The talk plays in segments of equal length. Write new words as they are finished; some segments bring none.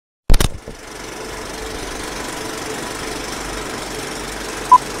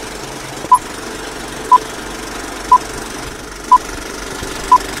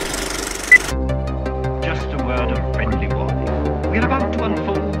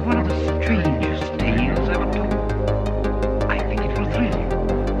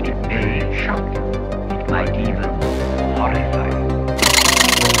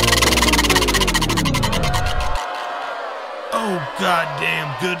goddamn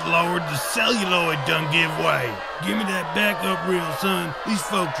good lord, the celluloid done give way. Give me that backup reel, son. These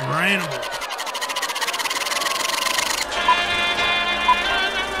folks are animals.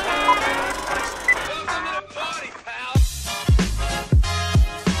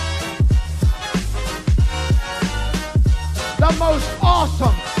 The most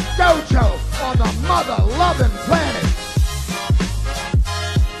awesome dojo on the mother-loving planet.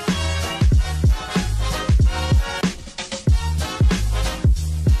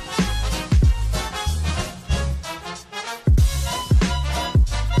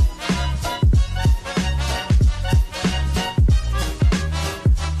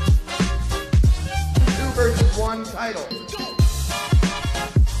 Two versus one title.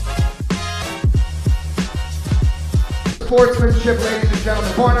 Sportsmanship, ladies and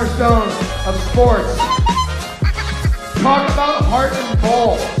gentlemen, cornerstone of sports. Talk about heart and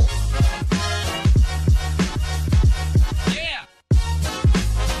balls. Yeah.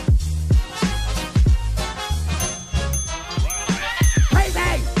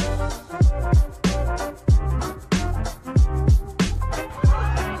 Crazy!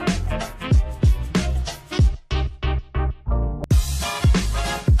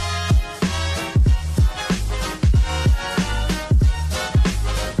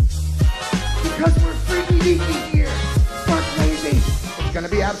 Because we're freaky deaky here. We're crazy. It's gonna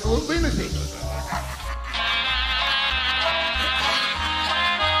be absolute lunacy.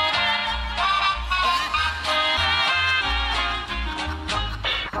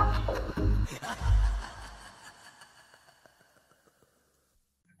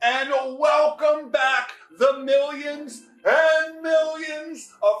 And welcome back, the millions and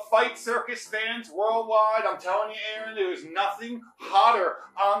millions of Fight Circus fans worldwide. I'm telling you, Aaron, there is nothing hotter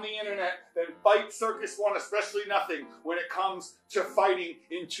on the internet than Fight Circus 1, especially nothing when it comes to fighting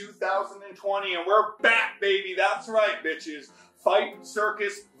in 2020. And we're back, baby. That's right, bitches. Fight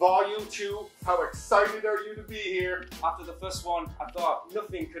Circus Volume 2. How excited are you to be here? After the first one, I thought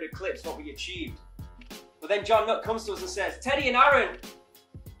nothing could eclipse what we achieved. But then John Nutt comes to us and says, Teddy and Aaron,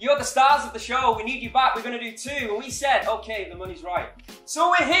 you're the stars of the show. We need you back. We're going to do 2. And we said, okay, the money's right.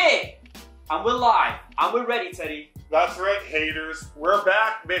 So we're here. And we're live. And we're ready, Teddy. That's right, haters. We're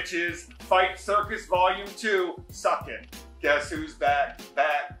back, bitches. Fight Circus Volume 2. Suck it. Guess who's back?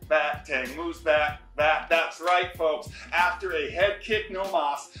 Back, back. Tang Moo's back, back. That's right, folks. After a head kick no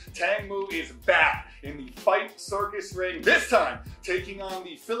mas, Tang Moo is back in the Fight Circus ring. This time, taking on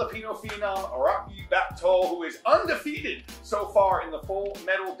the Filipino phenom, Rocky Batol, who is undefeated so far in the Full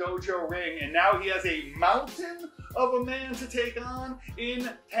Metal Dojo ring. And now he has a mountain of a man to take on in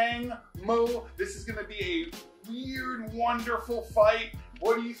Tang Moo. This is going to be a weird, wonderful fight.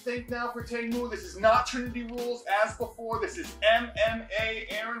 What do you think now for Tang Moo? This is not Trinity Rules as before. This is MMA.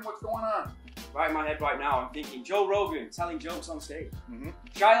 Aaron, what's going on? Right in my head right now, I'm thinking Joe Rogan telling jokes on stage.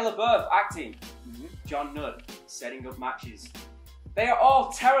 Shia LaBeouf acting. John Nutt setting up matches. They are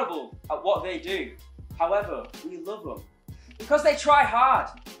all terrible at what they do. However, we love them because they try hard.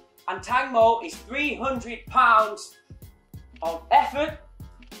 And Tang Mo is 300 pounds of effort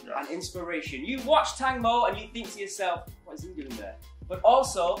and inspiration. You watch Tang Mo and you think to yourself, what is he doing there? But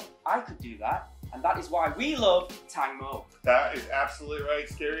also, I could do that. And that is why we love Tang Mo. That is absolutely right.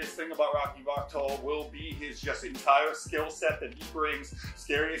 Scariest thing about Rocky Batol will be his just entire skill set that he brings.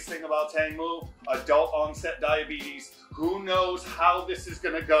 Scariest thing about Tang Moo, adult onset diabetes. Who knows how this is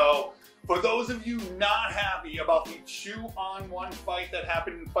going to go? For those of you not happy about the 2-on-1 fight that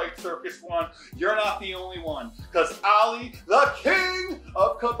happened in Fight Circus 1, you're not the only one. Because Ali, the king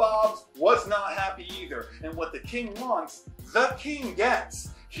of kebabs, was not happy either. And what the king wants, the king gets.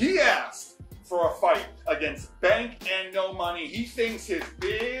 He asked for a fight against Bank and No Money. He thinks his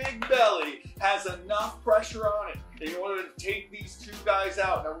big belly has enough pressure on it in order to take these two guys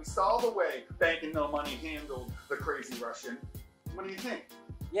out. Now, we saw the way Bank and No Money handled the crazy Russian. What do you think?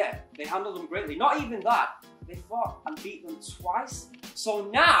 Yeah, they handled them greatly. Not even that. They fought and beat them twice. So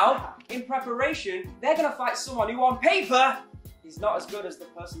now, in preparation, they're going to fight someone who on paper is not as good as the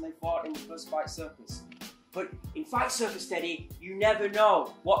person they fought in the first Fight Circus. But in Fight Circus, Teddy, you never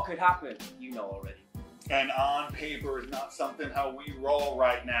know what could happen. You know already. And on paper is not something how we roll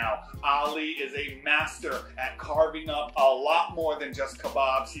right now. Ali is a master at carving up a lot more than just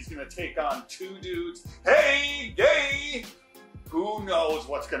kebabs. He's going to take on 2 dudes. Hey, gay! Who knows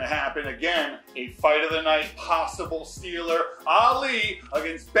what's going to happen? Again, a fight of the night, possible stealer. Ali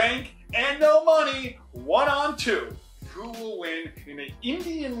against Bank and No Money, 1-on-2. who will win in an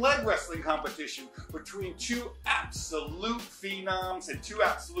Indian leg wrestling competition between two absolute phenoms and two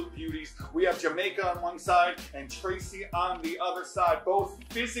absolute beauties. We have Jamaica on one side and Tracy on the other side. Both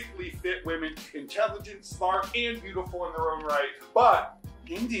physically fit women, intelligent, smart, and beautiful in their own right. But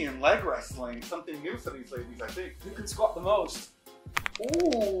Indian leg wrestling, something new for these ladies, I think. Who can squat the most?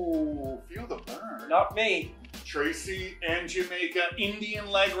 Ooh, feel the burn. Not me. Tracy and Jamaica, Indian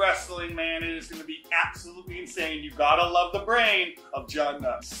leg wrestling, man. It is going to be absolutely insane. You gotta love the brain of John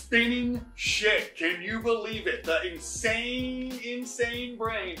Nutt. Spinning shit. Can you believe it? The insane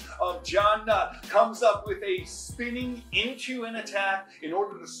brain of John Nutt comes up with a spinning into an attack in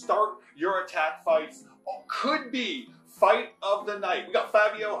order to start your attack fights. Could be fight of the night. We got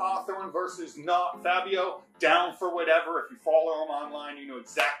Fabio Hawthorne versus Nutt. Fabio down for whatever. If you follow him online, you know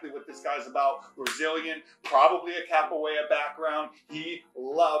exactly what this guy's about. Brazilian, probably a capoeira background. He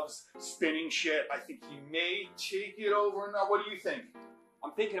loves spinning shit. I think he may take it over. Now, what do you think?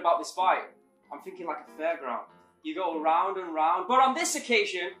 I'm thinking about this fight. I'm thinking like a fairground. You go round and round, but on this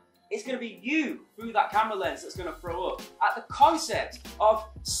occasion, it's going to be you through that camera lens that's going to throw up at the concept of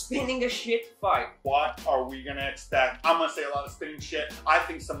spinning a shit fight. What are we going to expect? I'm going to say a lot of spinning shit. I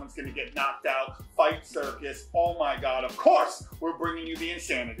think someone's going to get knocked out. Fight Circus. Oh my God. Of course, we're bringing you the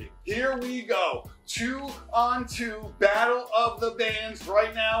insanity. Here we go. 2-on-2 battle of the bands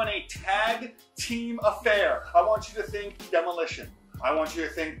right now in a tag team affair. I want you to think Demolition. I want you to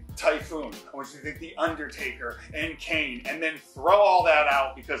think Typhoon. I want you to think The Undertaker and Kane, and then throw all that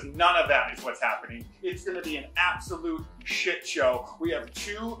out because none of that is what's happening. It's going to be an absolute shit show. We have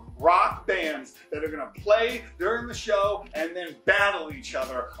two rock bands that are going to play during the show and then battle each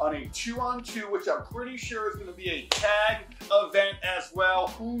other on a 2-on-2, which I'm pretty sure is going to be a tag event as well.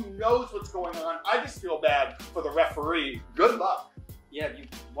 Who knows what's going on? I just feel bad for the referee. Good luck. Yeah, you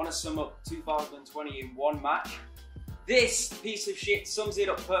want to sum up 2020 in one match? This piece of shit sums it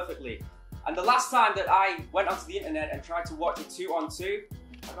up perfectly. And the last time that I went onto the internet and tried to watch a 2-on-2,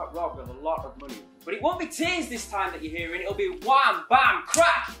 I got robbed of a lot of money. But it won't be tears this time that you're hearing, it'll be wham, bam,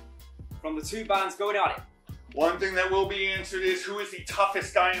 crack from the two bands going at it. One thing that will be answered is who is the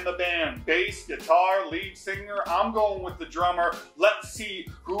toughest guy in the band? Bass, guitar, lead singer? I'm going with the drummer. Let's see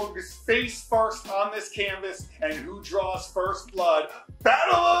who is face first on this canvas and who draws first blood.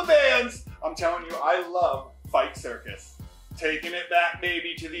 Battle of the bands! I'm telling you, I love Fight Circus. Taking it back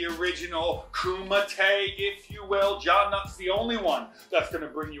maybe to the original Kumite, if you will. John Nutt's the only one that's going to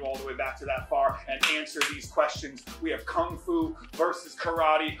bring you all the way back to that far and answer these questions. We have Kung Fu versus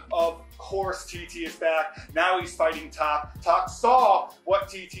Karate. Of course, TT is back. Now he's fighting Tak. Tak saw what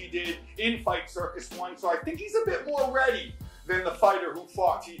TT did in Fight Circus 1, so I think he's a bit more ready than the fighter who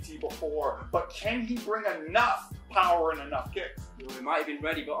fought TT before. But can he bring enough power and enough kicks? Well, he might have been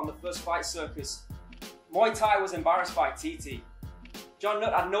ready, but on the first Fight Circus, Muay Thai was embarrassed by TT. John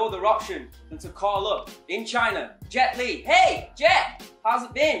Nutt had no other option than to call up, in China, Jet Li. Hey, Jet, how's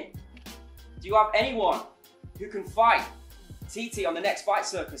it been? Do you have anyone who can fight TT on the next Fight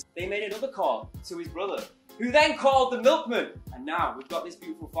Circus? They made another call to his brother, who then called the Milkman. And now we've got this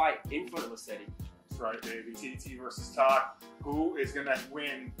beautiful fight in front of us, Eddie. That's right, baby. TT versus Tak. Who is going to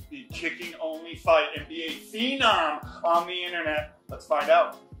win the kicking-only fight and be a phenom on the internet? Let's find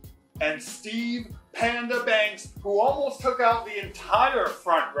out. And Steve Panda Banks, who almost took out the entire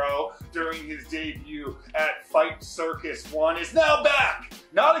front row during his debut at Fight Circus 1, is now back.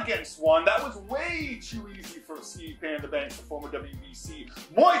 Not against one. That was way too easy for Steve Panda Banks, the former WBC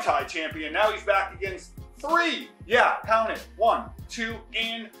Muay Thai champion. Now he's back against 3. Yeah, count it. 1, 2,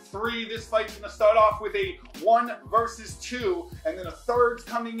 and 3. This fight's going to start off with a 1 versus 2, and then a third's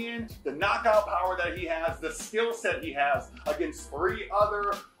coming in. The knockout power that he has, the skill set he has against 3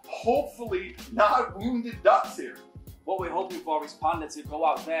 other hopefully not wounded ducks here. What we're hoping for is Panda to go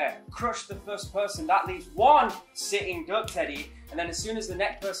out there, crush the first person. That leaves 1 sitting duck, Teddy. And then as soon as the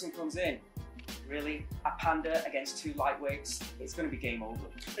next person comes in, really, a Panda against 2 lightweights, it's going to be game over.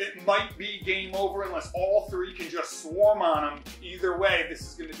 It might be game over unless all 3 can just swarm on him. Either way, this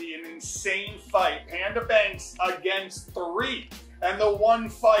is going to be an insane fight. Panda Banks against 3. And the one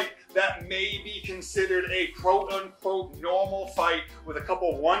fight that may be considered a quote-unquote normal fight with a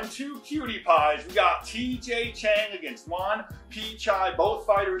couple 1-2 cutie pies. We got TJ Chang against Juan P. Chai. Both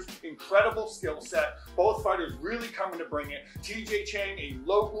fighters, incredible skill set. Both fighters really coming to bring it. TJ Chang, a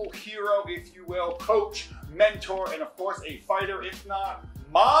local hero, if you will, coach, mentor, and of course a fighter, if not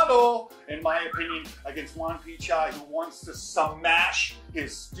model, in my opinion, against Juan P. Chai, who wants to smash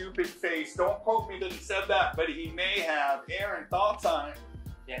his stupid face. Don't quote me that he said that, but he may have. Aaron, thoughts on it?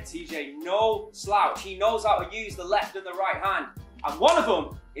 Yeah, TJ, no slouch. He knows how to use the left and the right hand. And one of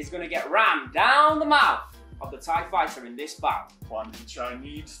them is going to get rammed down the mouth of the TIE Fighter in this bout. Juan Pichai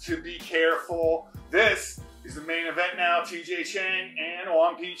needs to be careful. This is the main event now, TJ Chang and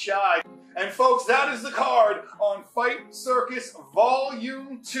Juan Pichai. And folks, that is the card on Fight Circus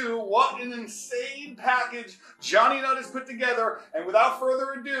Volume 2. What an insane package Johnny Nutt has put together. And without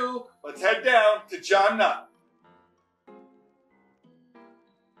further ado, let's head down to John Nutt.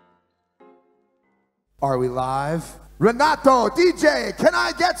 Are we live? Renato, DJ, can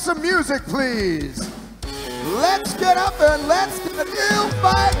I get some music, please? Let's get up and let's get an ill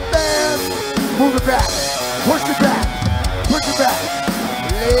fight band. Move it back, push it back, push it back.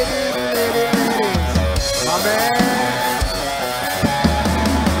 Ladies, my man.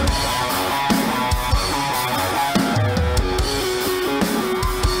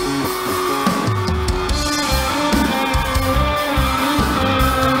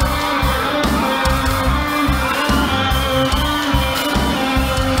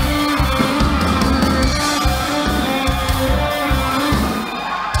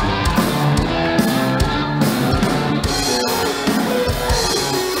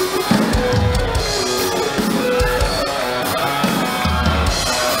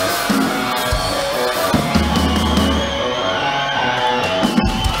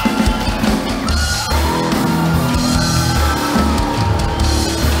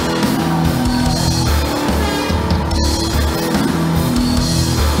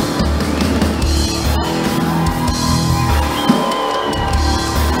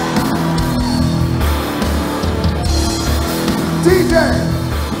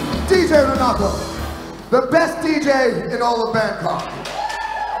 DJ Renato, the best DJ in all of Bangkok.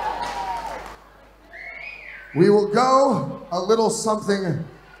 We will go a little something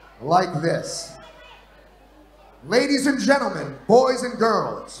like this. Ladies and gentlemen, boys and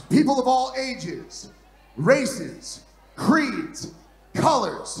girls, people of all ages, races, creeds,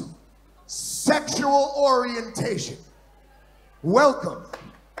 colors, sexual orientation, welcome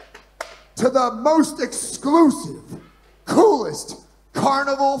to the most exclusive, coolest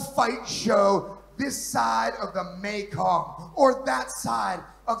carnival fight show this side of the Mekong or that side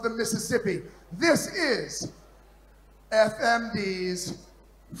of the Mississippi. This is FMD's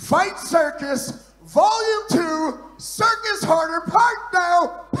Fight Circus Volume 2 Circus Harder Part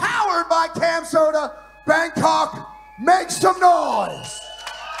Now, powered by Camsoda. Bangkok, make some noise.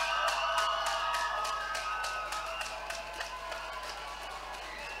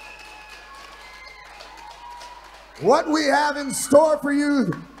 What we have in store for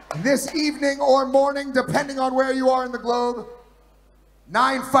you this evening or morning, depending on where you are in the globe,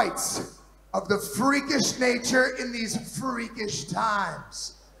 9 fights of the freakish nature in these freakish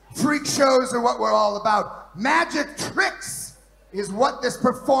times. Freak shows are what we're all about. Magic tricks is what this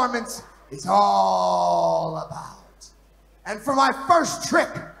performance is all about. And for my first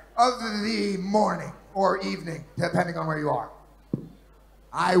trick of the morning or evening, depending on where you are,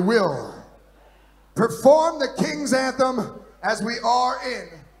 I will perform the King's Anthem as we are in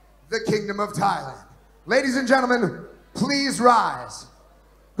the Kingdom of Thailand. Ladies and gentlemen, please rise.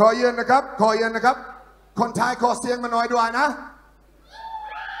 ขอยืนนะครับ ขอยืนนะครับ คนไทยขอเสียงมาหน่อยด้วยนะ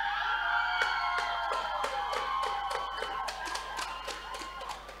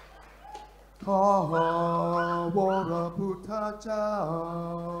ข้าวรพุทธเจ้า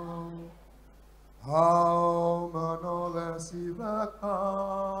เฮามโนและศิวะคา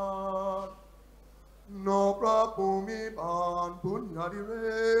โนพระภูมิบาลบุญญาธิเร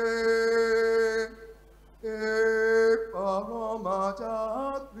ศเอกปรมาจา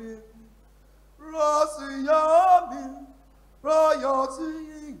รย์พระสยามินพระยอด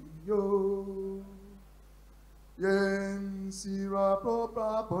ยิ่งโยเย็นศิราพร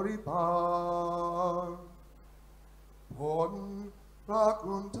ะบริพารผลพระ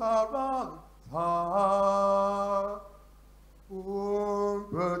คุณทารังทาคุณ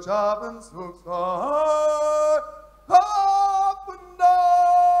พระเจ้าเป็นสุขสันต์ขอบคุณนั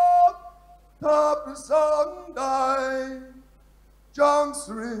กถ้าประสงค์ใดจงส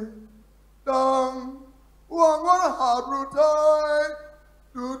ริดังหวังว่าหารู้ไทย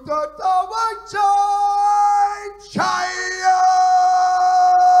ดูตาตาไว้ใจชัยโย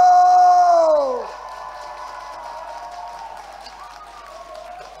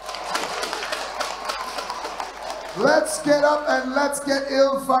Let's get up and let's get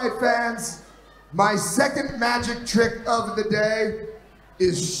ill, fight fans. My second magic trick of the day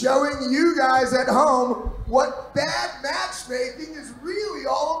is showing you guys at home what bad matchmaking is really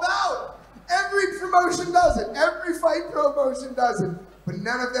all about. Every promotion does it. Every fight promotion does it. But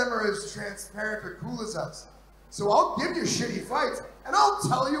none of them are as transparent or cool as us. So I'll give you shitty fights, and I'll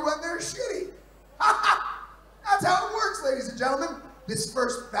tell you when they're shitty. That's how it works, ladies and gentlemen. This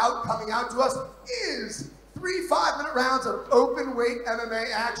first bout coming out to us is 3 5-minute rounds of open weight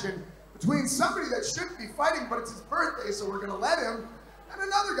MMA action between somebody that shouldn't be fighting, but it's his birthday, so we're gonna let him, and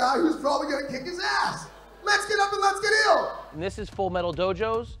another guy who's probably gonna kick his ass. Let's get up and let's get ill. And this is Full Metal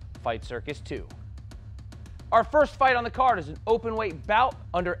Dojo's Fight Circus 2. Our first fight on the card is an open weight bout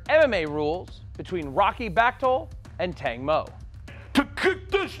under MMA rules between Rocky Bactol and Tang Mo. To kick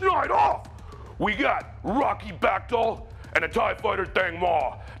this night off, we got Rocky Bactol and a Thai fighter, Tang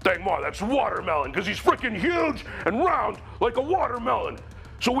Mo. Tang Mo, that's watermelon, because he's freaking huge and round like a watermelon.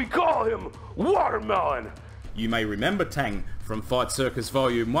 So we call him Watermelon. You may remember Tang from Fight Circus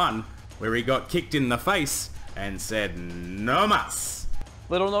Volume 1, where he got kicked in the face and said, "No mas."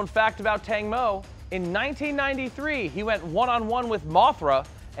 Little known fact about Tang Mo, in 1993, he went one-on-one with Mothra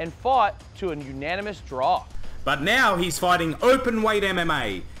and fought to a unanimous draw. But now he's fighting open weight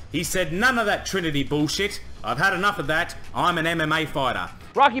MMA. He said, "None of that Trinity bullshit. I've had enough of that. I'm an MMA fighter."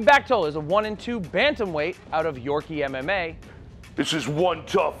 Rocky Bactol is a 1-2 bantamweight out of Yorkie MMA. This is one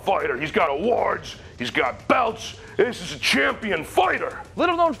tough fighter. He's got awards, he's got belts. This is a champion fighter.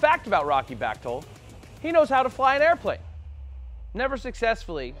 Little known fact about Rocky Bactol, he knows how to fly an airplane. Never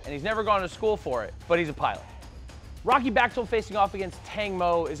successfully, and he's never gone to school for it, but he's a pilot. Rocky Bactol facing off against Tang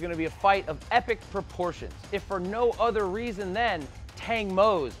Mo is going to be a fight of epic proportions, if for no other reason than Tang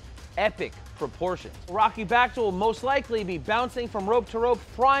Mo's epic proportions. Rocky Bactol will most likely be bouncing from rope to rope,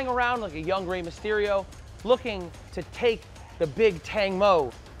 flying around like a young Rey Mysterio, looking to take the big Tang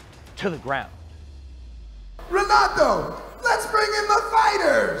Mo to the ground. Renato, let's bring in the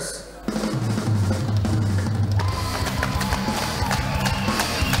fighters.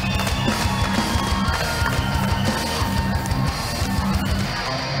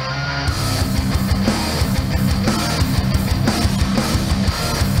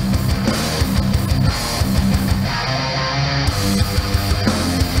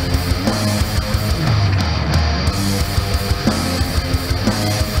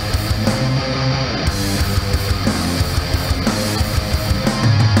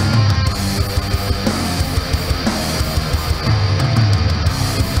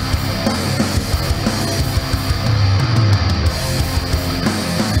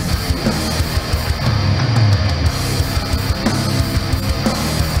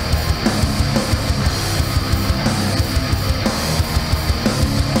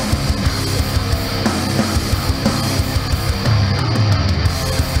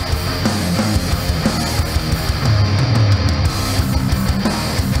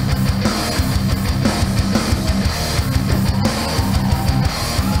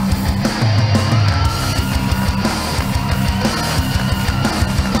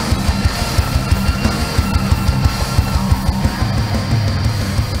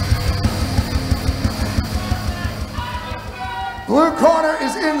 Blue corner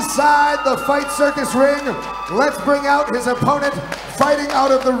is inside the Fight Circus ring. Let's bring out his opponent fighting out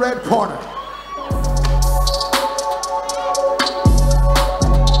of the red corner.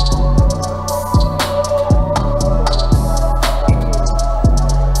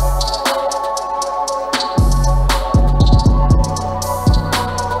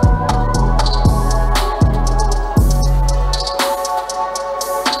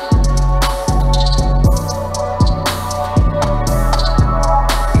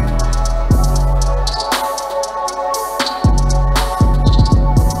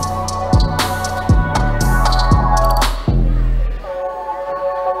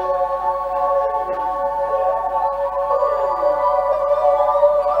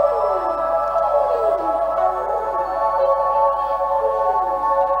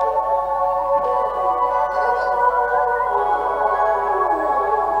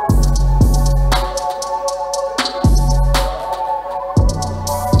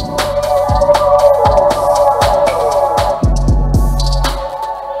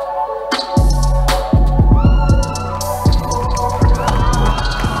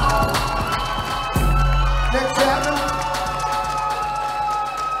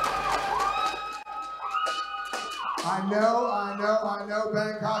 I know,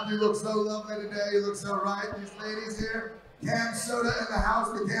 Bangkok, you look so lovely today. You look so right. These ladies here, Camsoda in the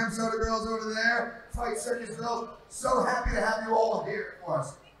house, the Camsoda girls over there, Fight Circus girls, so happy to have you all here for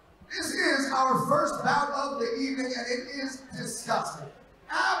us. This is our first bout of the evening, and it is disgusting.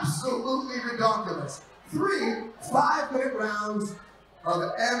 Absolutely redonkulous. 3 5-minute rounds of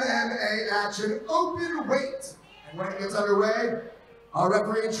MMA action, open weight. And when it gets underway, our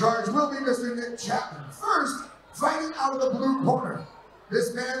referee in charge will be Mr. Nick Chapman. First, fighting out of the blue corner.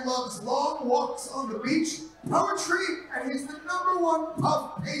 This man loves long walks on the beach, poetry, and he's the #1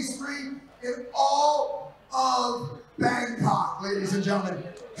 puff pastry in all of Bangkok, ladies and gentlemen.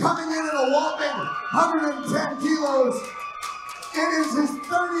 coming in at a whopping 110 kilos. It is his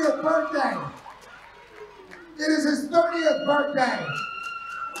 30th birthday. It is his 30th birthday.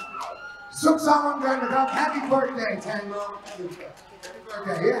 So someone going to come. Happy birthday, Tango. Happy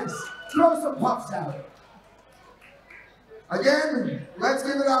birthday, yes. Throw some puffs out. Again, let's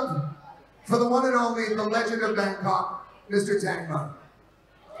give it up for the one and only, the legend of Bangkok, Mr. Tango.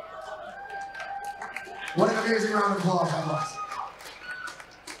 What an amazing round of applause that was.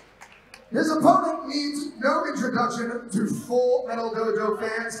 His opponent needs no introduction to Full Metal Dojo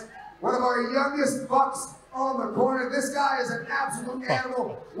fans. One of our youngest bucks on the corner. This guy is an absolute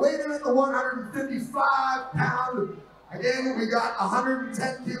animal. Weighing at the 155-pound. Again, we got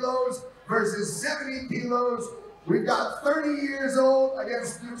 110 kilos versus 70 kilos. We've got 30 years old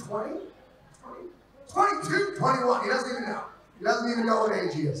against 20? 22, 21. He doesn't even know. He doesn't even know what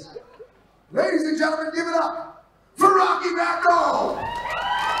age he is. Ladies and gentlemen, give it up for Rocky Bacto!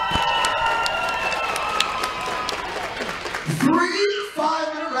 3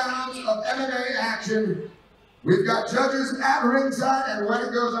 5-minute rounds of MMA action. We've got judges at ringside, and when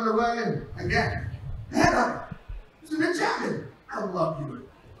it goes underway, again, head up. Mr. Nick Chapman, I love you.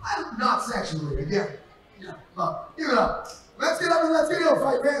 I'm not sexually, again. Yeah, love. Give it up. Let's get up and let's get it,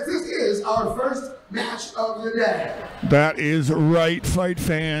 fight fans. This is our first match of the day. That is right, fight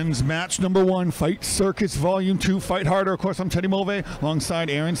fans. Match number 1, Fight Circus Volume 2, Fight Harder. Of course, I'm Teddy Mulvey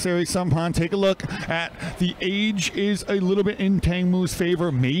alongside Aaron Sari Sampan. Take a look at the age is a little bit in Tang Moo's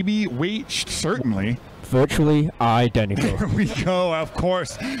favor. Maybe weight, certainly. Virtually identical. There we go, of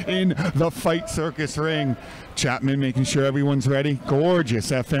course, in the Fight Circus ring. Chapman making sure everyone's ready.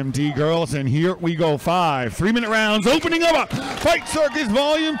 Gorgeous FMD girls, and here we go. 5 3-minute rounds, opening up Fight Circus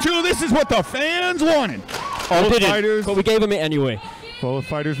Volume 2. This is what the fans wanted. Both fighters, but we gave them it anyway. Both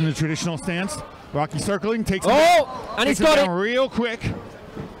fighters in the traditional stance. Rocky circling, takes him and he's got it real quick.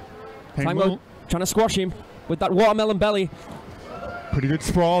 Trying to squash him with that watermelon belly. Pretty good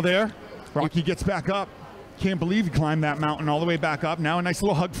sprawl there. Rocky gets back up. Can't believe he climbed that mountain all the way back up. Now a nice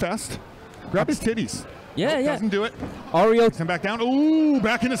little hug fest. Grab his titties. Yeah, nope, doesn't do it. Oreo. Takes him back down. Ooh,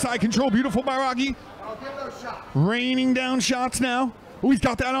 back into side control. Beautiful by Rocky. Raining down shots now. Oh, he's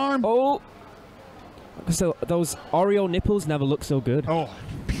got that arm. Oh. So those Oreo nipples never look so good. Oh,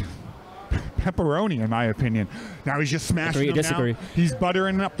 pepperoni in my opinion. Now he's just smashing them now. He's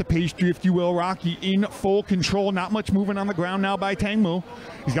buttering up the pastry, if you will. Rocky in full control. Not much moving on the ground now by Tang Moo.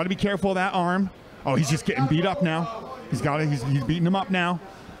 He's got to be careful of that arm. Oh, he's just getting beat up now. He's beating him up now.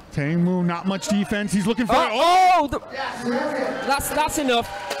 Tang Moo, not much defense. He's looking for that's enough.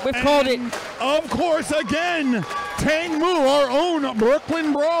 We've called it. Of course, again, Tang Moo, our own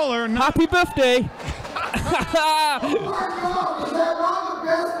Brooklyn Brawler. Happy birthday. Oh my God, is that one of the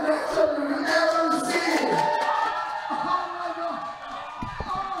best matchups we've ever seen? Oh my God.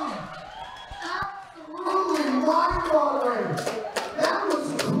 Absolutely mind-blowing. That was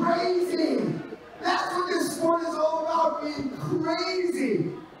crazy. That's what this sport is all about, being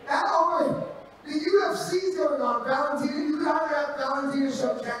crazy. The UFC's going on. Valentina, you could either have Valentina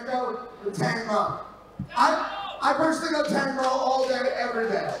Shevchenko or Tang Mo. I personally go Tang Mo all day, every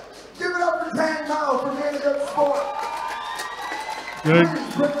day. Give it up for Tang Mo for being a good sport. Good.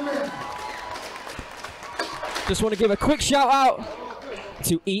 Bring him in. Just want to give a quick shout out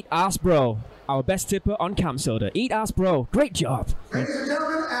to Eat Ass Bro, our best tipper on Camsoda. Eat Ass Bro, great job. Ladies and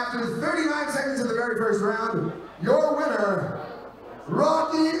gentlemen, after 39 seconds of the very first round, your winner,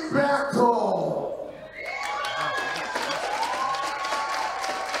 Rocky Bacto.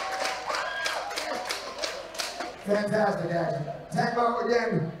 Fantastic action. Tango,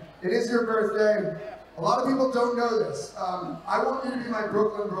 again, it is your birthday. A lot of people don't know this. I want you to be my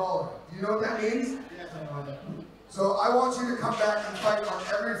Brooklyn Brawler. Do you know what that means? Yes, I know that. So I want you to come back and fight on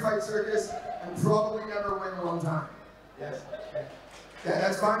every Fight Circus and probably never win one time. Yes. Okay. Yeah,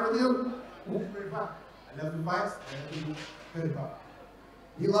 that's fine with you? I love to fight, and I love curry puffs.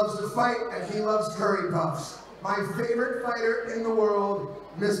 He loves to fight, and he loves curry puffs. My favorite fighter in the world,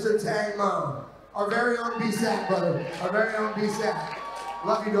 Mr. Tang Mo. Our very own B-Sack, brother. Our very own B-Sack.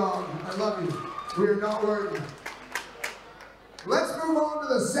 Love you, dog. I love you. We are not worthy. Let's move on to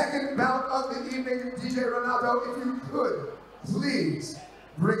the second bout of the evening. DJ Renato, if you could, please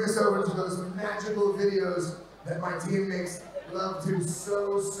bring us over to those magical videos that my team makes love to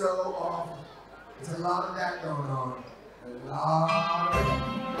so often. There's a lot of that going on. A lot of that.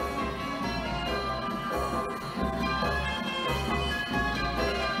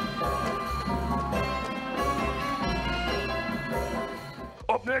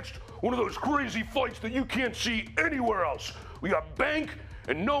 Up next, one of those crazy fights that you can't see anywhere else. We got Bank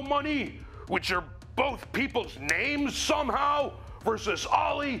and No Money, which are both people's names somehow, versus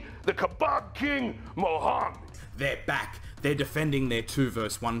Ali, the Kebab King Mohammed. They're back. They're defending their 2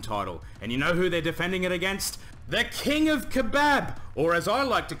 vs 1 title. And you know who they're defending it against? The King of Kebab, or as I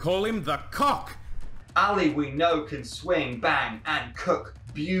like to call him, the Cock. Ali, we know, can swing, bang, and cook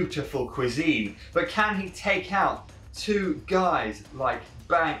beautiful cuisine. But can he take out 2 guys like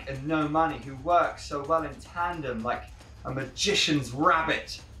Bank and No Money who work so well in tandem like a magician's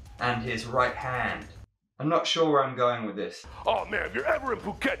rabbit and his right hand? I'm not sure where I'm going with this. Oh man, if you're ever in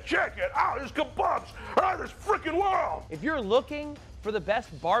Phuket, check it out. There's kebabs out of this freaking world. If you're looking for the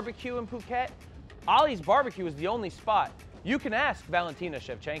best barbecue in Phuket, Ali's Barbecue is the only spot. You can ask Valentina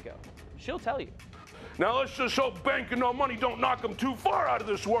Shevchenko. She'll tell you. Now let's just hope Bank and No Money don't knock him too far out of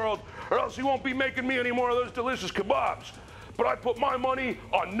this world, or else he won't be making me any more of those delicious kebabs. But I put my money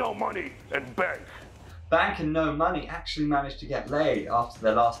on No Money and Bank. Bank and No Money actually managed to get laid after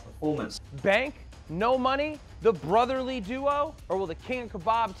their last performance. Bank, No Money, the brotherly duo? Or will the King of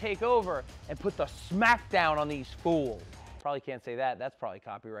Kebab take over and put the smackdown on these fools? Probably can't say that, that's probably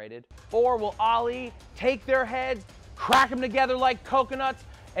copyrighted. Or will Ali take their heads, crack them together like coconuts,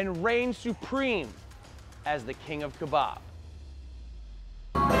 and reign supreme as the King of Kebab?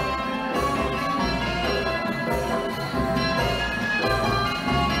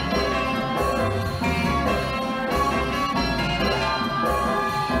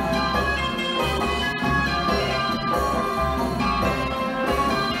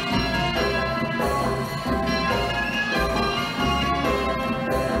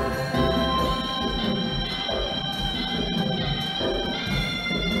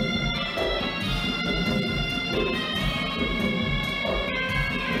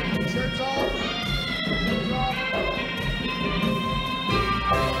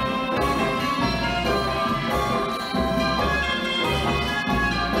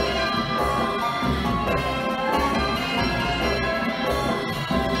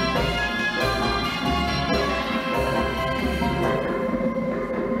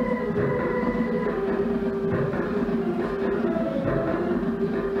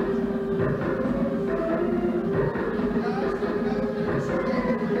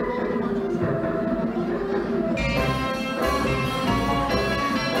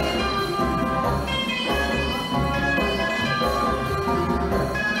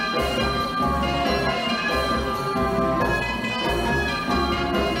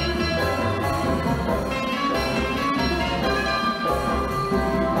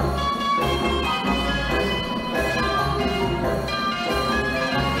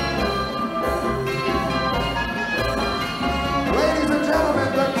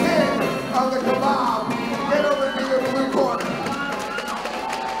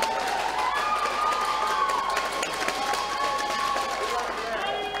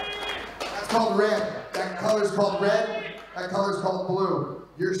 called red. That color's called red. That color's called blue.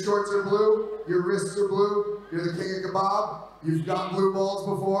 Your shorts are blue. Your wrists are blue. You're the king of kebab. You've got blue balls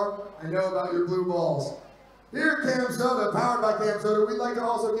before. I know about your blue balls. Here at Camsoda, powered by Camsoda, we'd like to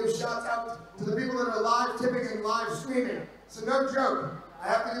also give shouts out to the people that are live tipping and live streaming. So no joke, I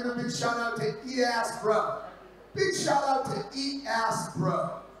have to give a big shout out to Eat Ass Bro. Big shout out to Eat Ass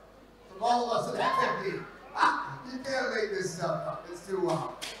Bro. From all of us at FMD. You can't make this stuff up, it's too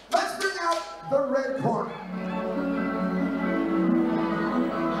wild. Let's bring out the red corner.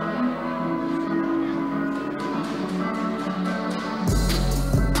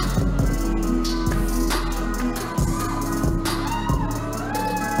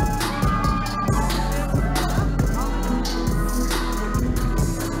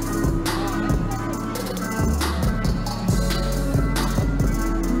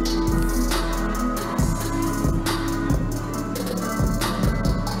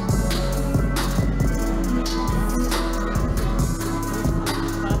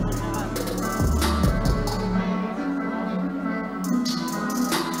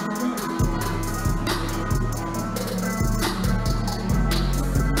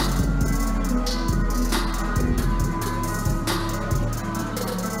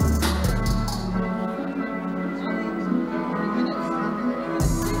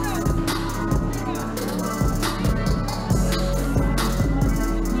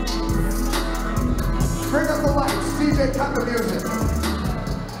 Bring up the lights. DJ, cut the music.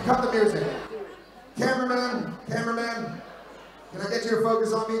 Cut the music. Cameraman, cameraman. Can I get you to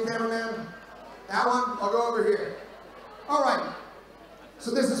focus on me, cameraman? That one? I'll go over here. All right.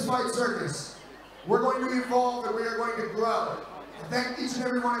 So this is Fight Circus. We're going to evolve and we are going to grow. I thank each and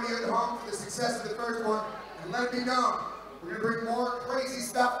every one of you at home for the success of the first one. And let it be known, we're going to bring more crazy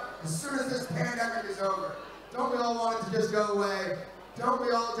stuff as soon as this pandemic is over. Don't we all want it to just go away? Don't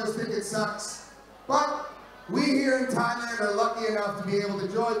we all just think it sucks? But We here in Thailand are lucky enough to be able to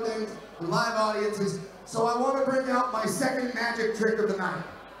enjoy things with live audiences, so I want to bring out my second magic trick of the night.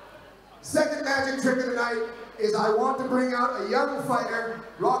 Second magic trick of the night is I want to bring out a young fighter,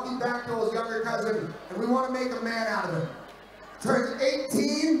 Rocky Backdoll's younger cousin, and we want to make a man out of him. Turns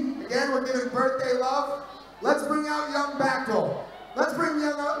 18, again we're giving birthday love. Let's bring out young Backdoll. Let's bring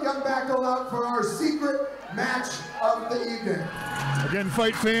young Backdoll out for our secret match of the evening. Again,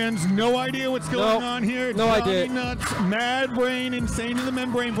 fight fans, no idea what's going on here. No idea. Nuts, mad brain, insane in the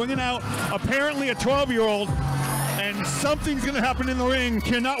membrane, bringing out apparently a 12-year-old. And something's going to happen in the ring.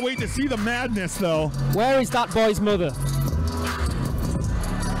 Cannot wait to see the madness, though. Where is that boy's mother?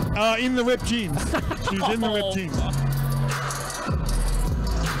 In the ripped jeans. She's in the ripped jeans.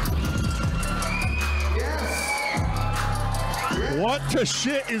 What the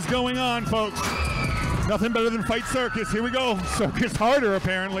shit is going on, folks? Nothing better than Fight Circus. Here we go. Circus harder,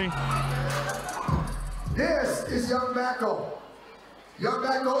 apparently. This is young Backdoll. Young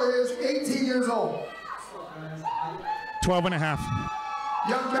Backdoll is 18 years old. 12 and a half.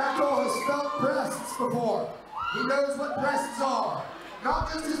 Young Backdoll has felt breasts before. He knows what breasts are.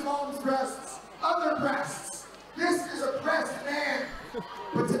 Not just his mom's breasts, other breasts. This is a breast man.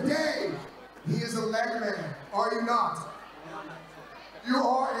 But today, he is a leg man. Are you not? You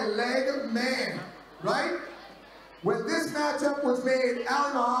are a leg man, right? When this matchup was made,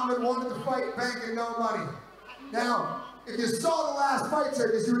 Ali Muhammad wanted to fight Bank No Money. Now, if you saw the last Fight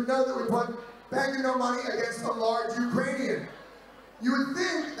Circus, you would know that we put Bank No Money against a large Ukrainian. You would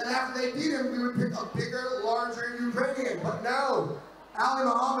think that after they beat him, we would pick a bigger, larger Ukrainian, but no. Ali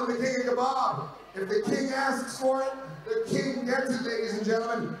Muhammad, the king of kebab. If the king asks for it, the king gets it, ladies and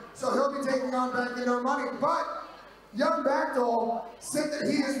gentlemen. So he'll be taking on Bank No Money, but young Backdoll said that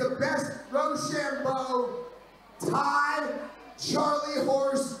he is the best Rochambeau Thai Charlie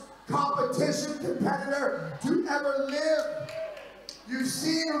horse competition competitor to ever live. You've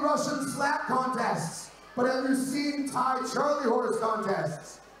seen Russian slap contests, but have you seen Thai Charlie horse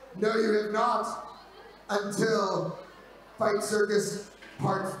contests? No, you have not, until Fight Circus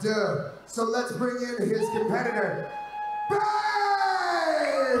Part 2. So let's bring in his competitor, Bang!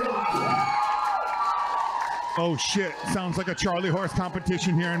 Oh shit, sounds like a Charlie horse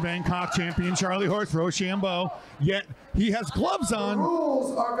competition here in Bangkok. Champion Charlie horse, Rochambeau. Yet he has gloves on. The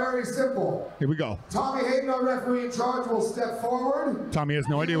rules are very simple. Here we go. Tommy Hayden, our referee in charge, will step forward. Tommy has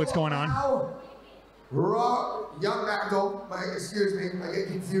no idea what's going on. Young Backdoll, excuse me, I get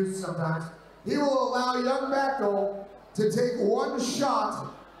confused sometimes. He will allow young Backdoll to take one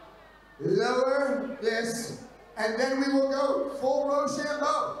shot, lower this, and then we will go full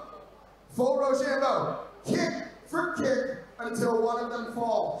Rochambeau. Full Rochambeau. Kick for kick until one of them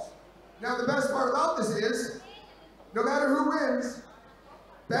falls. Now the best part about this is, no matter who wins,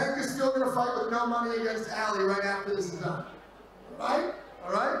 Bank is still going to fight with no money against Ali right after this is done. Alright?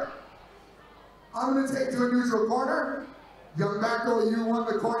 Alright? I'm going to take to a neutral corner. Young Backdoll, you won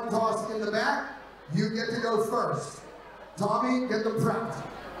the coin toss in the back. You get to go first. Tommy, get them prepped.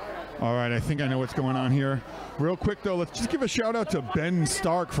 All right, I think I know what's going on here. Real quick, though, let's just give a shout-out to Ben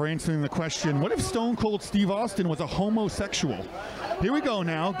Stark for answering the question, what if Stone Cold Steve Austin was a homosexual? Here we go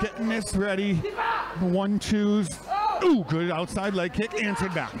now, getting this ready. 1-2s. Ooh, good outside leg kick,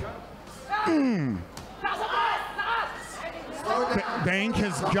 answered back. Bank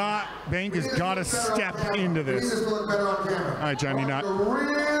has got to step into this. All right, Johnny Knott.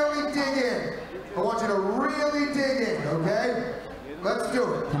 Really dig in. I want you to really dig in, okay? Let's do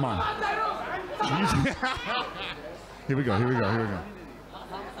it. Come on. Here we go, here we go, here we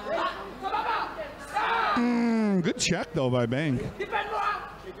go. Good check, though, by Bank.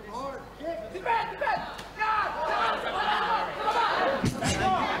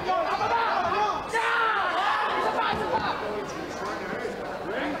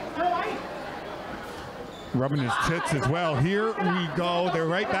 Rubbing his tits as well. Here we go. They're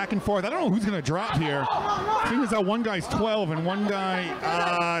right back and forth. I don't know who's going to drop here. The thing is that one guy's 12 and one guy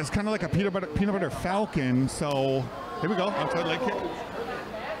is kind of like a peanut butter falcon. So here we go. Outside leg kick.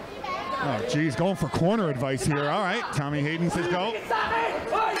 Oh, geez. Going for corner advice here. All right. Tommy Hayden says go.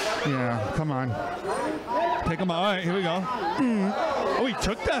 Yeah, come on. Take him out. All right, here we go. Oh, he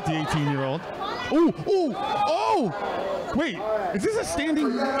took that, the 18-year-old. Oh, oh, oh! Wait, is this a standing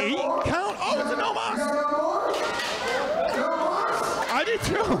 8 count? Oh, it's a no mas! I did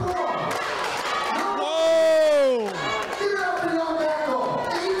too! Whoa!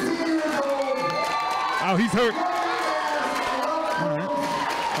 Oh, he's hurt. All right.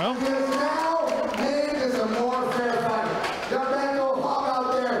 Well.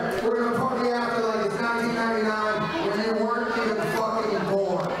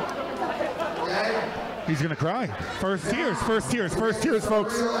 He's going to cry. First tears,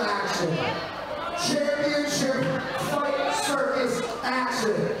 folks. Real action. Championship fight circus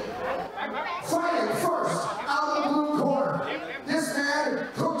action. Fighting first out of the blue corner. This man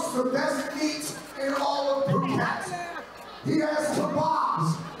cooks the best meat in all of Phuket. He has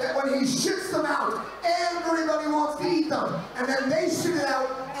kebabs that when he shits them out, everybody wants to eat them. And then they shit it out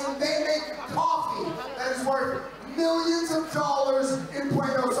and they make coffee that is worth millions of dollars in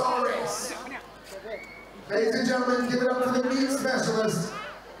Buenos Aires. Ladies and gentlemen, give it up for the meat specialist.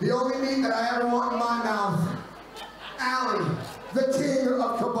 The only meat that I ever want in my mouth. Ali, the king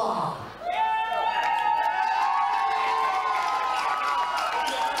of kebab.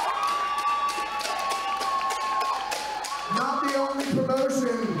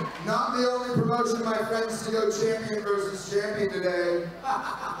 Not the only promotion, my friends, to go champion versus champion today.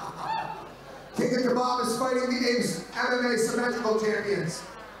 King of Kebab is fighting the Apes MMA symmetrical champions.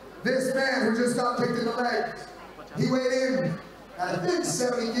 This man who just got kicked in the leg, he weighed in at I think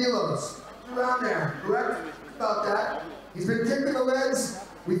 70 kilos. Around there, correct? About that. He's been kicked in the legs.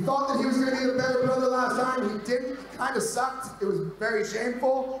 We thought that he was going to be the better brother last time. He didn't. He kind of sucked. It was very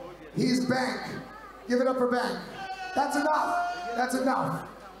shameful. He's Bank. Give it up for Bank. That's enough. That's enough.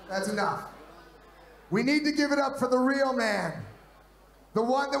 That's enough. We need to give it up for the real man. The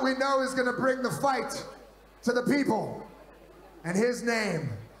one that we know is going to bring the fight to the people. And his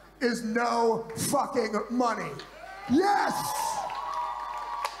name is No Fucking Money. Yes!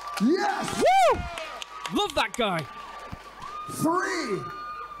 Yes! Woo! Love that guy. 3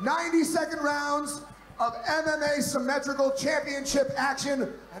 90-second rounds of MMA symmetrical championship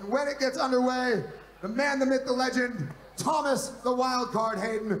action. And when it gets underway, the man, the myth, the legend, Thomas the Wildcard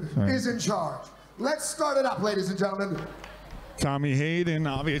Hayden is in charge. Let's start it up, ladies and gentlemen. Tommy Hayden,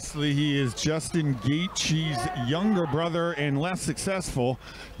 obviously he is Justin Gaethje's younger brother and less successful.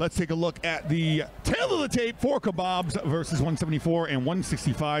 Let's take a look at the tail of the tape for Kebabs versus 174 and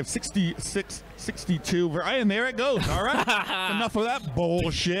 165, 66, 62. And there it goes, all right? Enough of that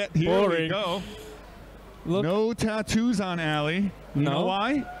bullshit. Here we go. Look. No tattoos on Ali. You know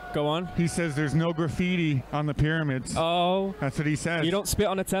why? Go on. He says there's no graffiti on the pyramids. Oh. That's what he says. You don't spit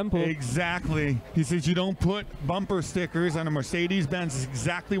on a temple. Exactly. He says you don't put bumper stickers on a Mercedes-Benz. Is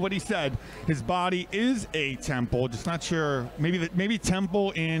exactly what he said. His body is a temple. Just not sure. Maybe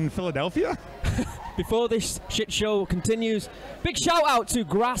temple in Philadelphia? Before this shit show continues, big shout out to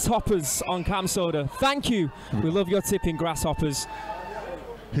Grasshoppers on Camsoda. Thank you. We love your tipping, Grasshoppers.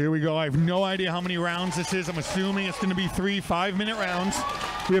 Here we go. I have no idea how many rounds this is. I'm assuming it's going to be 3 5-minute rounds.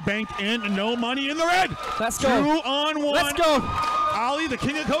 We have Bank in and No Money in the red. Let's go. 2 on 1. Let's go. Ali, the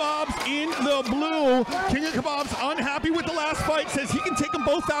King of Kebabs, in the blue. King of Kebabs, unhappy with the last fight, says he can take them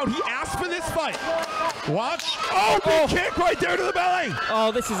both out. He asked for this fight. Watch. Oh, big kick right there to the belly.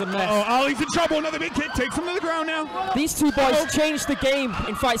 Oh, this is a mess. Oh, Ali's in trouble. Another big kick. Takes him to the ground now. These two boys changed the game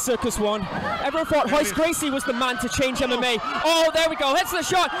in Fight Circus 1. Everyone thought Hoist Gracie was the man to change MMA. Oh, there we go. Heads to the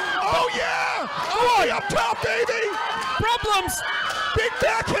shot. Oh, yeah. Oh, up top, baby. Problems. Big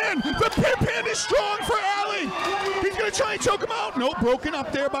backhand. The pimp hand is strong for Ali. He's going to try and choke him out. Nope, broken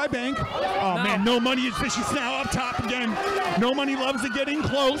up there by Bank. Oh, man, No Money is vicious now up top again. No Money loves it getting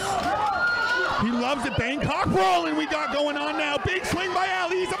close. He loves it. Bangkok rolling we got going on now. Big swing by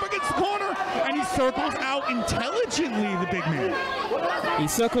Ali. He's up against the corner. And he circles out intelligently, the big man. He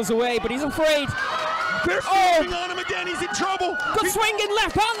circles away, but he's afraid. They're stepping on him again. He's in trouble. Good swinging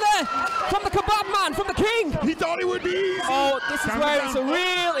left hand there from the Kebab man, from the King. He thought it would be easy. Oh, this is where it's a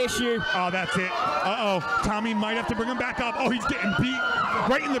real issue. Oh, that's it. Uh-oh. Tommy might have to bring him back up. Oh, he's getting beat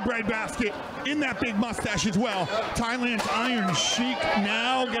right in the breadbasket. In that big mustache as well. Thailand's Iron Sheik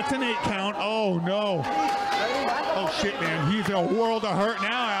now gets an 8 count. Oh, no. Oh, shit, man. He's in a world of hurt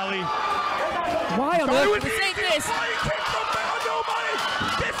now, Ali. Why on earth would you say this? No Money.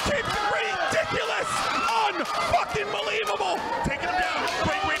 This kid's ridiculous. Unfucking believable. Taking him down.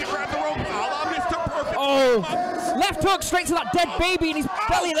 Great way to grab the rope. A la Mr. Perfect. Oh, left hook straight to that dead baby in his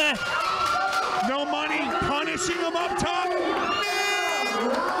belly there. No Money punishing him up top.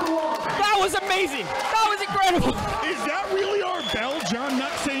 That was amazing. That was incredible. Is that really our bell, John?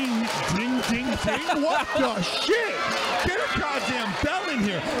 Not saying ding, ding, ding. What the shit? Get a goddamn bell in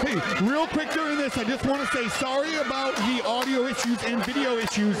here. Hey, real quick during this, I just want to say sorry about the audio issues and video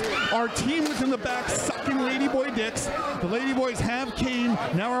issues. Our team was in the back sucking Ladyboy dicks. The Ladyboys have came.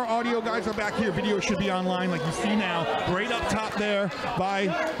 Now our audio guys are back here. Video should be online like you see now. Right up top there by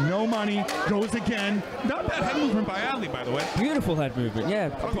No Money. Goes again. Not bad head movement by Ali, by the way. Beautiful head movement, yeah.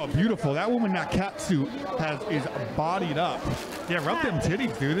 Talk about beautiful. That woman, that cat suit, is bodied up. Yeah, rub them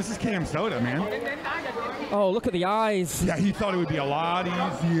titties, dude. This is Camsoda, man. Oh, look at the eyes. Yeah, he thought it would be a lot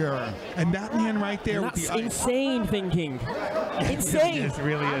easier. And that man right there with That's the eyes. insane thinking. Insane. It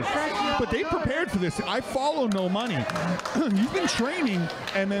really is. But they prepared for this. I follow No Money. He's been training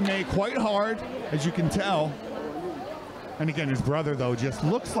MMA quite hard, as you can tell. And again, his brother, though, just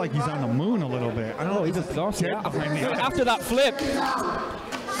looks like he's on the moon a little bit. I don't know, he's just dead behind me. After that flip.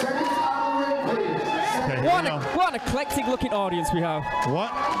 Okay, what an eclectic looking audience we have. What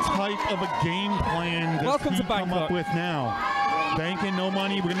type of a game plan does he come up with now? Bank and No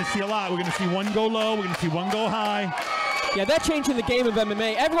Money, we're going to see a lot. We're going to see one go low, we're going to see one go high. Yeah, they're changing the game of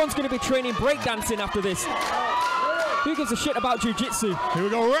MMA. Everyone's going to be training breakdancing after this. Who gives a shit about jiu-jitsu? Here we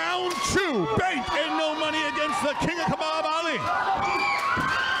go, round 2. Bank and No Money against the King of Kebab, Ali.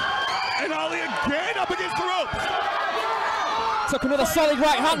 And Ali again up against the ropes. Took another solid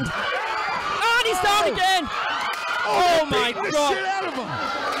right hand. And he's down again. Oh my God. Shit out of him.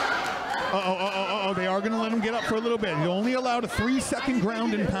 They are going to let him get up for a little bit. You're only allowed a 3-second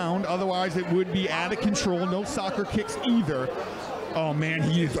ground and pound. Otherwise, it would be out of control. No soccer kicks either. Oh, man,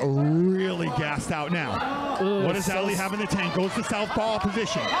 he is really gassed out now. What does Ali have in the tank? Goes to southpaw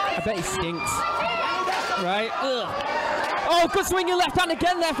position. I bet he stinks. Right? Oh, good swinging left hand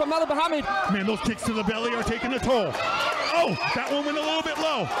again there from Ali Muhammad. Man, those kicks to the belly are taking a toll. Oh, that one went a little bit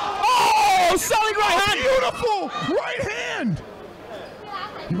low. Oh, solid right hand. Beautiful right hand.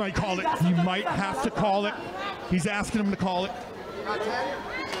 He might call it. He might have to call it. He's asking him to call it.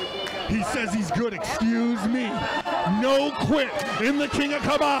 He says he's good. Excuse me. No quit in the King of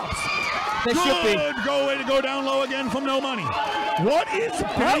Kebabs. There should be. Good way to go down low again from No Money. What is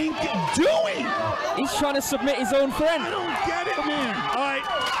Bank doing? He's trying to submit his own friend. I don't get it, man. All right,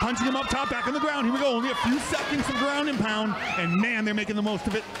 punching him up top, back on the ground. Here we go. Only a few seconds of ground and pound. And man, they're making the most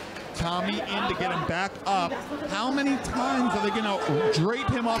of it. Tommy in to get him back up. How many times are they going to drape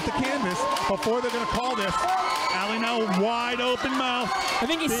him off the canvas before they're going to call this? Ali now wide open mouth. I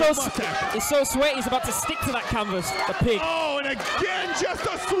think he's so sweaty he's about to stick to that canvas. The pig. Oh, and again, just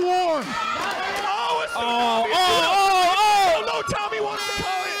a swarm. Oh, it's oh, no, Tommy wants to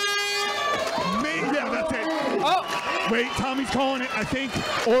call it. Yeah, that's it. Oh. Wait, Tommy's calling it, I think.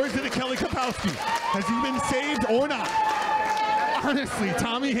 Or is it a Kelly Kapowski? Has he been saved or not? Honestly,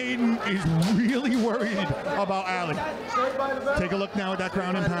 Tommy Hayden is really worried about Ali. Take a look now at that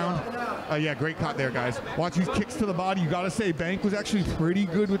ground and pound. Yeah, great cut there, guys. Watch these kicks to the body. You got to say, Bank was actually pretty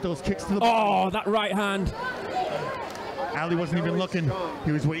good with those kicks to the body. Oh, that right hand. Ali wasn't even looking.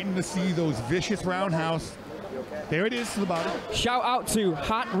 He was waiting to see those vicious roundhouse. There it is to the body. Shout out to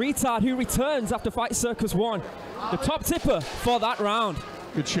Hat Retard, who returns after Fight Circus 1. The top tipper for that round.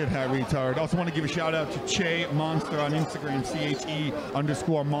 Good shit, Hat Retard. Also want to give a shout out to Che Monster on Instagram,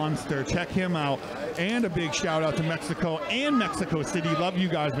 CHE_Monster. Check him out. And a big shout out to Mexico and Mexico City. Love you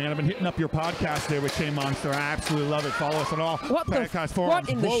guys, man. I've been hitting up your podcast there with Che Monster. I absolutely love it. Follow us on all podcast forums. What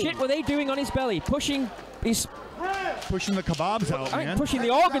in the shit were they doing on his belly? Pushing the kebabs out, man. Pushing the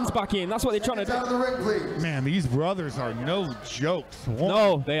organs back in. That's what they're trying to do. Out of the ring, please. Man, these brothers are no jokes.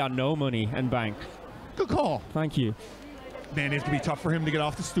 No, they are No Money and Bank. Good call. Thank you. Man, it's going to be tough for him to get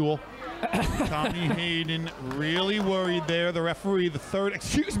off the stool. Tommy Hayden really worried there. The referee, the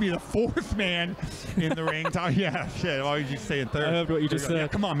fourth man in the ring. Yeah, shit. Why did you say third? I heard what you just said. Yeah,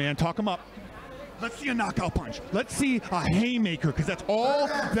 come on, man. Talk him up. Let's see a knockout punch. Let's see a haymaker, because that's all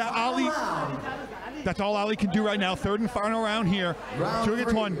that Ali... That's all Ali can do right now. Third and final round here. So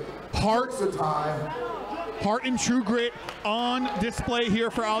gets one. Heart and true grit on display here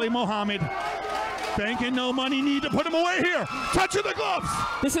for Ali Muhammad. Bank and No Money need to put him away here. Touching the gloves.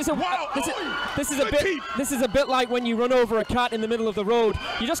 This is a bit like when you run over a cat in the middle of the road.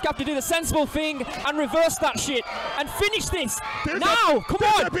 You just have to do the sensible thing and reverse that shit and finish this. Come on.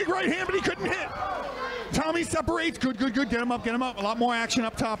 That big right hand, but he couldn't hit. Tommy separates. Good. Get him up. A lot more action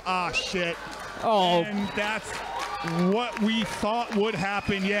up top. Ah, shit. Oh. And that's what we thought would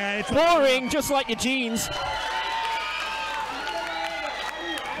happen. Yeah, it's boring, just like your jeans.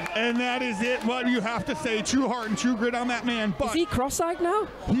 And that is it. What do you have to say? True heart and true grit on that man. But is he cross-eyed now?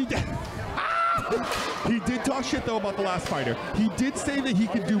 He did talk shit, though, about the last fighter. He did say that he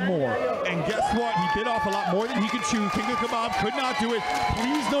could do more. And guess what? He bit off a lot more than he could chew. King of Kebab could not do it.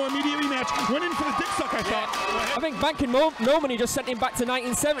 Please, no immediate rematch. Went in for the dick suck, I thought. I think Bank and No Money just sent him back to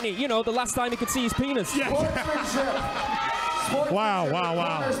 1970. You know, the last time he could see his penis. Yes. Wow.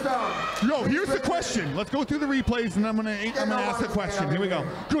 Yo, here's the question. Let's go through the replays, and I'm gonna ask the question. Here we go.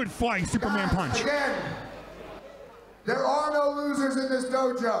 Good flying Superman punch. Again, there are no losers in this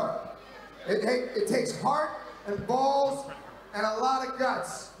dojo. It takes heart and balls and a lot of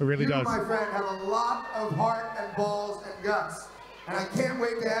guts. It really does. My friend, have a lot of heart and balls and guts. And I can't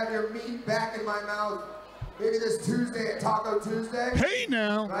wait to have your meat back in my mouth. Maybe this Tuesday at Taco Tuesday. Hey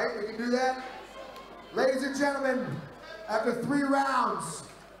now! Right, we can do that. Ladies and gentlemen, after 3 rounds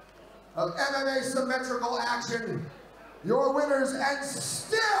of MMA symmetrical action, your winners and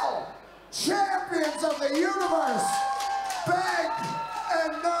still champions of the universe, Bank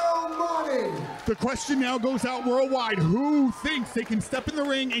and No Money. The question now goes out worldwide. Who thinks they can step in the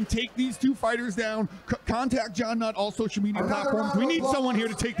ring and take these 2 fighters down? Contact John Nutt, all social media platforms. We need someone here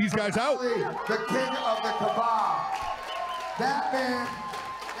to take these guys out. The king of the kebab. That man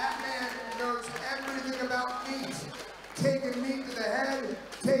knows everything about meat. Taking meat to the head,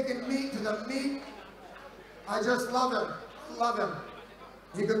 taking meat to the meat. I just love him, love him.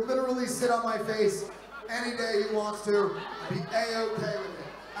 He could literally sit on my face any day he wants to, be A-okay with it.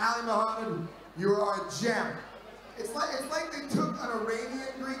 Ali Muhammad, you are a gem. It's like they took an Iranian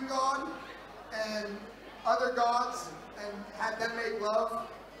Greek god and other gods and had them make love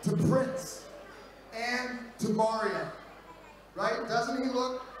to Prince and to Mario, right? Doesn't he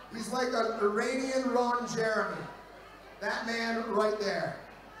look, he's like an Iranian Ron Jeremy. That man right there,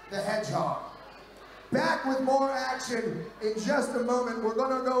 the hedgehog. Back with more action in just a moment. We're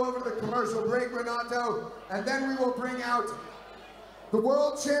gonna go over the commercial break, Renato, and then we will bring out the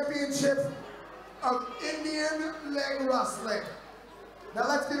World Championship of Indian Leg Wrestling. Now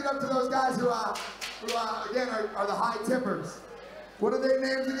let's give it up to those guys who again, are the high tippers. What are their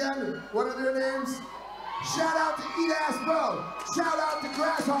names again? What are their names? Shout out to Eat Ass Bro. Shout out to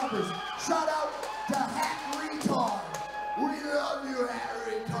Grasshoppers. Shout out to Hat Retard. We love you, Hat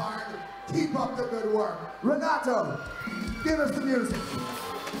Retard. Keep up the good work. Renato, give us the music.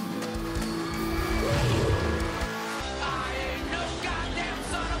 I ain't no goddamn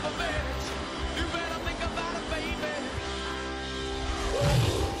son of a bitch. You better think about it, baby.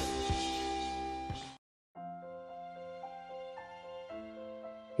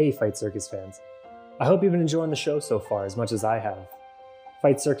 Hey Fight Circus fans. I hope you've been enjoying the show so far as much as I have.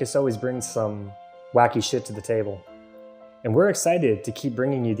 Fight Circus always brings some wacky shit to the table. And we're excited to keep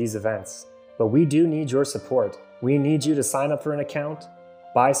bringing you these events, but we do need your support. We need you to sign up for an account,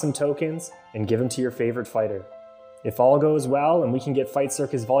 buy some tokens, and give them to your favorite fighter. If all goes well and we can get Fight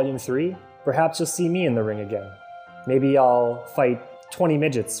Circus Volume 3, perhaps you'll see me in the ring again. Maybe I'll fight 20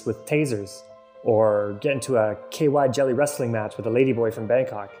 midgets with tasers, or get into a KY Jelly wrestling match with a ladyboy from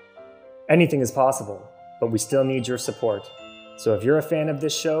Bangkok. Anything is possible, but we still need your support. So if you're a fan of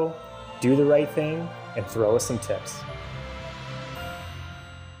this show, do the right thing and throw us some tips.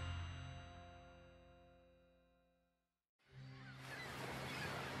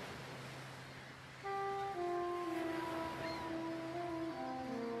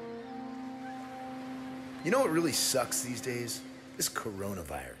 You know what really sucks these days? This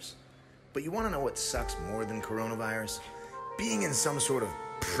coronavirus. But you want to know what sucks more than coronavirus? Being in some sort of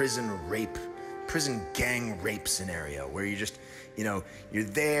prison gang rape scenario where you just, you're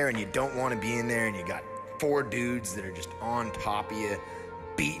there and you don't want to be in there and you got 4 dudes that are just on top of you,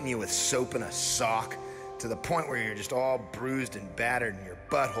 beating you with soap and a sock to the point where you're just all bruised and battered and your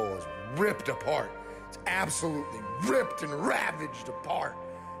butthole is ripped apart. It's absolutely ripped and ravaged apart.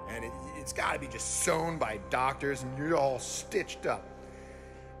 And it's got to be just sewn by doctors and you're all stitched up.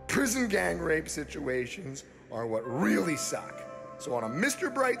 Prison gang rape situations are what really suck. So on a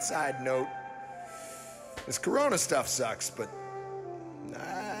Mr. Brightside note, this corona stuff sucks, but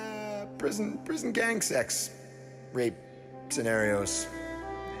prison gang sex rape scenarios,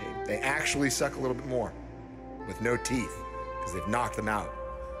 they actually suck a little bit more with no teeth because they've knocked them out.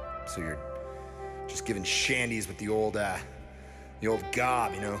 So you're just giving shandies with the old gob, you're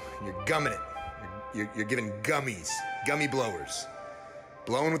gumming it. You're giving gummies, gummy blowers.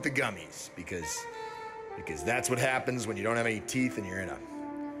 Blowing with the gummies because that's what happens when you don't have any teeth and you're in a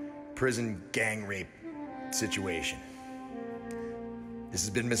prison gang rape situation. This has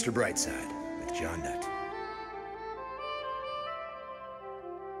been Mr. Brightside with John Nutt.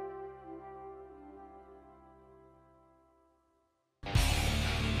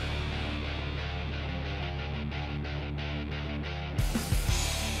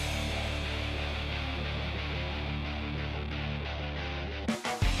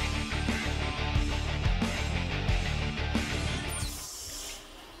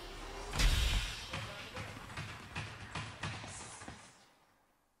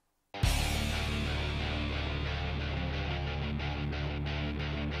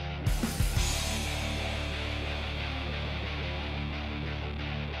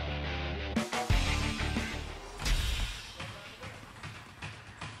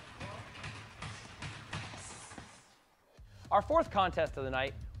 Our 4th contest of the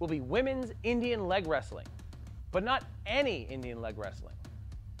night will be women's Indian leg wrestling. But not any Indian leg wrestling.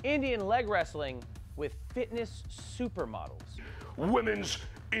 Indian leg wrestling with fitness supermodels. Women's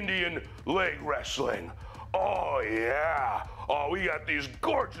Indian leg wrestling. Oh yeah. Oh, we got these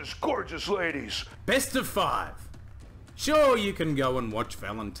gorgeous, gorgeous ladies. Best of 5. Sure, you can go and watch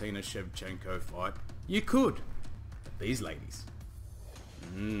Valentina Shevchenko fight. You could. But these ladies.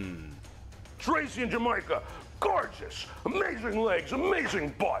 Tracy in Jamaica. Gorgeous. Amazing legs,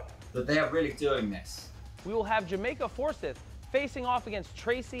 amazing butt. But they are really doing this. We will have Jamaica Forsyth facing off against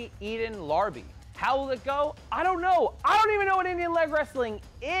Tracy Eden Larby. How will it go? I don't know. I don't even know what Indian leg wrestling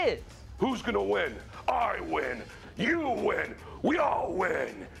is. Who's gonna win? I win. You win. We all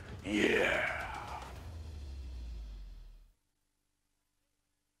win. Yeah.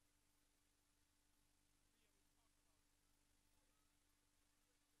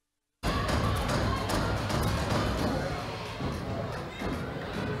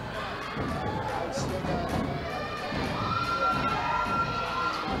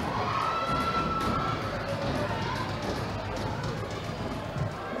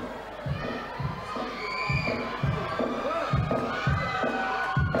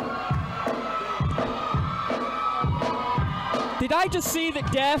 Did I just see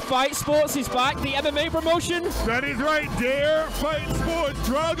that Dare Fight Sports is back, the MMA promotion? That is right, Dare Fight Sports,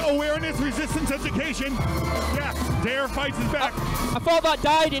 Drug Awareness Resistance Education. Yes, Dare Fights is back. I thought that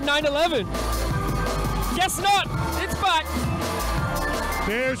died in 9/11. Guess not, it's back.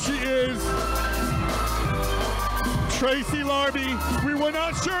 There she is. Tracy Larby. We were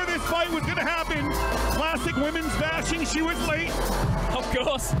not sure this fight was going to happen. Classic women's bashing, she was late. Of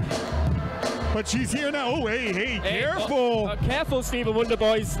course. But she's here now. Oh, hey, careful. Careful, Stephen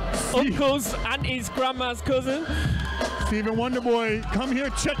Wonderboy's uncle's auntie's grandma's cousin. Stephen Wonderboy, come here,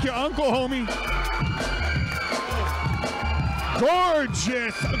 check your uncle, homie.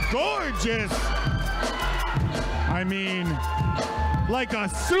 Gorgeous, gorgeous. I mean, like a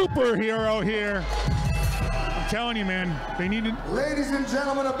superhero here. I'm telling you, man, they needed. Ladies and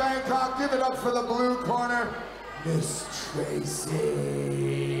gentlemen of Bangkok, give it up for the blue corner, Miss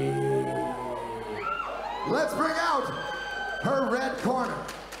Tracy. Let's bring out her red corner.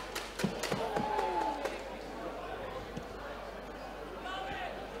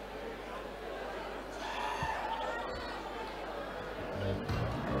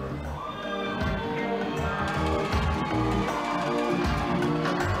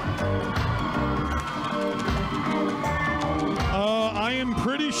 I am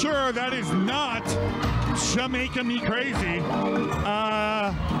pretty sure that is not Jamaica Me Crazy.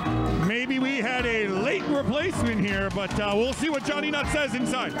 Maybe we had a late replacement here, but we'll see what Johnny Nutt says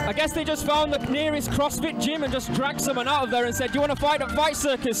inside. I guess they just found the nearest CrossFit gym and just dragged someone out of there and said, "Do you want to fight at Fight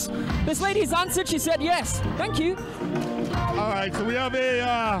Circus?" This lady's answered. She said yes. Thank you. All right, so we have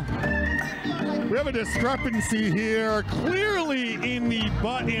a discrepancy here, clearly in the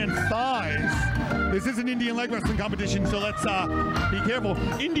butt and thighs. This is an Indian leg wrestling competition, so let's be careful.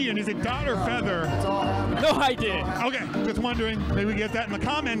 Indian, is it dot or feather? No idea. Okay, just wondering. Maybe we get that in the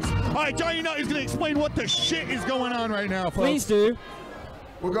comments. All right, Johnny Nutt is going to explain what the shit is going on right now, folks. Please do.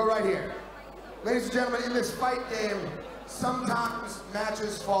 We'll go right here. Ladies and gentlemen, in this fight game, sometimes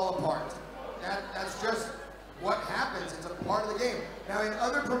matches fall apart. That's just what happens. It's a part of the game. Now, in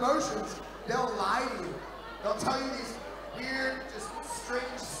other promotions, they'll lie to you. They'll tell you these weird, just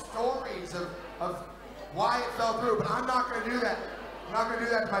strange stories of why it fell through, but I'm not going to do that. I'm not going to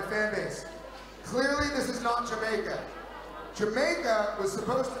do that to my fan base. Clearly, this is not Jamaica. Jamaica was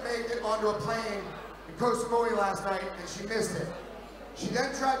supposed to make it onto a plane in Koh Samui last night, and she missed it. She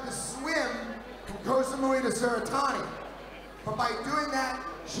then tried to swim from Koh Samui to Suratani, but by doing that,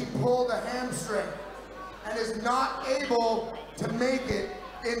 she pulled a hamstring and is not able to make it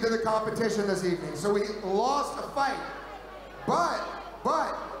into the competition this evening. So we lost a fight, but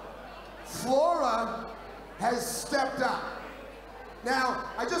Flora has stepped up. Now,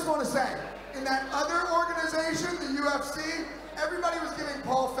 I just want to say, in that other organization, the UFC, everybody was giving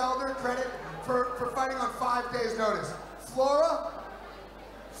Paul Felder credit for fighting on 5 days' notice. Flora,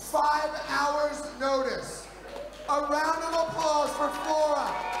 5 hours' notice. A round of applause for Flora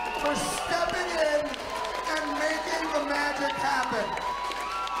for stepping in and making the magic happen.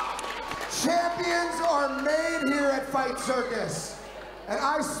 Champions are made here at Fight Circus. And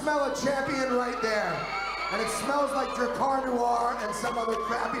I smell a champion right there. And it smells like Dracar Noir and some other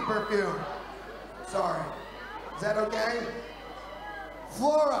crappy perfume. Sorry. Is that okay?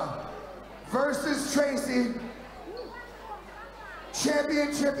 Flora versus Tracy.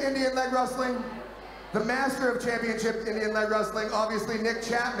 Championship Indian leg wrestling. The master of championship Indian leg wrestling, obviously Nick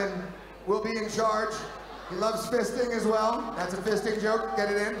Chapman, will be in charge. He loves fisting as well. That's a fisting joke. Get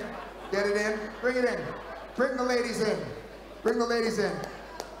it in. Get it in. Bring it in. Bring the ladies in. Bring the ladies in.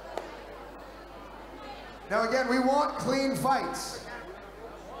 Now again, we want clean fights.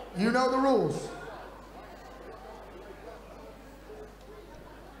 You know the rules.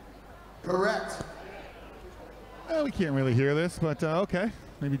 Correct. Well, we can't really hear this, but okay.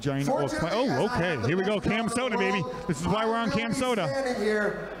 Maybe Giant will play. Oh, okay. Here we go. Camsoda, baby. This is why we're on Camsoda. Standing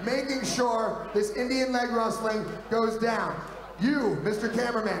here, making sure this Indian leg wrestling goes down. You, Mr.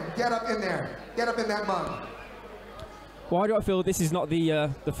 Cameraman, get up in there. Get up in that mug. Why do I feel this is not the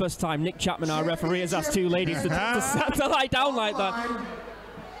first time Nick Chapman, our referee, has asked two ladies to lie down like that?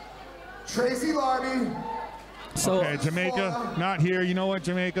 Tracy Larby. So, okay, Jamaica, not here. You know what,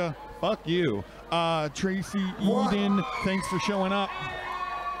 Jamaica? Fuck you. Tracy Eden, thanks for showing up.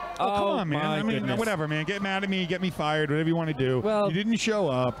 Oh, come on, man. I mean, whatever, man. Get mad at me, get me fired, whatever you want to do. Well, you didn't show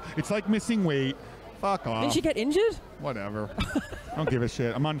up. It's like missing weight. Fuck off. Didn't she get injured? Whatever. I don't give a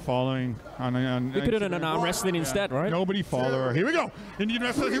shit. I'm unfollowing. We could have done an arm wrestling instead, right? Nobody follow her. Here we go. Indian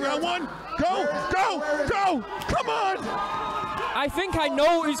wrestling round one. Go, go, go. Come on. I think I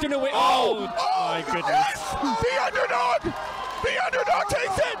know who's going to win. Oh, my goodness. Yes! The underdog. The underdog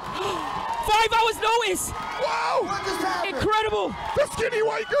takes it. 5 hours notice. Wow. Incredible. The skinny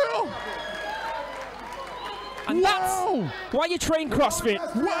white girl. And that's why you train CrossFit.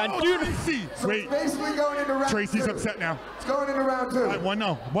 Wow, and you Tracy. So wait, basically going into round Tracy's two. upset now. It's going into round two.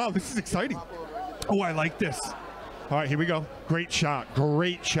 1-0. Wow, this is exciting. Oh, I like this. All right, here we go. Great shot.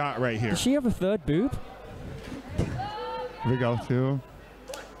 Great shot right here. Does she have a third boob? Here we go. 2.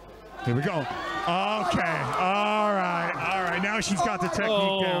 Here we go. Okay. All right. All right. Now she's got the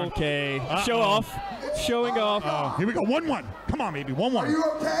technique down. Okay. Show off. Showing off. Oh, here we go. 1-1. Come on, baby. 1-1. Are you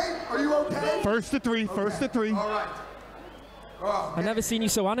okay? Are you okay? First to 3. Okay. First to 3. All right. Oh, I've never seen you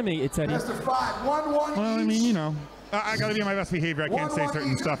so animated, Teddy. Best of 5. 1-1 Well, I each. mean, you know. I got to be on my best behavior. I can't say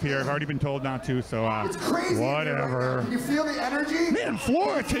certain stuff here. I've already been told not to, so It's crazy. whatever. Right, can you feel the energy? Man,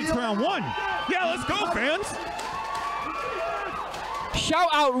 Flora takes round 1. Yeah, let's go, fans. Shout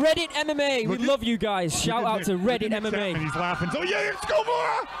out Reddit MMA. We love you guys. Shout out to Reddit MMA. He's laughing. So yeah, let's go,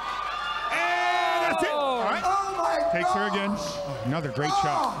 Flora. And that's it. All right. Oh my Takes her again. Oh, another great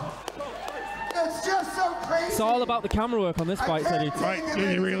shot. It's just so crazy. It's all about the camera work on this fight, Teddy. Right,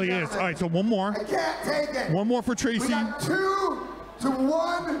 it really is. All right, so one more. I can't take it. One more for Tracy. We got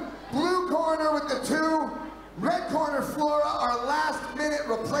 2-1. Blue corner with the 2. Red corner, Flora, our last-minute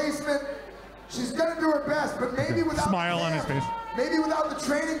replacement. She's gonna do her best, but maybe without smile on his face. Maybe without the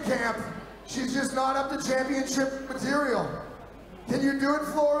training camp, she's just not up to championship material. Can you do it,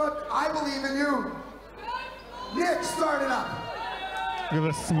 Flora? I believe in you. Nick, start it up. Look at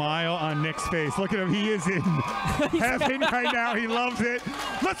the smile on Nick's face. Look at him. He is in heaven right now. He loves it.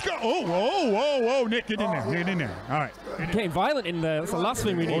 Let's go. Oh, whoa, whoa, whoa. Nick, get in there. Get in there. All right. Getting violent in there. That's the last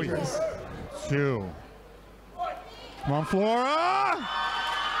thing we need. Oh, yes. 2. Come on, Flora.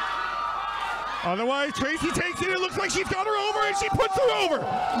 Otherwise, Tracy takes it. It looks like she's got her over, and she puts her over.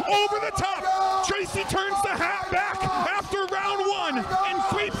 Over the top. Tracy turns the hat back after round 1 and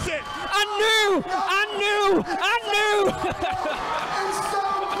sweeps it. I knew! I knew! I knew!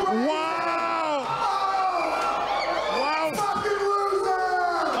 Wow! Wow! Fucking loser!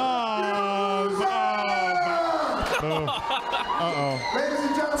 Uh-oh. Ladies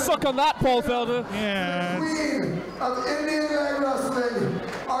and gentlemen, suck on that, Paul Felder. Yeah. Queen of Indian leg wrestling,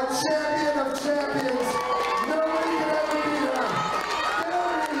 our champion of champions. Nobody can ever beat her. Get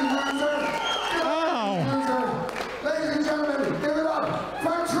over here, you loser. Get over here, you loser. Ladies and gentlemen, give it up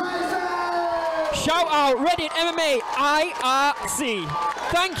for Tracy! Shout out Reddit MMA IRC.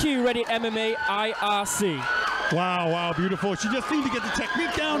 Thank you, Reddit MMA IRC. Wow, wow, beautiful. She just needed to get the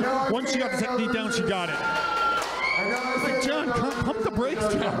technique down. Once she got the technique down, she got it. Like, John, pump the brakes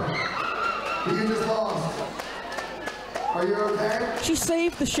down. You just lost. Are you okay? She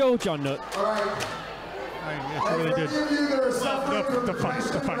saved the show, John Nutt. All right. Yes, really did. The fight.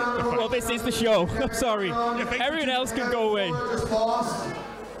 Well, this is the show. I'm sorry. Everyone else can go away. Just lost.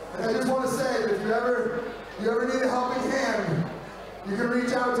 And I just want to say that if you ever need a helping hand, you can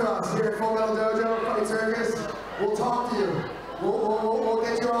reach out to us here at Full Metal Dojo, Fight Circus. We'll talk to you. We'll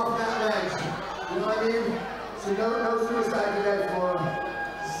get you off that ledge. You know what I mean? So no suicide today, Flora.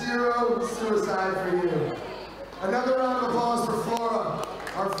 0 suicide for you. Another round of applause for Flora,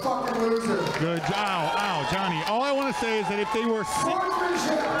 our fucking loser. Good. Ow, Johnny. All I want to say is that if they were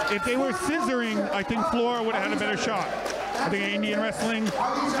scissoring, I think Flora would have had a better shot. I think Indian wrestling.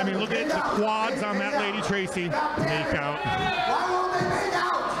 I mean, look at the quads on that lady Tracy. Make out. Why won't they make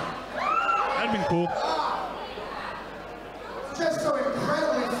out? That'd been cool. It's just so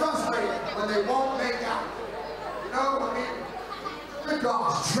incredibly frustrating when they won't make out. You know, I mean, good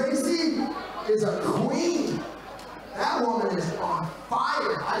gosh, Tracy is a queen.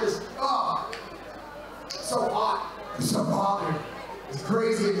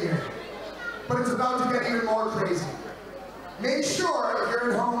 crazy in here. But it's about to get even more crazy. Make sure if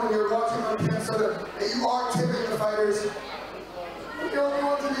you're at home and you're watching on Camsoda that you are tipping the fighters. We're the only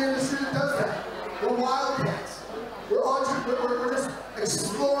ones in the industry that does that. We're wildcats. We're just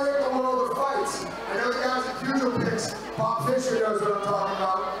exploring the world of fights. I know the guys at Dojo picks, Bob Fisher knows what I'm talking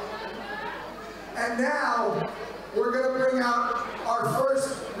about. And now, we're gonna bring out our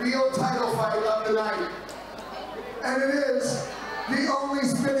first real title fight of the night. And it is the only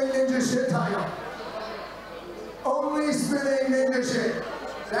spinning ninja shit title. Only spinning ninja shit.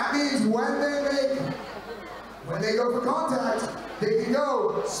 That means when they go for contact, they can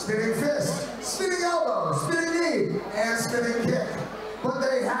go spinning fist, spinning elbow, spinning knee, and spinning kick. But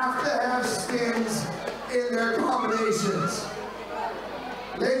they have to have spins in their combinations.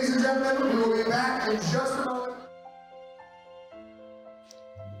 Ladies and gentlemen, we will be back in just a moment.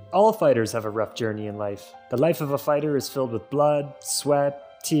 All fighters have a rough journey in life. The life of a fighter is filled with blood,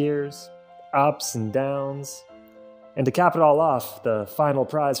 sweat, tears, ups and downs. And to cap it all off, the final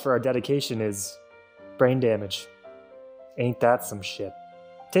prize for our dedication is brain damage. Ain't that some shit?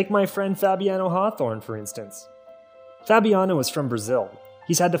 Take my friend Fabiano Hawthorne, for instance. Fabiano is from Brazil.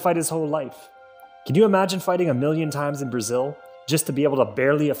 He's had to fight his whole life. Can you imagine fighting 1,000,000 times in Brazil just to be able to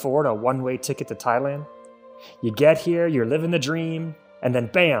barely afford a one-way ticket to Thailand? You get here, you're living the dream, and then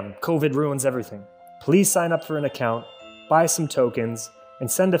bam, COVID ruins everything. Please sign up for an account, buy some tokens, and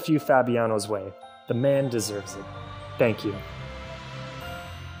send a few Fabianos' way. The man deserves it. Thank you.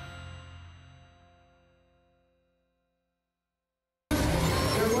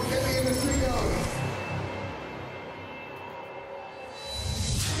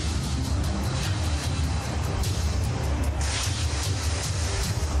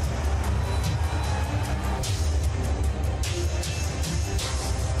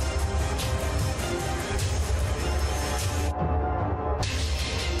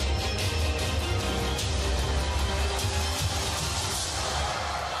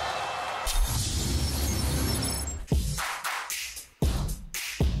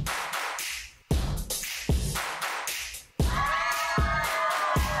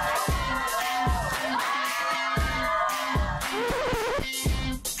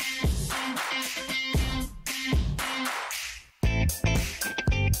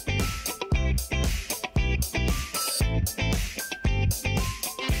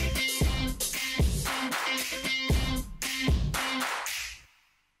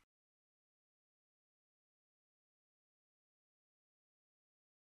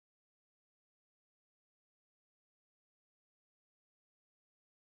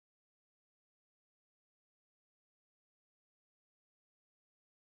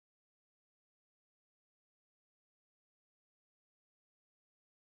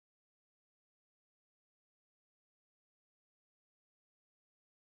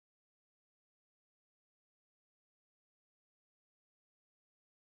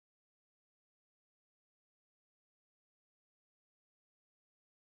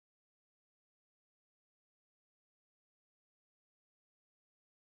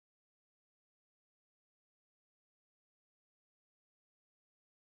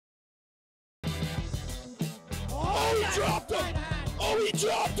 Oh, he dropped him! Oh, he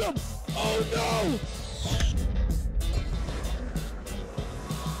dropped him! Oh, no!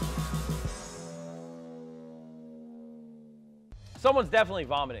 Someone's definitely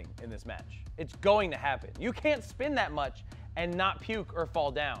vomiting in this match. It's going to happen. You can't spin that much and not puke or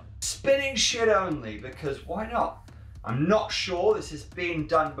fall down. Spinning shit only, because why not? I'm not sure this has been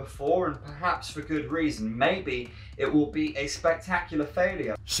done before, and perhaps for good reason. Maybe it will be a spectacular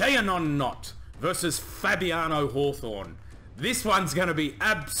failure. Cheyanon Knott versus Fabiano Hawthorne. This one's gonna be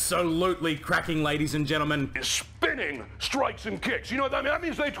absolutely cracking, ladies and gentlemen. Spinning strikes and kicks. You know what that means? That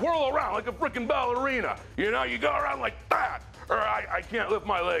means they twirl around like a freaking ballerina. You know, you go around like that. Or I can't lift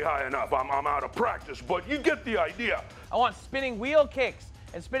my leg high enough. I'm out of practice, but you get the idea. I want spinning wheel kicks,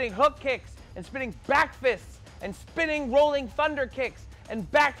 and spinning hook kicks, and spinning back fists, and spinning rolling thunder kicks, and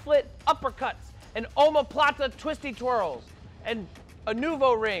backflip uppercuts, and omoplata twisty twirls, and a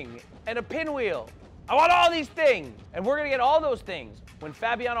nouveau ring, and a pinwheel. I want all these things, and we're gonna get all those things when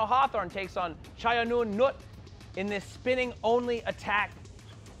Fabiano Hawthorne takes on Cheyanon Knott in this spinning only attack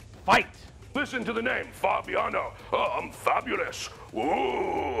fight. Listen to the name, Fabiano. Oh, I'm fabulous.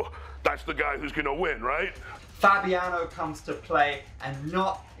 Ooh, that's the guy who's gonna win, right? Fabiano comes to play, and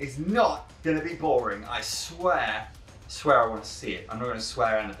Knott is not gonna be boring. I swear I want to see it. I'm not gonna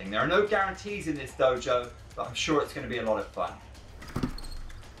swear anything. There are no guarantees in this dojo, but I'm sure it's gonna be a lot of fun.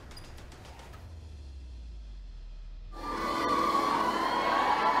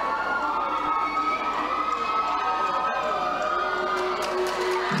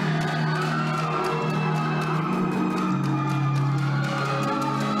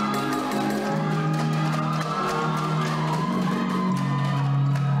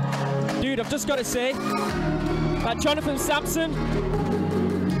 dude, I've just got to say that Jonathan Sampson,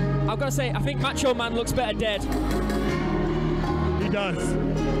 I've got to say, I think Macho Man looks better dead. He does.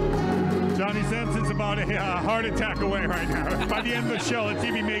 Johnny Sampson's about a heart attack away right now. By the end of the show, let's see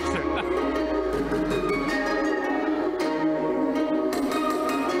if he makes it.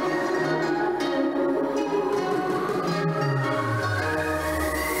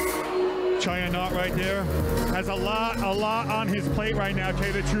 Not right there has a lot on his plate right now, to tell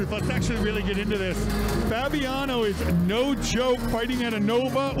you the truth. Let's actually really get into this. Fabiano is no joke, fighting at a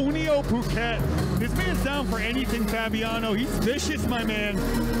Nova Unio Phuket. This man's down for anything, Fabiano. He's vicious, my man,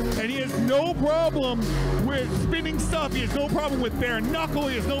 and he has no problem with spinning stuff. He has no problem with bare knuckle.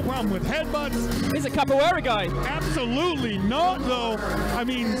 He has no problem with headbutts. He's a capoeira guy. Absolutely not, though. I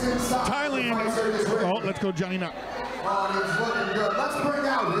mean, Thailand. Oh, let's go, Johnny Nut. Oh, he's looking good. Let's bring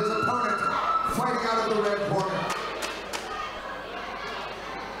out his opponent fighting out of the red corner.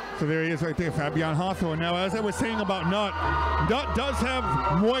 So there he is right there, Fabian Hawthorne. Now, as I was saying about Nut does have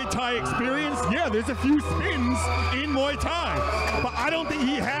Muay Thai experience. Yeah, there's a few spins in Muay Thai, but I don't think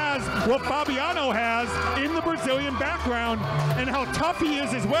he has what Fabiano has in the Brazilian background and how tough he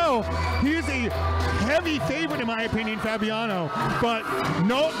is as well. He is a heavy favorite, in my opinion, Fabiano, but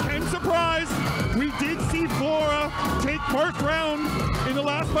no, can surprise. We did see Flora take first round in the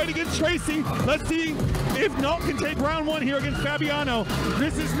last fight against Tracy. Let's see if Nut can take round one here against Fabiano.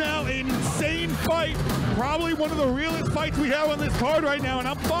 This is now an insane fight. Probably one of the realest fights we have on this card right now, and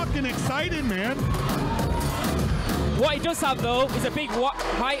I'm fucking excited, man. What he does have, though, is a big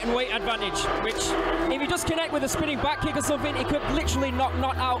height and weight advantage, which, if he does connect with a spinning back kick or something, he could literally knock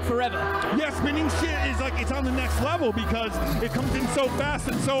Nut out forever. Yeah, spinning shit is like, it's on the next level because it comes in so fast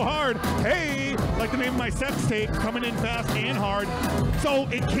and so hard. Hey, like the name of my sex tape, coming in fast and hard. So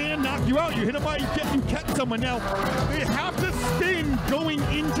it can knock you out. You hit a bite, you catch someone. Now, they have to spin going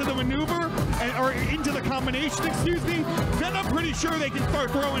into the maneuver, or into the combination, excuse me. Then I'm pretty sure they can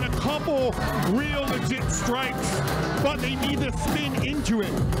start throwing a couple real legit strikes, but they need to spin into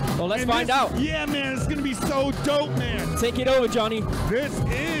it. Well, let's find out. Yeah, man, it's gonna be so dope, man. Take it over, Johnny. This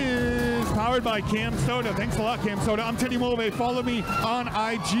is powered by Camsoda. Thanks a lot, Camsoda. I'm Teddy Mulvey. Follow me on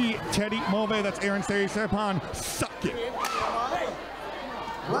IG, Teddy Mulvey. That's Aaron Serapon. Suck it.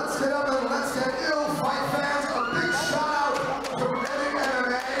 Let's get up and let's get ill, fight fans. A big shout out to Reddit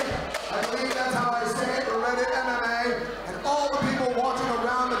MMA. I believe that's how I say it, Reddit MMA. And all the people watching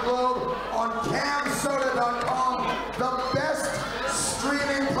around the globe on Camsoda.com, the best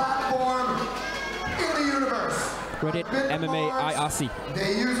streaming platform in the universe. Reddit MMA IRC.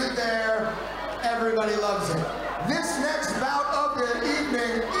 They use it there. Everybody loves it. This next bout of the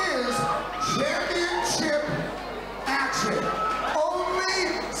evening is championship action.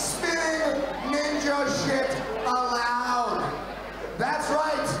 Only spinning ninja shit allowed. That's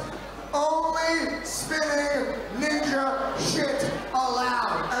right. Only spinning ninja shit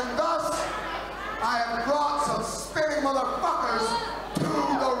allowed. And thus, I have brought some spinning motherfuckers to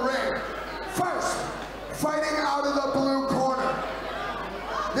the ring. First, fighting out of the blue corner.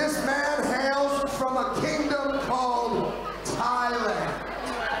 This man hails from a kingdom called Thailand.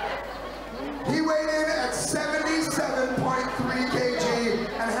 He weighed in at 77.3 kg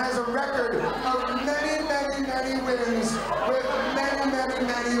and has a record of many, many, many wins with many, many,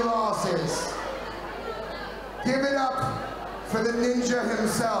 many losses. Give it up for the ninja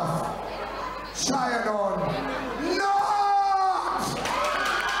himself, Cheyenne. No!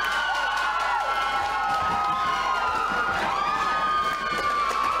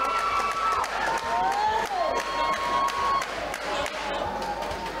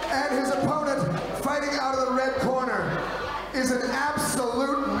 Is an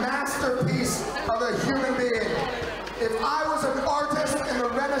absolute masterpiece of a human being. If I was an artist in the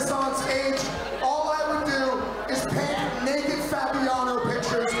Renaissance age, all I would do is paint naked Fabiano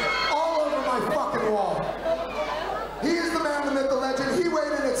pictures all over my fucking wall. He is the man, the myth, the legend. He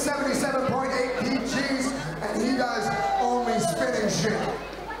weighed in at 77.8 kgs, and he does only spinning shit.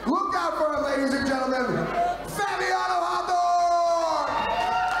 Look out for him, ladies and gentlemen. Fabiano Hawthorne!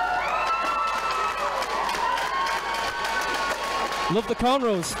 Love the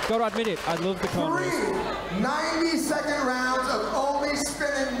cornrows. Gotta admit it, I love the cornrows. 3 90-second rounds of only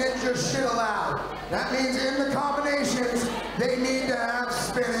spinning ninja shit allowed. That means in the combinations, they need to have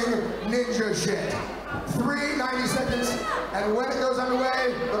spinning ninja shit. 3 90 seconds, and when it goes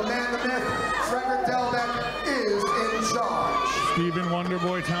underway, the man, the myth, Frederick Delbeck is in charge. Stephen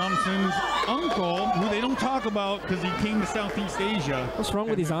Wonderboy Thompson's uncle, who they don't talk about because he came to Southeast Asia. What's wrong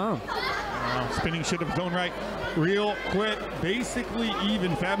with his arm? Spinning should have gone right real quick. Basically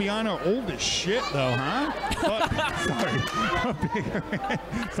even. Fabiano old as shit though, huh? But,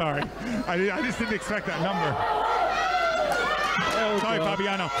 sorry. I just didn't expect that number. Sorry,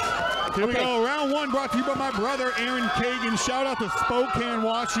 Fabiano. Here we go. Round one brought to you by my brother, Aaron Kagan. Shout out to Spokane,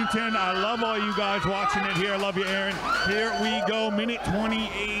 Washington. I love all you guys watching it here. I love you, Aaron. Here we go. Minute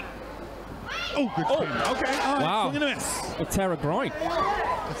 28. Oh, good spin. Okay. All right. Wow. Swing and a miss. A Terra groin.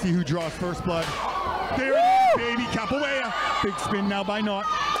 Let's see who draws first blood. There it is, baby. Capoeira. Big spin now by Knott.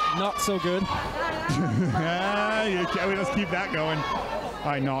 Not so good. Let's keep that going. All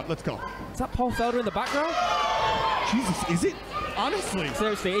right, Knott, let's go. Is that Paul Felder in the background? Jesus, is it? Honestly.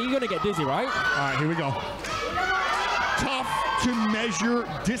 Seriously, you're going to get dizzy, right? All right, here we go. Tough to measure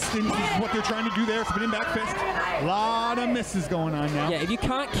distance. This is what they're trying to do there. Spinning back fist. A lot of misses going on now. Yeah, if you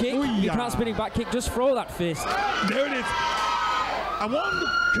can't kick, you can't spinning back kick, just throw that fist. There it is. I want him to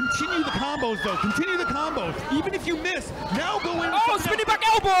continue the combos, though. Continue the combos. Even if you miss, now go in. Oh, spinning back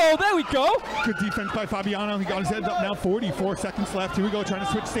elbow. There we go. Good defense by Fabiano. He got his head up now. 44 seconds left. Here we go. Trying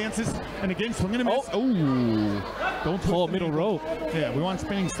to switch stances. And again, swinging a miss. Oh. Don't pull middle rope. Yeah, we want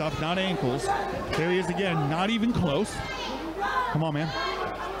spinning stuff, not ankles. There he is again. Not even close. Come on, man.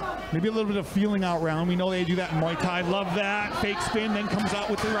 Maybe a little bit of feeling out round. We know they do that in Muay Thai. Love that. Fake spin, then comes out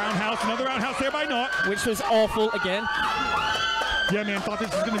with the roundhouse. Another roundhouse there by Knott. Which was awful again. Yeah, man, thought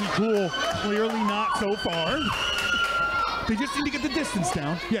this was going to be cool. Clearly not so far. They just need to get the distance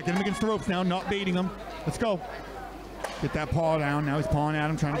down. Yeah, get him against the ropes now, not baiting him. Let's go. Get that paw down. Now he's pawing at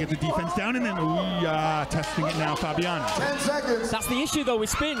him, trying to get the defense down, and then testing it now, Fabiano. 10 seconds. That's the issue, though, with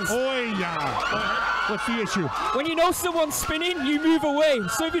spins. Oh, yeah. What's the issue? When you know someone's spinning, you move away.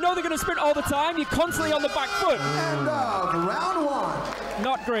 So if you know they're going to spin all the time, you're constantly on the back foot. And round one.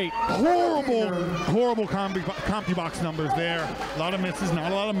 Not great. Horrible CompuBox numbers there. A lot of misses,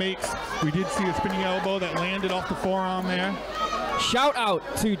 not a lot of makes. We did see a spinning elbow that landed off the forearm there. Shout out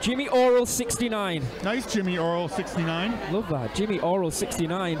to Jimmy Oral 69. Nice, Jimmy Oral 69. Love that. Jimmy Oral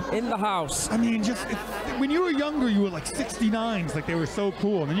 69 in the house. I mean, when you were younger, you were like 69s, like they were so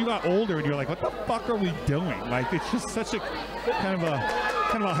cool. And then you got older and you're like, what the fuck are we doing? Like, it's just such a kind of a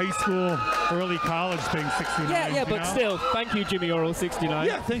high school, early college thing, 69. Yeah, but still, thank you, Jimmy Oral 69.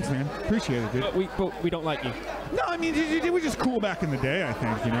 Yeah, thanks, man. Appreciate it, dude. But we don't like you. No, I mean, they were just cool back in the day, I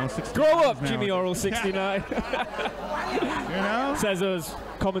think, you know. Grow up, Jimmy Oral 69. You know? Says us,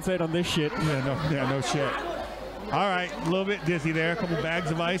 commentate on this shit. Yeah, no shit. All right, a little bit dizzy there. A couple bags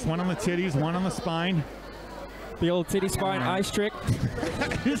of ice, one on the titties, one on the spine. The old titty spine ice trick.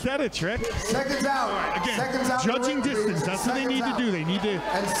 Is that a trick? Seconds out. Again, seconds out. judging distance. That's what they need to do. They need to.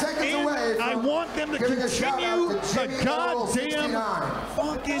 And seconds away. I want them to continue the goddamn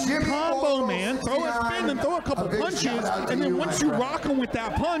fucking combo, man. Throw a spin and throw a couple punches, and then once you rock them with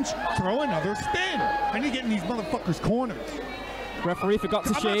that punch, throw another spin. I need to get in these motherfuckers' corners. Referee forgot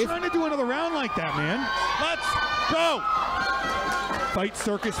to shave. I'm not trying to do another round like that, man. Let's go. Fight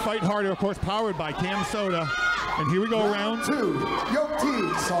Circus, Fight Harder, of course, powered by Camsoda. And here we go, round two. Yoke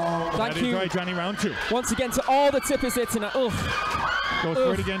T song. Thank you. Right, Johnny, round two. Once again to all the tippers here tonight. Oof. Goes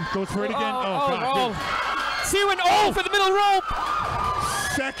for it again. Goes for it again. Oh, God. See, went all for the middle rope.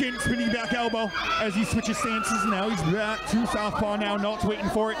 Second spinning back elbow as he switches stances. Now he's back to southpaw now. Knott's waiting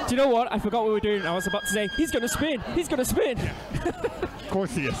for it. Do you know what? I forgot what we were doing. I was about to say, he's going to spin. He's going to spin. Yeah. Of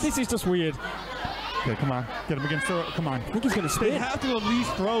course he is. This is just weird. Okay, come on. Get him against the... Come on. I think he's going to spin. They have to at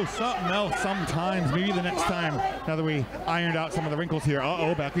least throw something else sometimes. Maybe the next time, now that we ironed out some of the wrinkles here.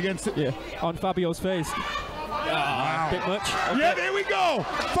 Uh-oh, back against it. Yeah, on Fabio's face. Wow. Bit much. Okay. Yeah, there we go.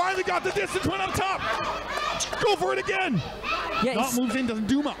 Finally got the distance, went up top. Go for it again. Yeah, Knott moves in, doesn't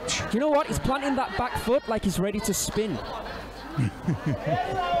do much. Do you know what? He's planting that back foot like he's ready to spin.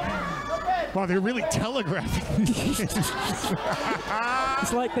 Wow, they're really telegraphing.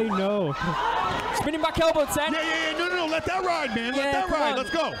 It's like they know. Spinning back elbow 10. Yeah. No. Let that ride, man. Let that ride. Let's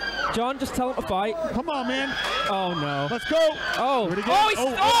go. John, just tell him to fight. Come on, man. Oh, no. Let's go. Oh,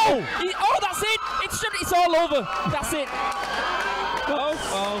 that's it. It's all over. That's it.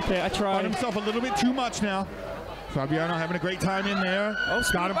 Oh, okay, I tried. Got himself a little bit too much now. Fabiano having a great time in there. Oh,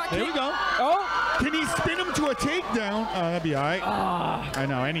 got him. There we go. Oh. Can he spin him to a takedown? Oh, that'd be all right. I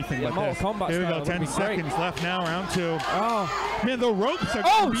know, anything but this. Here we go, 10 seconds left now, round two. Oh. Man, the ropes are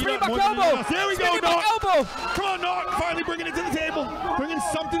beat spinning up back more than elbow. anything else. There we go, Knott. Elbow. Come on, Knott. Finally bringing it to the table. Bringing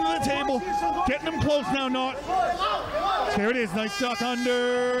something to the table. Getting them close now, Knott. There it is. Nice duck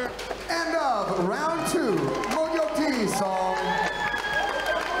under. End of round two. Mojo T song.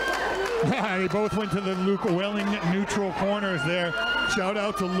 They both went to the Luke Welling neutral corners there. Shout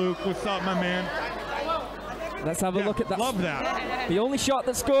out to Luke. What's up, my man? Let's have a look at that. Love that. The only shot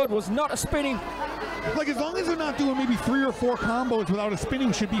that scored was not a spinning. Like, as long as they're not doing maybe 3 or 4 combos without a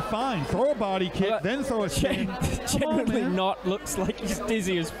spinning, should be fine. Throw a body kick, then throw a spin. Genuinely not. Looks like he's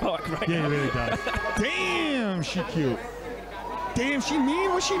dizzy as fuck right now. Yeah, he really does. Damn, she cute. Damn, she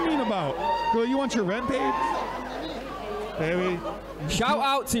mean? What's she mean about? Girl, you want your rent paid? Baby. Shout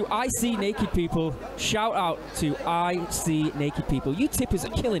out to I See Naked People. Shout out to I See Naked People. You tippers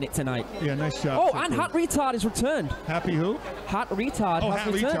are killing it tonight. Yeah, nice job. Oh, and Hat Retard has returned. Happy who? Hat Retard has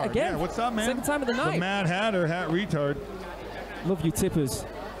Hat returned Retard. again. Yeah, what's up, man? Second time of the night. The Mad Hatter, Hat Retard. Love you, tippers.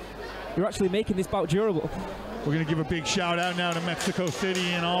 You're actually making this bout durable. We're going to give a big shout out now to Mexico City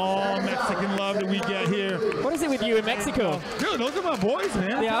and all Mexican love that we get here. What is it with you in Mexico? Dude, those are my boys,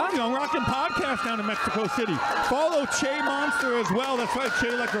 man. Yeah? I'm rocking podcasts down in Mexico City. Follow Che Monster as well. That's right,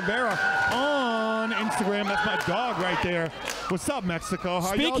 Che like Rivera on Instagram. That's my dog right there. What's up, Mexico?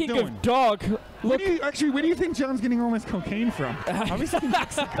 How y'all doing? Speaking of dog, look. Where do you think John's getting all this cocaine from? Obviously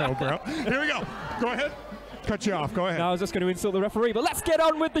Mexico, bro. Here we go. Go ahead. Cut you off. Go ahead. No, I was just going to insult the referee, but let's get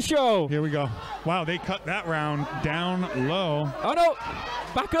on with the show. Here we go. Wow, they cut that round down low. Oh, no.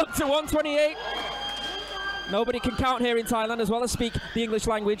 Back up to 128. Nobody can count here in Thailand as well as speak the English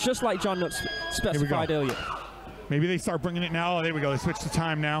language, just like John Nutt specified earlier. Maybe they start bringing it now. Oh, there we go. They switched the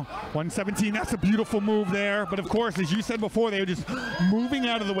time now. 117. That's a beautiful move there. But, of course, as you said before, they were just moving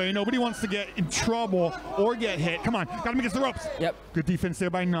out of the way. Nobody wants to get in trouble or get hit. Come on. Got him against the ropes. Yep. Good defense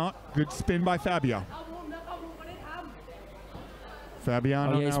there by Nutt. Good spin by Fabio.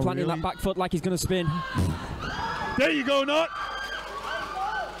 Fabiano. Oh, yeah, he's planting that back foot like he's going to spin. There you go, Nutt.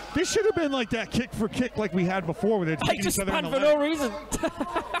 This should have been like that kick for kick like we had before where they're taking each other in the for leg. no reason.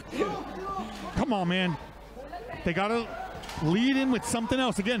 Come on, man. They got to lead in with something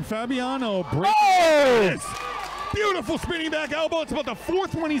else. Again, Fabiano breaks. Oh! Beautiful spinning back elbow. It's about the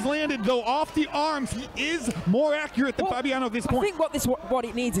 4th one he's landed, though, off the arms. He is more accurate than Fabiano at this point. I think what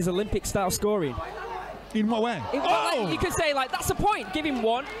it needs is Olympic-style scoring. In what way? You could say, like, that's a point. Give him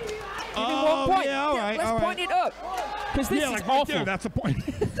one. Give him 1 point. Yeah, all right. Let's point it up. Because this is like awful. right there, that's a point.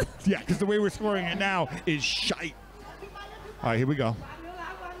 Yeah, because the way we're scoring it now is shite. All right, here we go.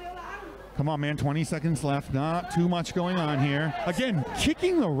 Come on, man. 20 seconds left. Not too much going on here. Again,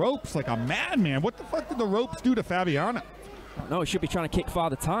 kicking the ropes like a madman. What the fuck did the ropes do to Fabiano? No, he should be trying to kick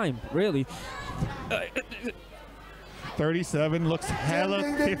Father Time, really. 37 looks hella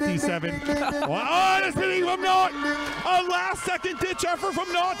 57. Wow, that's hitting from Nutt. A last-second ditch effort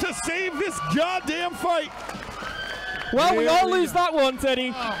from Nutt to save this goddamn fight. Well, we all lose that one,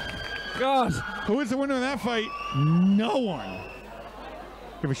 Teddy. God. Who is the winner of that fight? No one.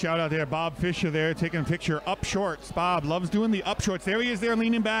 Give a shout out there, Bob Fisher there, taking a picture up shorts. Bob loves doing the up shorts. There he is there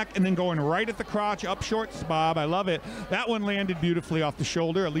leaning back and then going right at the crotch. Up shorts, Bob. I love it. That one landed beautifully off the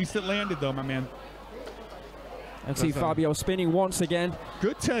shoulder. At least it landed, though, my man. I see Fabio spinning once again.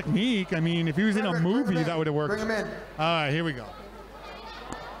 Good technique. I mean, if he was in a movie, that would have worked. Bring him in. All right, here we go.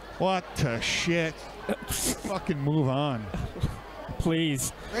 What the shit? Fucking move on.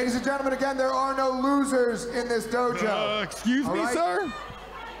 Please. Ladies and gentlemen, again, there are no losers in this dojo. Excuse me, sir?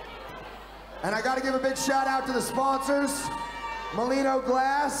 And I got to give a big shout out to the sponsors, Molino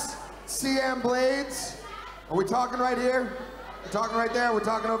Glass, CM Blades. Are we talking right here? We're talking right there, we're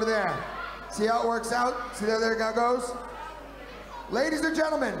talking over there. See how it works out? See there it goes? Ladies and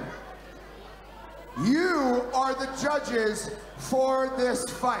gentlemen, you are the judges for this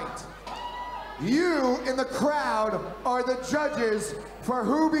fight. You in the crowd are the judges for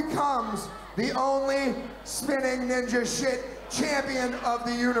who becomes the only spinning ninja shit champion of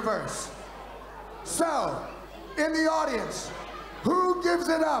the universe. So, in the audience, who gives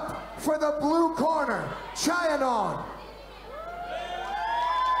it up for the blue corner, Chayanon?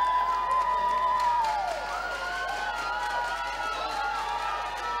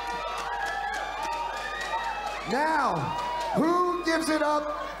 Now, who gives it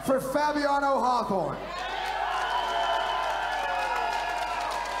up for Fabiano Hawthorne?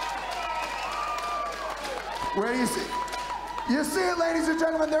 Where do you see? You see it, ladies and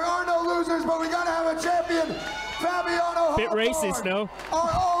gentlemen. There are no losers, but we gotta have a champion. Fabiano Bit Hawthorne, racist, no?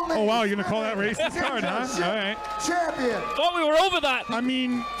 our only Oh, wow, you're gonna call that racist card, huh? All right. Champion. Thought we were over that. I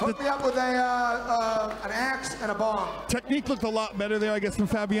mean, Hook me up with an axe and a bomb. technique looked a lot better there, I guess, than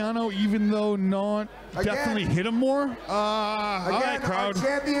Fabiano, even though not definitely hit him more. All Again, right, crowd. our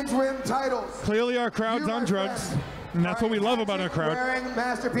champions win titles. Clearly, our crowd's on drugs, and that's what we love about our crowd. Wearing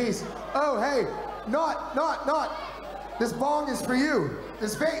masterpiece. Oh, hey, not. This bong is for you.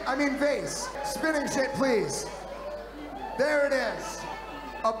 This vase. Spinning shit, please. There it is.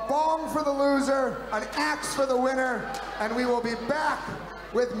 A bong for the loser, an axe for the winner, and we will be back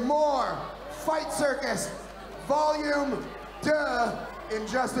with more Fight Circus Volume 2 in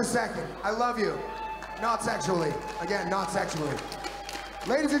just a second. I love you. Not sexually. Again, not sexually.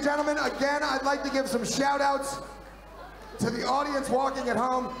 Ladies and gentlemen, again, I'd like to give some shout outs to the audience walking at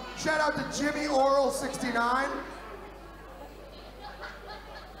home. Shout out to Jimmy Oral 69.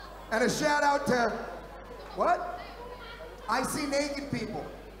 And a shout out to, what? I see naked people.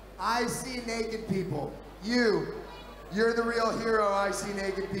 I see naked people. You're the real hero, I see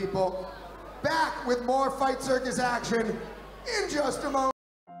naked people. Back with more Fight Circus action in just a moment.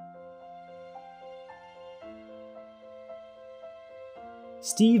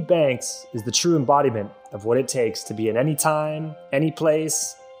 Steve Banks is the true embodiment of what it takes to be an anytime, any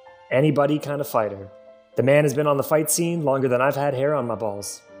place, anybody kind of fighter. The man has been on the fight scene longer than I've had hair on my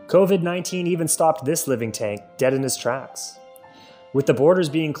balls. COVID-19 even stopped this living tank dead in his tracks. With the borders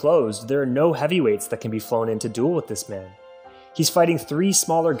being closed, there are no heavyweights that can be flown in to duel with this man. He's fighting 3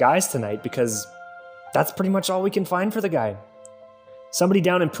 smaller guys tonight because that's pretty much all we can find for the guy. Somebody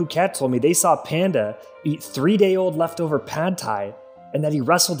down in Phuket told me they saw Panda eat 3-day-old leftover pad thai and that he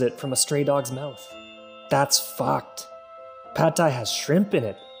wrestled it from a stray dog's mouth. That's fucked. Pad thai has shrimp in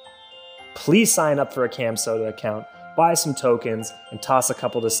it. Please sign up for a Camsoda account, buy some tokens, and toss a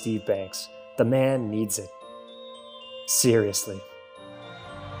couple to Steve Banks. The man needs it. Seriously.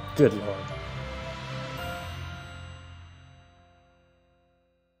 Good Lord.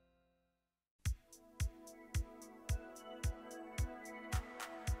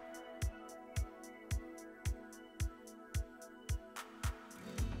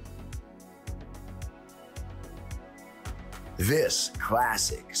 This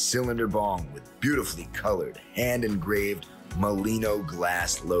classic cylinder bong with beautifully colored, hand-engraved Molino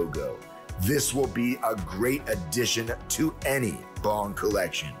glass logo. This will be a great addition to any bong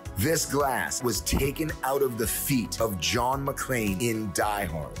collection. This glass was taken out of the feet of John McClane in Die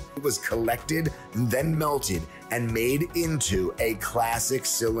Hard. It was collected, then melted, and made into a classic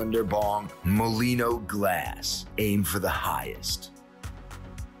cylinder bong Molino glass. Aim for the highest.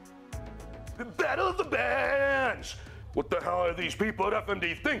 The Battle of the Bands! What the hell are these people at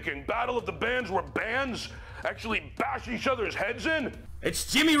FMD thinking? Battle of the Bands where bands actually bash each other's heads in? It's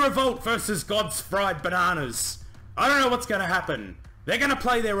Jimmy Revolt versus God's Fried Bananas. I don't know what's gonna happen. They're gonna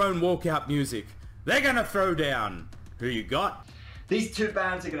play their own walkout music. They're gonna throw down. Who you got? These 2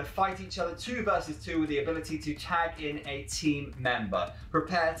 bands are going to fight each other 2 versus 2 with the ability to tag in a team member.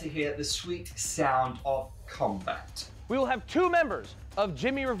 Prepare to hear the sweet sound of combat. We will have 2 members of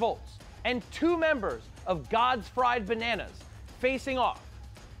Jimmy Revolts and 2 members of God's Fried Bananas facing off.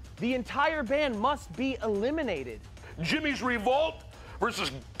 The entire band must be eliminated. Jimmy's Revolt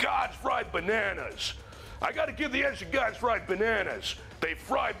versus God's Fried Bananas. I gotta give the edge to God's Fried Bananas. They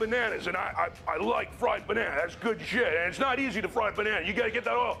fry bananas, and I like fried banana. That's good shit, and it's not easy to fry banana. You gotta get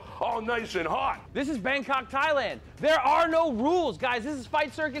that oil all nice and hot. This is Bangkok, Thailand. There are no rules, guys. This is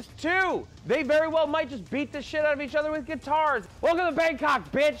Fight Circus 2. They very well might just beat the shit out of each other with guitars. Welcome to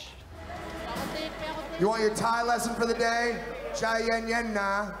Bangkok, bitch. You want your Thai lesson for the day? Chai yen yen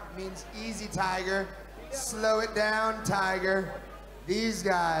na means easy, tiger. Slow it down, tiger. These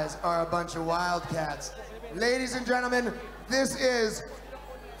guys are a bunch of wildcats. Ladies and gentlemen, this is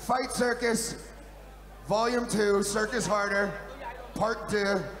Fight Circus, Volume 2, Circus Harder, Part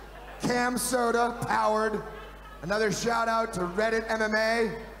 2, Camsoda powered. Another shout out to Reddit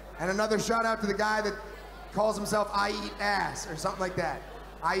MMA, and another shout out to the guy that calls himself I Eat Ass, or something like that.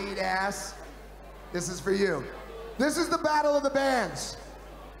 I Eat Ass. This is for you. This is the Battle of the Bands.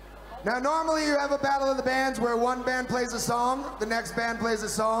 Now, normally you have a Battle of the Bands where one band plays a song, the next band plays a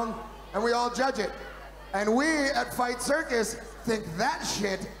song, and we all judge it. And we at Fight Circus think that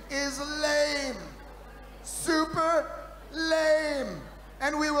shit is lame. Super lame.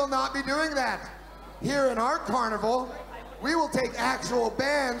 And we will not be doing that. Here in our carnival, we will take actual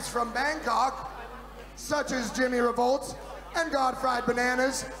bands from Bangkok, such as Jimmy Revolt and God Fried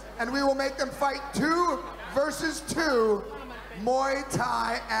Bananas, and we will make them fight 2 versus 2 Muay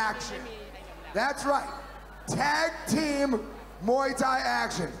Thai action. That's right. Tag team Muay Thai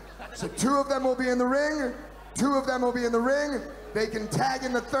action. So 2 of them will be in the ring. 2 of them will be in the ring. They can tag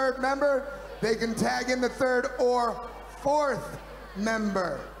in the 3rd member. They can tag in the 3rd or 4th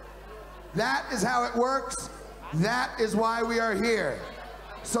member. That is how it works. That is why we are here.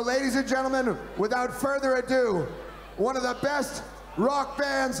 So ladies and gentlemen, without further ado, one of the best rock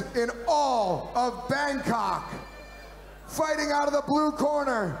bands in all of Bangkok, fighting out of the blue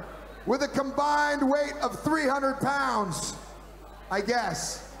corner with a combined weight of 300 pounds. I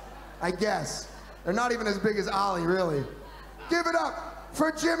guess. They're not even as big as Ollie, really. Give it up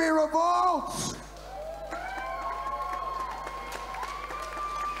for Jimmy Revolt!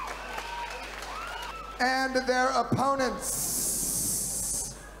 and their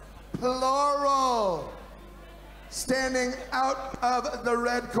opponents, plural. Standing out of the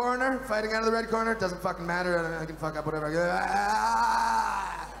red corner, fighting out of the red corner, doesn't fucking matter, I can fuck up whatever I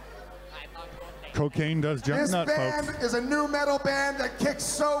get. Cocaine does jump This nut, band folks. is a new metal band that kicks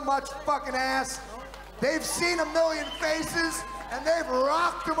so much fucking ass. They've seen a million faces, and they've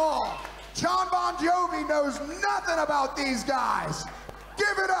rocked them all. John Bon Jovi knows nothing about these guys.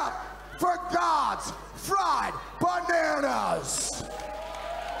 Give it up for God's Fried Bananas.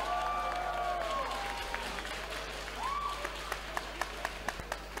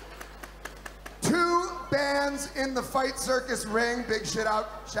 Two bands in the Fight Circus ring. Big shout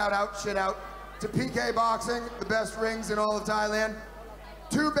out to PK Boxing, the best rings in all of Thailand.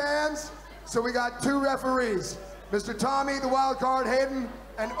 Two bands, so we got two referees. Mr. Tommy, the wild card Hayden,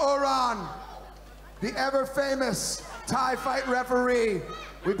 and Oran, the ever famous Thai fight referee.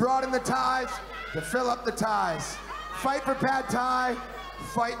 We brought in the Thais to fill up the ties. Fight for Pad Thai,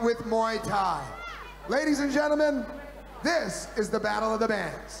 fight with Muay Thai. Ladies and gentlemen, this is the Battle of the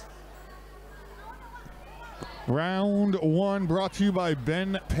Bands. Round one brought to you by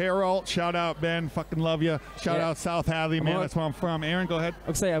Ben Peralt. Shout out, Ben. Fucking love you. Shout out South Hadley, man. That's where I'm from. Aaron, go ahead.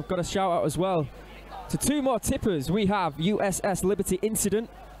 I'll say I've got a shout out as well to two more tippers. We have USS Liberty Incident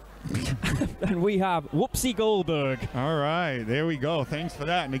and we have Whoopsie Goldberg. All right, there we go. Thanks for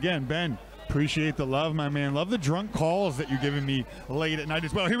that. And again, Ben, appreciate the love, my man. Love the drunk calls that you're giving me late at night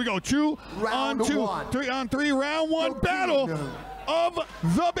as well. Here we go. Round 2 one. 3 on 3. Round one battle of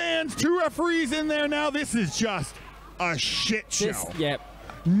the bands. Two referees in there now. This is just a shit show.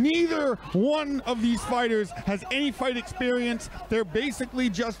 Neither one of these fighters has any fight experience. They're basically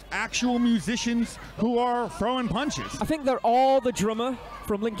just actual musicians who are throwing punches. I think they're all the drummer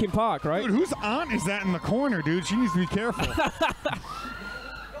from Linkin Park, right? Dude, whose aunt is that in the corner, dude? She needs to be careful.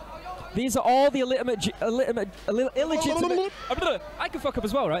 These are all the illegitimate. I can fuck up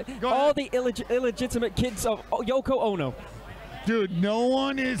as well, right? All the illegitimate kids of Yoko Ono. Dude, no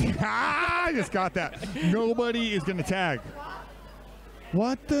one is. I just got that. Nobody is gonna tag.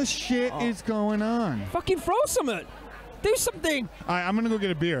 What the shit is going on? Fucking throw something. Do something. All right, I'm gonna go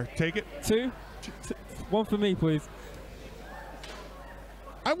get a beer. Take it. Two. One for me, please.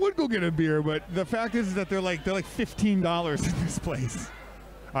 I would go get a beer, but the fact is that they're like $15 in this place.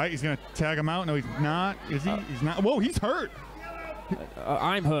 All right, he's gonna tag him out. No, he's not. Is he? He's not. Whoa, he's hurt.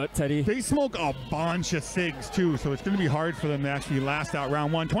 I'm hurt, Teddy. They smoke a bunch of cigs too, so it's gonna be hard for them to actually last out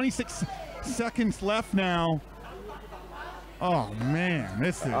round one. 26 seconds left now. Oh man,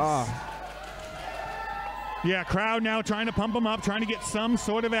 this is. Yeah, crowd now trying to pump him up, trying to get some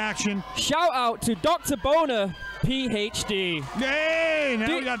sort of action. Shout out to Dr. Boner, PhD. Yay!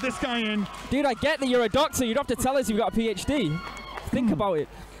 Now we got this guy in. Dude, I get that you're a doctor. You don't have to tell us you've got a PhD. Think about it.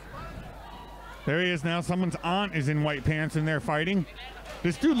 There he is now. Someone's aunt is in white pants and they're fighting.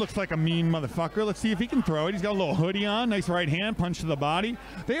 This dude looks like a mean motherfucker. Let's see if he can throw it. He's got a little hoodie on. Nice right hand. Punch to the body.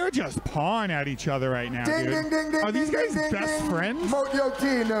 They are just pawing at each other right now, Ding, dude. ding, ding, ding, are these ding, guys ding, best ding. friends? Mojo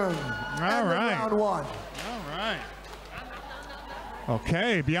Tino. All right. Round one. All right.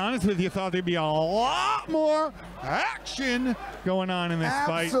 Okay, be honest with you, thought there'd be a lot more action going on in this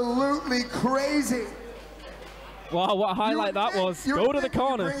fight. Absolutely crazy. Wow, what a highlight that was. Go to the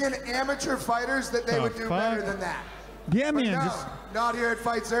corner. Bring in amateur fighters that they would do better than that. Yeah, But man. no, Just not here at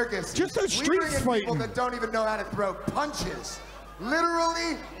Fight Circus. Just those We street bring in fighting. people that don't even know how to throw punches.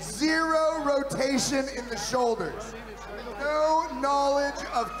 Literally zero rotation in the shoulders. No knowledge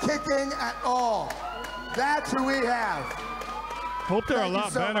of kicking at all. That's who we have. hope they're Thank a you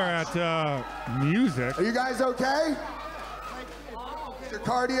lot so better much. at music. Are you guys okay? Is your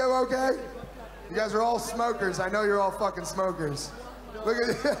cardio okay? You guys are all smokers. I know you're all fucking smokers. Look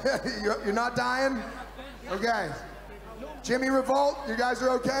at you're not dying? Okay. Jimmy Revolt, you guys are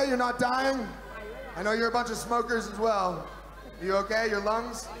okay? You're not dying? I know you're a bunch of smokers as well. You okay? Your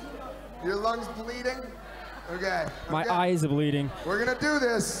lungs bleeding? Okay. My okay. eyes are bleeding. We're gonna do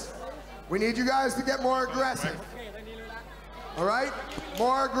this. We need you guys to get more aggressive. All right?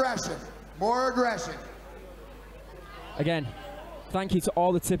 More aggression. More aggression. Again, thank you to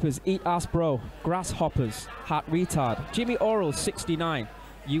all the tippers. Eat Ass Bro, Grasshoppers, Hat Retard, Jimmy Oral 69,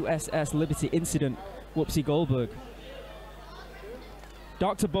 USS Liberty Incident, Whoopsie Goldberg,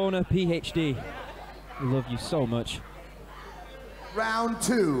 Dr. Boner, PhD. We love you so much. Round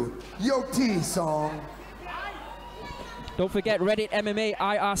two, Yo T song. Don't forget Reddit MMA,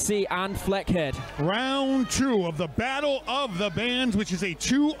 IRC, and Fleckhead. Round two of the Battle of the Bands, which is a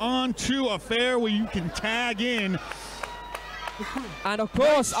 2-on-2 affair where you can tag in And of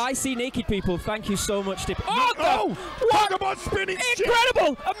course, I see naked people. Thank you so much, Tip. Oh, talk about spinning shit.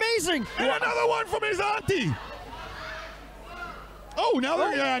 Incredible! Amazing! And another one from his auntie. Oh, now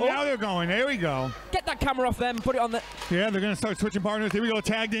they're now they're going. There we go. Get that camera off them. Put it on the. Yeah, they're gonna start switching partners. Here we go.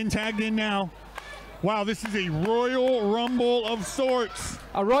 Tagged in now. Wow, this is a Royal Rumble of sorts.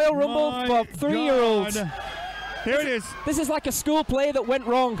 A Royal Rumble for 3-year-olds. Here it is. This is like a school play that went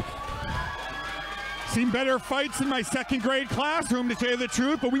wrong. Seen better fights in my second grade classroom, to tell you the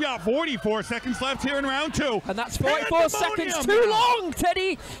truth, but we got 44 seconds left here in round 2. And that's 44 seconds too long,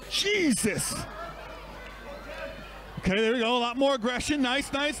 Teddy. Jesus. Okay, there we go. A lot more aggression.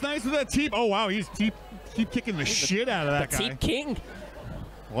 Nice with that teep. Oh, wow, he's keep kicking the shit out of that guy. Teep king.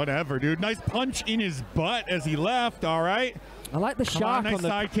 Whatever, dude. Nice punch in his butt as he left. All right. I like the shot. Nice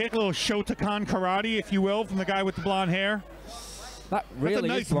side kick. A little Shotokan karate, if you will, from the guy with the blonde hair. That really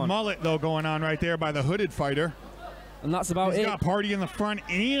That's a nice mullet, though, going on right there by the hooded fighter. And that's about it. He's got party in the front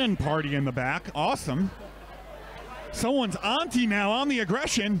and party in the back. Awesome. Someone's auntie now on the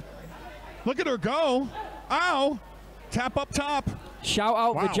aggression. Look at her go. Ow. Tap up top. Shout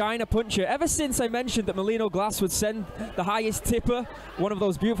out Vagina Puncher. Ever since I mentioned that Molino Glass would send the highest tipper, one of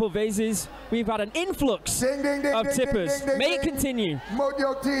those beautiful vases, we've had an influx of tippers. May it continue.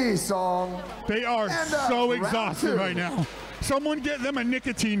 Mojo song. They are so exhausted right now. Someone get them a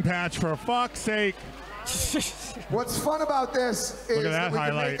nicotine patch, for fuck's sake. What's fun about this is that we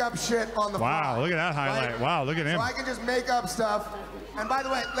can make up shit on the fly. Wow, look at that highlight. Right? Wow, look at him. So I can just make up stuff. And by the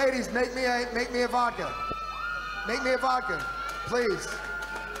way, ladies, make me a vodka. Make me a vodka, please.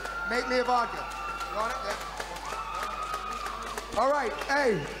 Make me a vodka. You want it? Yeah. All right,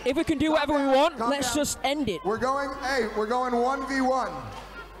 hey. If we can do whatever we want, let's just end it. We're going 1v1.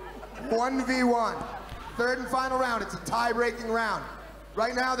 1v1. Third and final round. It's a tie-breaking round.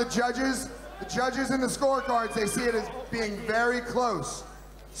 Right now, the judges and the scorecards, they see it as being very close.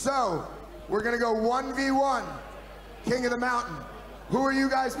 So, we're gonna go 1v1. King of the Mountain. Who are you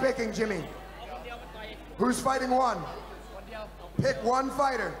guys picking, Jimmy? Who's fighting one? Pick one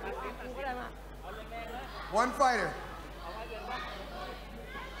fighter. One fighter.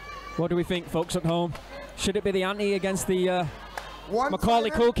 What do we think, folks at home? Should it be the auntie against the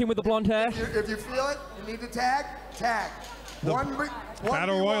Macaulay fighter. Culkin with the blonde hair? If you feel it, you need to tag.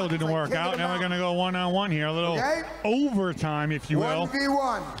 Battle Royal didn't work out. Now we're going to go one-on-one here. A little overtime, if you will.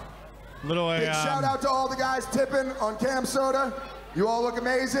 1v1. Big shout out to all the guys tipping on Camsoda. You all look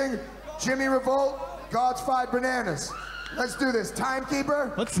amazing. Jimmy Revolt, God's Five Bananas. Let's do this.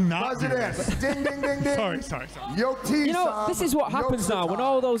 Timekeeper. Let's not buzz it in. Ding, ding, ding, ding. Sorry. You know, this is what happens now when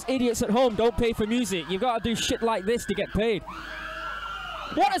all those idiots at home don't pay for music. You've got to do shit like this to get paid.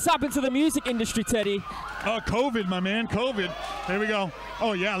 What has happened to the music industry, Teddy? COVID, my man. COVID. There we go.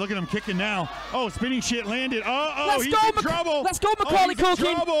 Oh, yeah, look at him kicking now. Oh, spinning shit landed. He's in trouble. Let's go, Macaulay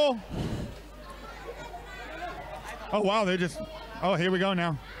Culkin. Trouble. Oh, wow, they're just... Oh, here we go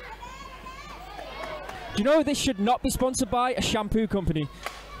now. Do you know this should not be sponsored by a shampoo company?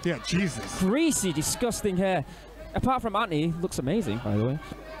 Yeah, Jesus. Greasy, disgusting hair. Apart from Auntie, looks amazing, by the way.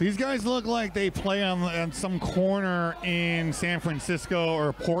 These guys look like they play on some corner in San Francisco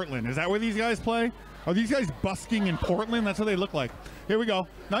or Portland. Is that where these guys play? Are these guys busking in Portland? That's what they look like. Here we go.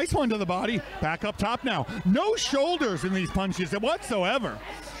 Nice one to the body. Back up top now. No shoulders in these punches whatsoever.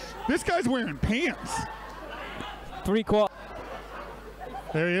 This guy's wearing pants. 3/4.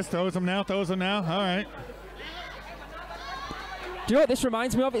 There he is. Throws him now. All right. Do you know what this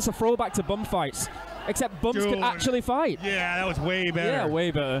reminds me of? It's a throwback to bum fights. Except bums could actually fight. Yeah, that was way better. Yeah,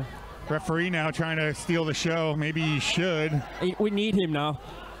 way better. Referee now trying to steal the show. Maybe he should. We need him now.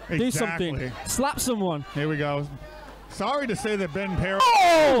 Exactly. Do something. Slap someone. Here we go. Sorry to say that Ben Perry.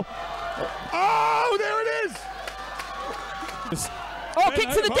 Oh! Oh, there it is! Oh, kick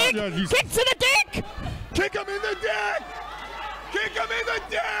to the dick! Kick to the dick! Kick him in the dick! Kick him in the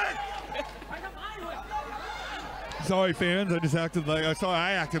dick! Sorry, fans. I just acted like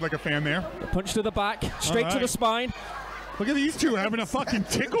I acted like a fan there. Punch to the back, straight to the spine. Look at these two having a fucking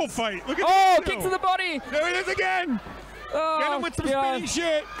tickle fight. Look at these two. Kick to the body! There it is again! Oh, get him with some spinning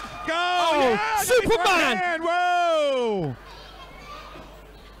shit! Go! Oh, yeah, Superman! Nice Whoa!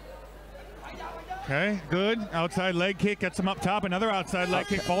 Okay, good. Outside leg kick gets him up top. Another outside leg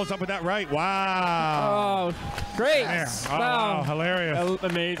kick follows up with that right. Wow. Oh, great. There. Oh, wow. Hilarious.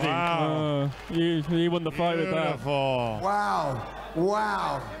 Amazing. Wow. He won the fight with that. Beautiful. Wow.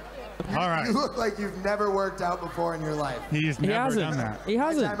 All right. You look like you've never worked out before in your life. He's never done that. He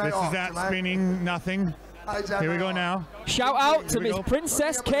hasn't. This is that spinning nothing. Here we go now. Shout out to Miss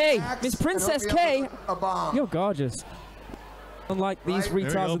Princess K. Miss Princess K. You're gorgeous. Unlike these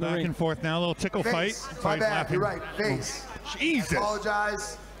retards in the ring. Back and forth now, a little tickle fight. My bad, you're right. Face. Jesus. I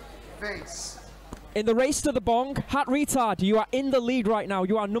apologize. Face. In the race to the bong, Hat Retard, you are in the lead right now.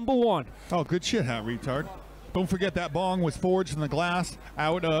 You are number 1. Oh, good shit, Hat Retard. Don't forget that bong was forged in the glass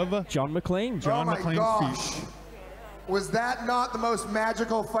out of John McClane. John Oh my McClane's gosh. feet. Was that not the most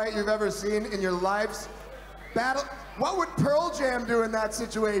magical fight you've ever seen in your lives? Battle. What would Pearl Jam do in that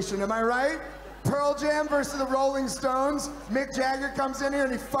situation? Am I right? Pearl Jam versus the Rolling Stones. Mick Jagger comes in here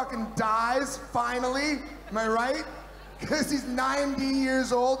and he fucking dies, finally. Am I right? Because he's 90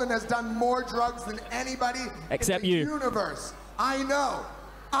 years old and has done more drugs than anybody Except in the you. universe. I know.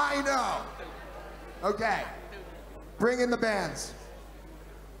 I know. Okay. Bring in the bands.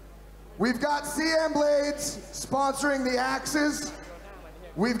 We've got CM Blades sponsoring the axes.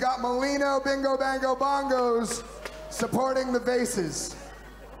 We've got Molino Bingo Bango Bongos supporting the vases.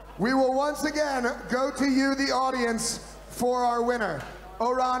 We will once again go to you, the audience, for our winner.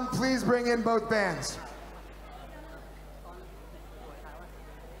 Oran, please bring in both bands.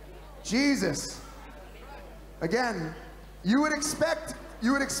 Jesus. Again, you would expect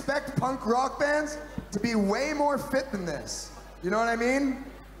punk rock bands to be way more fit than this. You know what I mean?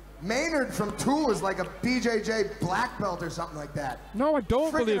 Maynard from Tool is like a BJJ black belt or something like that. No, I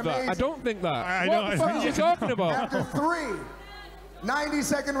don't Freaking believe that. amazing. I don't think that. know, What the fuck are you talking about? After 3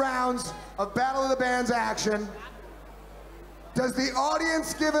 90-second rounds of Battle of the Bands action, does the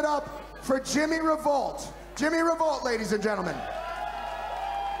audience give it up for Jimmy Revolt? Jimmy Revolt, ladies and gentlemen.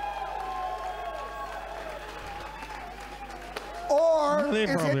 Or They is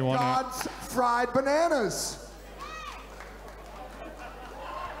it probably won it. God's fried bananas?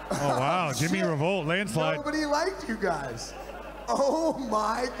 Oh, wow. Jimmy Shit. Revolt, landslide. Nobody liked you guys. Oh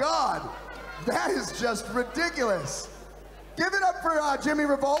my God. That is just ridiculous. Give it up for Jimmy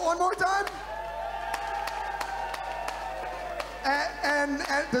Revolt one more time. And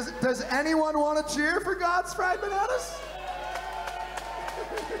does anyone want to cheer for God's fried bananas?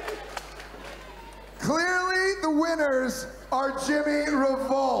 Clearly the winners are Jimmy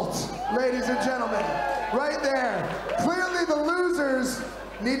Revolt, ladies and gentlemen. Right there. Clearly the losers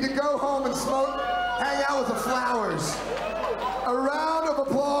need to go home and hang out with the flowers. A round of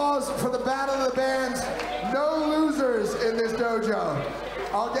applause for the Battle of the Bands. No losers in this dojo.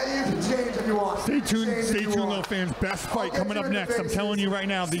 I'll get you to change if you want. Stay tuned, Change if you little want. fans. Best fight I'll get coming you up in the next. I'm faces. telling you right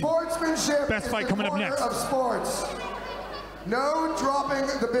now. The Sportsmanship best is fight the coming up corner next. of sports. No dropping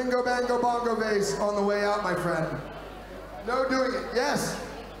the bingo bango bongo vase on the way out, my friend. No doing it. Yes.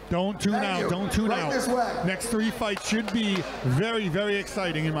 Don't tune Thank out. you. Don't tune Right out. this way. Next 3 fights should be very, very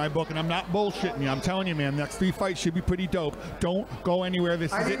exciting in my book, and I'm not bullshitting you. I'm telling you, man. Next 3 fights should be pretty dope. Don't go anywhere.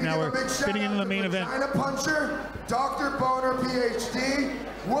 This I is need it to now. give a We're big shout getting out into the to main event. Vagina Puncher, Dr. Boner, PhD,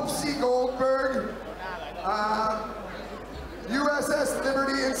 Whoopsie Goldberg, USS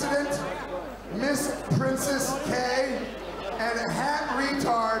Liberty Incident, Miss Princess K, and Hat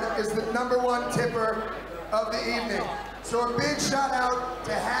Retard is the #1 tipper of the evening. So a big shout out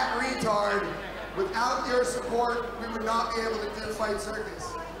to Hat Retard. Without your support, we would not be able to do Fight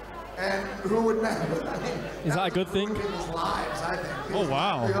Circus. And who would never? Is that a good thing? People's lives, I think. Oh,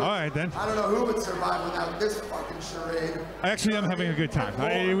 wow. All right, then. I don't know who would survive without this fucking charade. I actually am having a good time.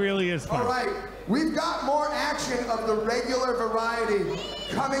 It really is fun. All right, we've got more action of the regular variety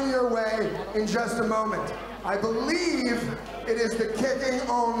coming your way in just a moment. I believe it is the kicking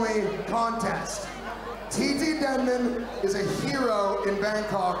only contest. TT Denman is a hero in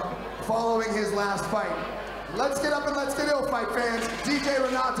Bangkok following his last fight. Let's get up and let's get ill, fight fans. DJ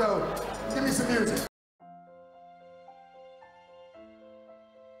Renato, give me some music.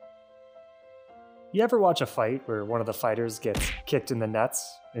 You ever watch a fight where one of the fighters gets kicked in the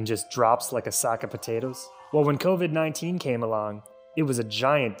nuts and just drops like a sack of potatoes? Well, when COVID-19 came along, it was a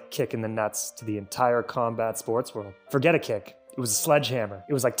giant kick in the nuts to the entire combat sports world. Forget a kick. It was a sledgehammer.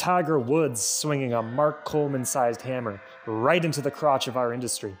 It was like Tiger Woods swinging a Mark Coleman-sized hammer right into the crotch of our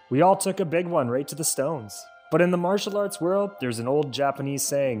industry. We all took a big one right to the stones. But in the martial arts world, there's an old Japanese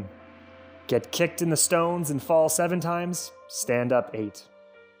saying, get kicked in the stones and fall 7 times, stand up 8.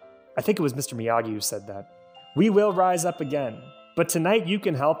 I think it was Mr. Miyagi who said that. We will rise up again, but tonight you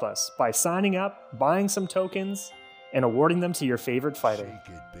can help us by signing up, buying some tokens, and awarding them to your favorite fighter.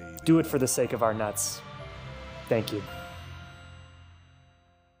 Do it for the sake of our nuts. Thank you.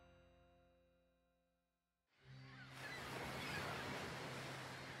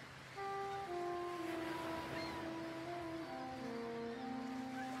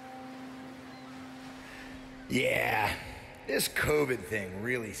 Yeah, this COVID thing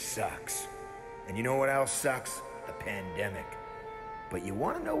really sucks. And you know what else sucks? The pandemic. But you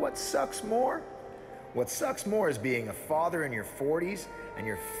want to know what sucks more? What sucks more is being a father in your 40s and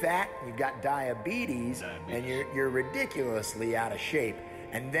you're fat, you've got diabetes, and you're ridiculously out of shape.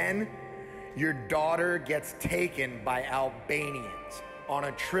 And then your daughter gets taken by Albanians. On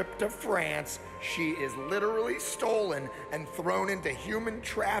a trip to France, she is literally stolen and thrown into human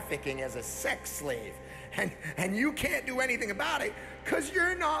trafficking as a sex slave. And you can't do anything about it because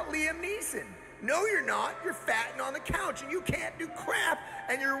you're not Liam Neeson. No, you're not. You're fatting on the couch and you can't do crap.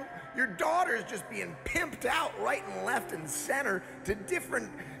 And your daughter's just being pimped out right and left and center to different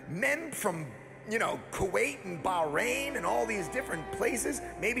men from, you know, Kuwait and Bahrain and all these different places.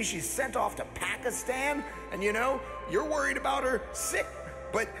 Maybe she's sent off to Pakistan and, you know, you're worried about her sick,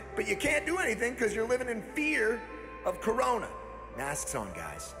 but you can't do anything because you're living in fear of Corona. Masks on,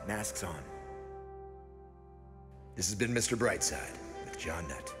 guys. Masks on. This has been Mr. Brightside with John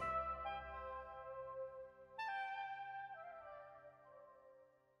Nutt.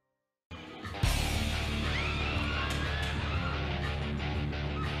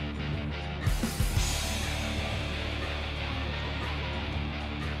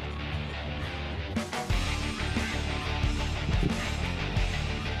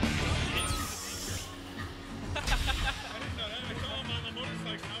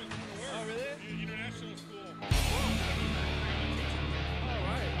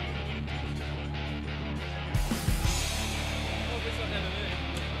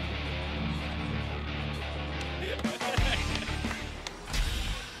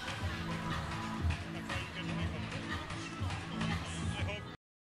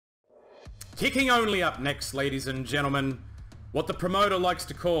 Kicking only up next, ladies and gentlemen. What the promoter likes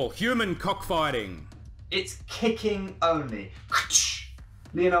to call human cockfighting. It's kicking only.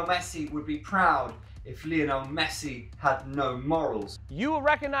 Lionel Messi would be proud if Lionel Messi had no morals. You will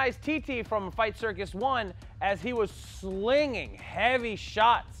recognize TT from Fight Circus 1 as he was slinging heavy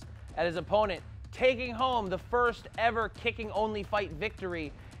shots at his opponent, taking home the first ever kicking only fight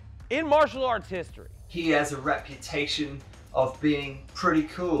victory in martial arts history. He has a reputation of being pretty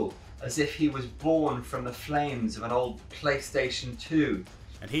cool, as if he was born from the flames of an old PlayStation 2.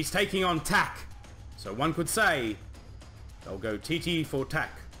 And he's taking on Tak, so one could say they'll go TT for Tak.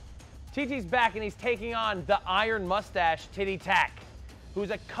 TT's back and he's taking on the Iron Mustache Titty Tak,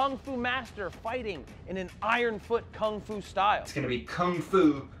 who's a Kung Fu master fighting in an Iron Foot Kung Fu style. It's gonna be Kung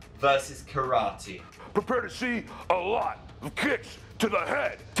Fu versus Karate. Prepare to see a lot of kicks to the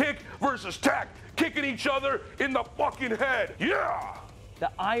head. Tick versus Tak, kicking each other in the fucking head. Yeah! The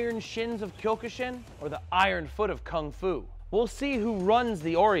Iron Shins of Kyokushin or the Iron Foot of Kung Fu? We'll see who runs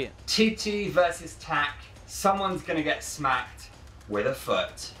the Orient. TT versus Tak. Someone's gonna get smacked with a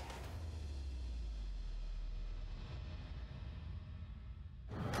foot.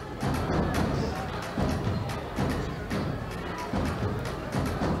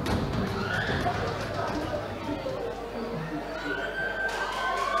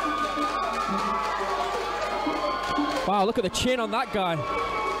 Wow, look at the chin on that guy.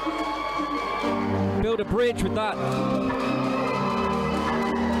 Build a bridge with that.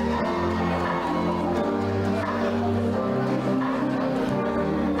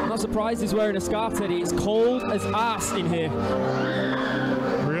 I'm not surprised he's wearing a scarf, Teddy. It's cold as ass in here.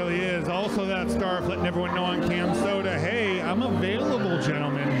 Really is. Also that scarf letting everyone know on Camsoda, hey, I'm available,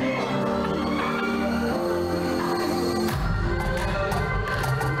 gentlemen.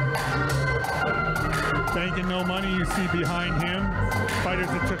 Banking no money you see behind him. Fighters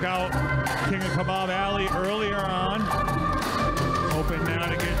that took out King of Kebab Alley earlier on. Hoping now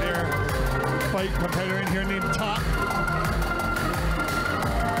to get their fight competitor in here named Tak.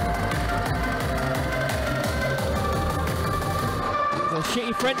 The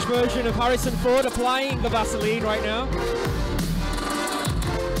shitty French version of Harrison Ford applying the Vaseline right now.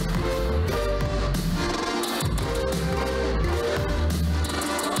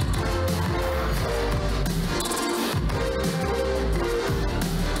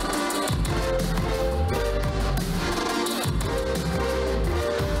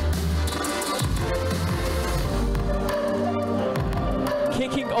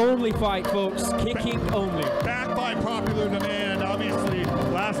 Only fight, folks. Kicking only. Back by popular demand, obviously.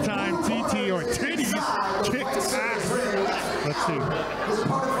 Last time TT or Titties kicked ass. Let's see.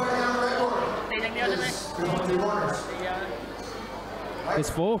 There's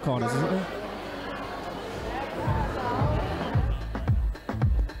 4 corners, isn't there?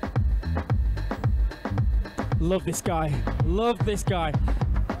 Love this guy. Love this guy.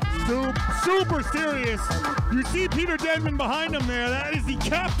 Super serious. You see Peter Denman behind him there. That is the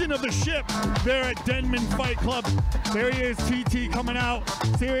captain of the ship there at Denman Fight Club. There he is, TT coming out.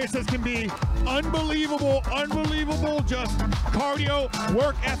 Serious as can be. Unbelievable, just cardio,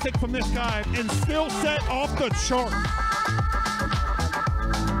 work ethic from this guy, and still set off the chart.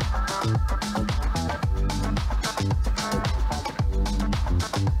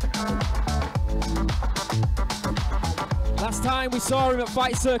 Last time we saw him at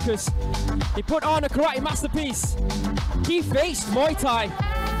Fight Circus, he put on a karate masterpiece. He faced Muay Thai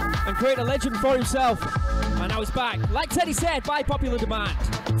and created a legend for himself. And now he's back. Like Teddy said, by popular demand,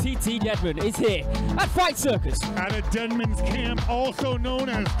 TT Denman is here at Fight Circus. At a Denman's camp, also known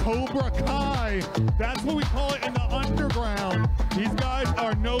as Cobra Kai. That's what we call it in the underground. These guys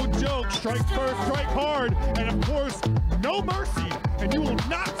are no joke. Strike first, strike hard, and of course, no mercy. And you will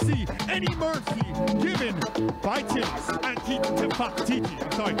not see any mercy given by titties. TT.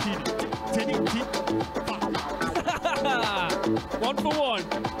 I'm sorry, Titty. One for one.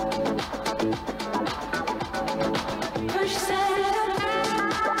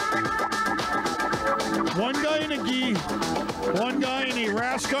 One guy in a gi, one guy in a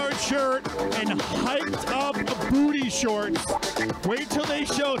rash guard shirt and hyped up booty shorts. Wait till they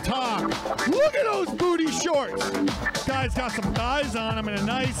show top. Look at those booty shorts. This guy's got some thighs on him and a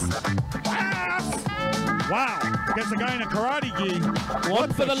nice ass. Wow. Guess the guy in a karate gi.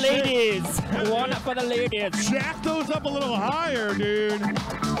 One for the ladies. One for the ladies. Jack those up a little higher, dude.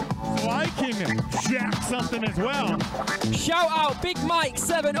 So I can jack something as well. Shout out Big Mike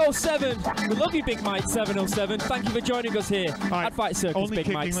 707. We love you, Big Mike 707. Thank you for joining us here at Fight Circus,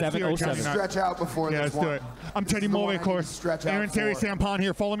 Big Mike 707. Stretch out before this one. Let's do it. I'm Teddy Mulvey, of course. Aaron Terry Sampon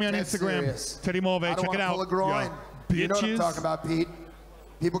here. Follow me on Instagram. Serious. Teddy Mulvey, check it out. Pull a groin. You know what I'm talking about, Pete.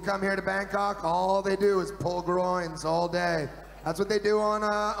 People come here to Bangkok, all they do is pull groins all day. That's what they do on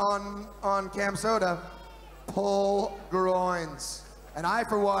Camsoda. Pull groins. And I,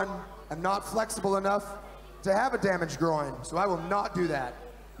 for one, am not flexible enough to have a damaged groin, so I will not do that.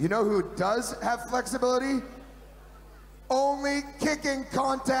 You know who does have flexibility? Only kicking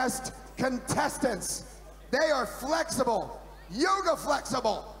contest contestants. They are flexible, yoga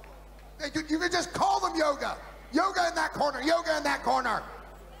flexible. You can just call them yoga. Yoga in that corner, yoga in that corner.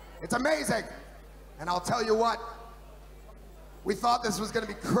 It's amazing. And I'll tell you what, we thought this was gonna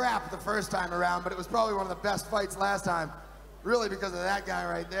be crap the first time around, but it was probably one of the best fights last time, really because of that guy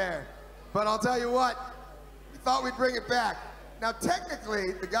right there. But I'll tell you what, we thought we'd bring it back. Now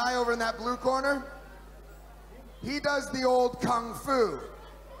technically, the guy over in that blue corner, he does the old kung fu.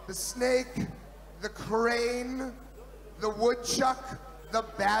 The snake, the crane, the woodchuck, the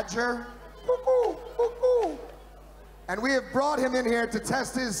badger. Cuckoo, cuckoo. And we have brought him in here to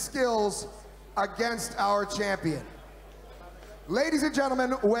test his skills against our champion. Ladies and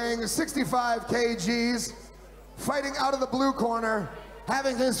gentlemen, weighing 65 kgs, fighting out of the blue corner,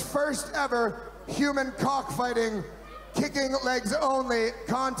 having his first ever human cockfighting, kicking legs only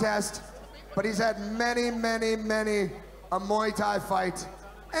contest, but he's had many a Muay Thai fight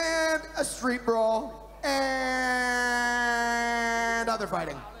and a street brawl and other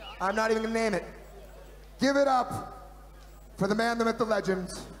fighting. I'm not even gonna name it. Give it up for the man, the myth, the legend.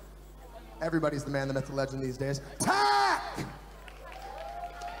 Everybody's the man, the myth, the legend these days. Tak!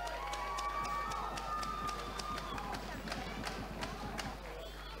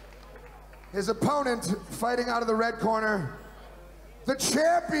 His opponent fighting out of the red corner, the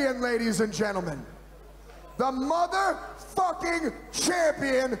champion, ladies and gentlemen. The motherfucking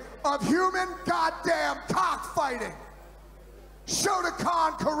champion of human goddamn cockfighting.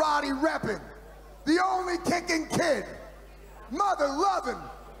 Shotokan karate reppin'. The only kicking kid. Mother loving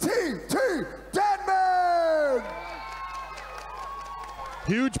TT Denman!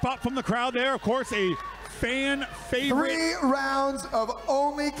 Huge pop from the crowd there. Of course, a fan favorite. 3 rounds of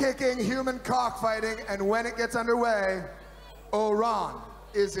only kicking human cockfighting, and when it gets underway, Oran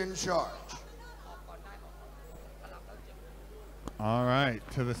is in charge. All right,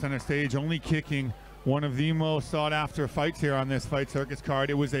 to the center stage, only kicking, one of the most sought after fights here on this Fight Circus card.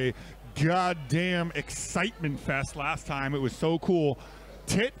 It was a goddamn excitement fest last time. It was so cool.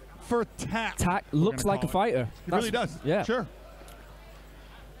 Tit for tat. Tak looks like a fighter. He really does. Yeah. Sure.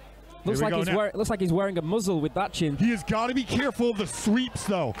 Looks like he's wearing a muzzle with that chin. He has got to be careful of the sweeps,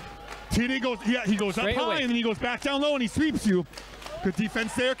 though. TD goes, he goes up high and then he goes back down low and he sweeps you. Good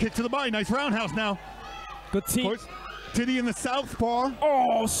defense there. Kick to the body. Nice roundhouse now. Good team. Titty in the southpaw.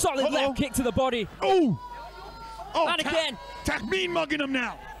 Oh, solid left kick to the body. Oh, and again. Tak mean mugging him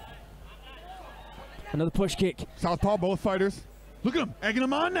now. Another push kick. Southpaw, both fighters. Look at him, egging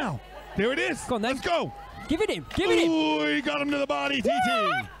him on now. There it is. Go on, then. Let's go. Give it him. Give it him. Ooh, he got him to the body, TT.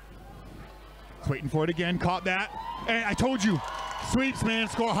 He's waiting for it again. Caught that. And I told you, sweeps, man,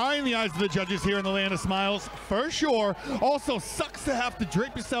 score high in the eyes of the judges here in the Land of Smiles, for sure. Also, sucks to have to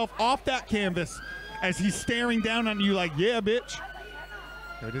drape yourself off that canvas as he's staring down on you like, yeah, bitch.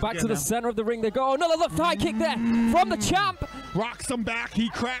 Back to the center of the ring they go. Another left high kick there from the champ. Rocks him back. He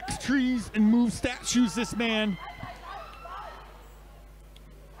cracks trees and moves statues, this man.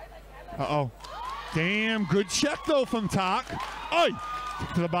 Uh-oh. Damn, good check, though, from Tak. Oi!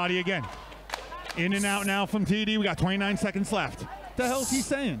 To the body again. In and out now from TD. We got 29 seconds left. What the hell is he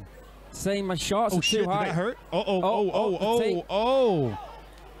saying? Saying my shots are shit, too high. Did that hurt? Oh.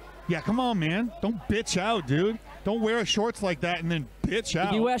 Yeah, come on, man. Don't bitch out, dude. Don't wear shorts like that and then bitch out.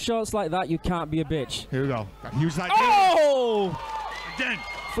 If you wear shorts like that, you can't be a bitch. Here we go. He was like, oh! Again.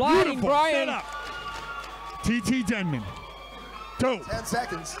 Flying Beautiful. Brian. Set up. TT Denman. Dope. 10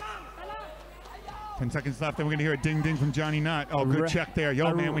 seconds. 10 seconds left, and we're going to hear a ding-ding from Johnny Nutt. Oh, good check there.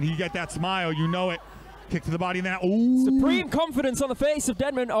 Yo, man, when he get that smile, you know it. Kick to the body now. Ooh. Supreme confidence on the face of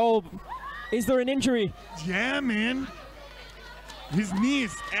Denman. Oh, is there an injury? Yeah, man. His knee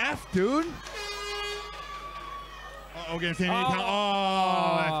is F, dude. Uh-oh, against Andy.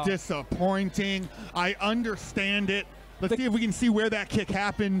 Oh, that's disappointing. I understand it. Let's see if we can see where that kick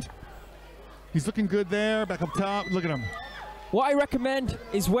happened. He's looking good there, back up top. Look at him. What I recommend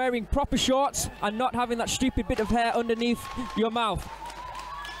is wearing proper shorts and not having that stupid bit of hair underneath your mouth.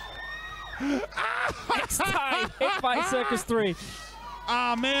 Next time, hit by Circus 3.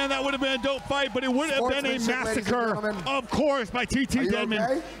 Ah, man, that would have been a dope fight, but it would have been a massacre, of course, by TT Denman.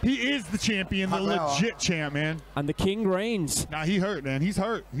 Okay? He is the champion, the legit champ, man. And the king reigns. Nah, he hurt, man. He's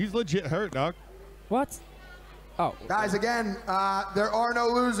hurt. He's legit hurt, dog. What? Oh. Guys, again, there are no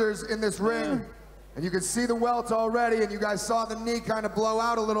losers in this ring. And you can see the welts already, and you guys saw the knee kind of blow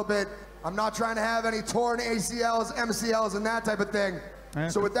out a little bit. I'm not trying to have any torn ACLs, MCLs, and that type of thing.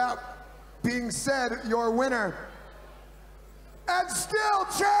 So with that being said, your winner, and still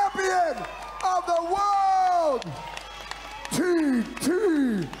champion of the world, TT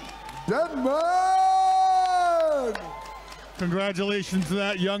Denman! Congratulations to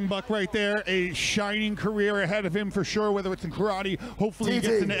that young buck right there. A shining career ahead of him for sure, whether it's in karate, hopefully he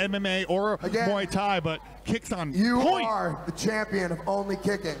gets into MMA or Muay Thai, but kicks on You point. are the champion of only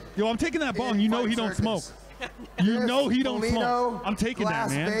kicking. Yo, I'm taking that bong. You know he don't smoke. You know he don't smoke. I'm taking that,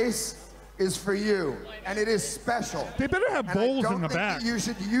 man. Glass vase is for you, and it is special. They better have bowls in the back. I don't think that you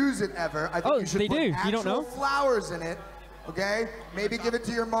should use it ever. I think you should put actual flowers in it. Okay, maybe give it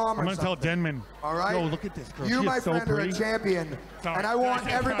to your mom or I'm gonna tell Denman. All right. Yo, look at this girl. You, she my is so friend, pretty. are a champion, Sorry. and I want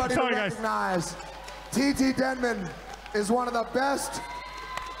everybody to recognize TT Denman is one of the best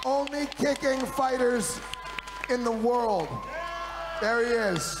only kicking fighters in the world. There he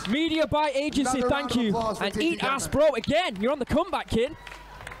is. Media by agency, Another thank you. And eat ass, bro. Again, you're on the comeback, kid.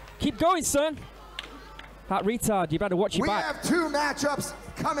 Keep going, son. That retard, you better watch your back. We have two matchups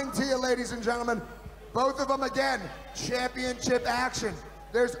coming to you, ladies and gentlemen. Both of them, again, championship action.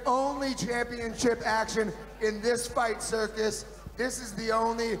 There's only championship action in this fight, Circus. This is the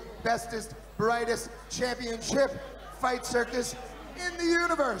only bestest, brightest championship fight circus in the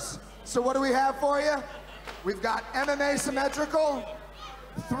universe. So what do we have for you? We've got MMA symmetrical,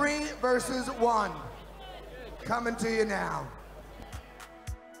 3 versus 1. Coming to you now.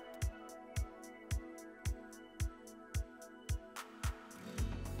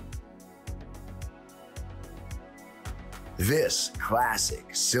 This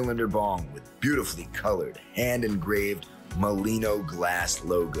classic cylinder bong with beautifully colored, hand-engraved Molino glass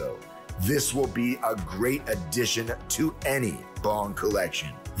logo. This will be a great addition to any bong collection.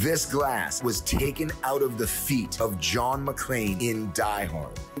 This glass was taken out of the feet of John McClane in Die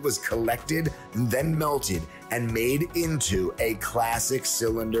Hard. It was collected, then melted, and made into a classic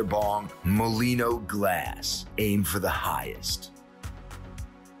cylinder bong Molino glass. Aim for the highest.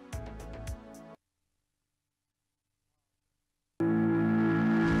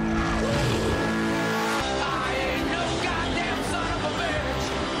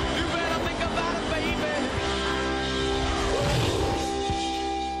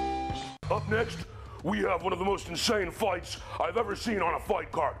 Up next, we have one of the most insane fights I've ever seen on a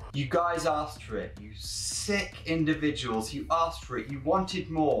fight card. You guys asked for it. You sick individuals. You asked for it. You wanted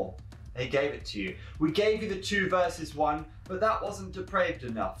more. They gave it to you. We gave you the 2 versus 1, but that wasn't depraved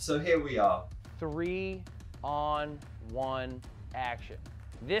enough. So here we are. 3-on-1 action.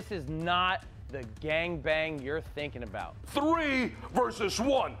 This is not the gangbang you're thinking about. 3 versus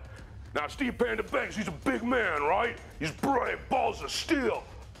 1. Now, Steve Panda Banks, he's a big man, right? He's brave, balls of steel.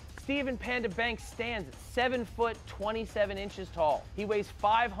 Steven Panda Banks stands at 7 foot 27 inches tall. He weighs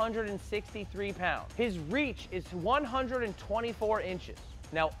 563 pounds. His reach is 124 inches.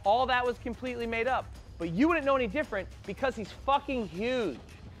 Now, all that was completely made up, but you wouldn't know any different because he's fucking huge.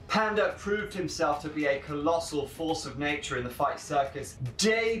 Panda proved himself to be a colossal force of nature in the Fight Circus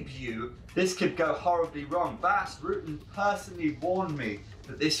debut. This could go horribly wrong. Bas Rutten personally warned me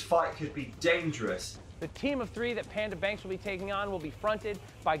that this fight could be dangerous. The team of 3 that Panda Banks will be taking on will be fronted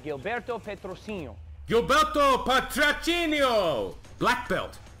by Gilberto Petrosino. Gilberto Petrosino! Black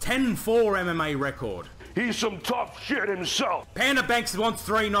belt, 10-4 MMA record. He's some tough shit himself. Panda Banks wants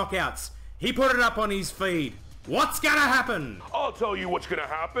 3 knockouts. He put it up on his feed. What's gonna happen? I'll tell you what's gonna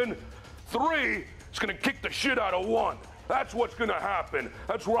happen. 3 is gonna kick the shit out of 1. That's what's gonna happen.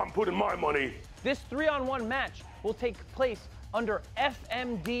 That's where I'm putting my money. This 3-on-1 match will take place under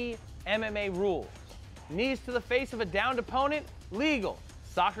FMD MMA rules. Knees to the face of a downed opponent, legal.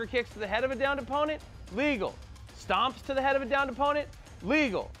 Soccer kicks to the head of a downed opponent, legal. Stomps to the head of a downed opponent,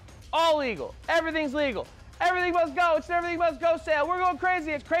 legal. All legal. Everything's legal. Everything must go. It's an everything must go sale. We're going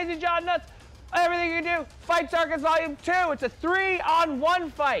crazy. It's Crazy John Nuts. Everything you can do. Fight Circus Volume 2. It's a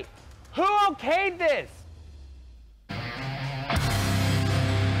 3-on-1 fight. Who okayed this?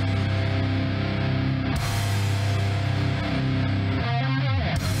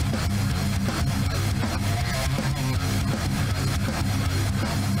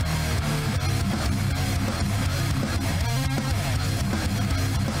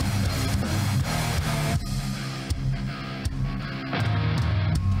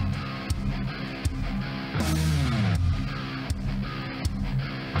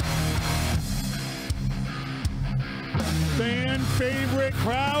 Fan favorite,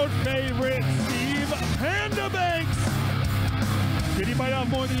 crowd favorite, Steve Panda Banks. Did he bite off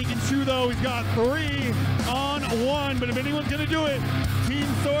more than he can chew though? He's got 3-on-1, but if anyone's gonna do it, Team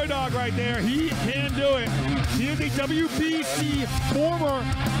Soy Dog right there, he can do it. He is a WBC former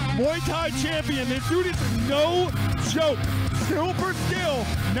Muay Thai champion. This dude is no joke. Skill for skill.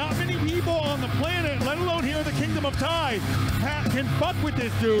 Not many people on the planet, let alone here in the Kingdom of Thai, can fuck with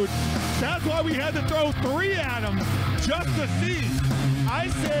this dude. That's why we had to throw 3 at him just to see. I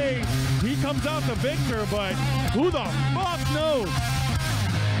say he comes out the victor, but who the fuck knows?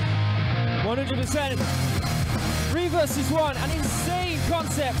 100%. 3 versus 1, an insane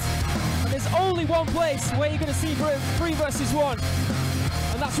concept. And there's only one place where you're going to see 3 versus 1.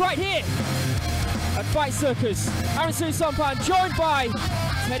 And that's right here at Fight Circus. Aaron Sampan joined by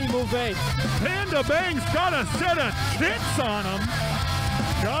Teddy Mulvey. Panda Banks got a set of tits on him.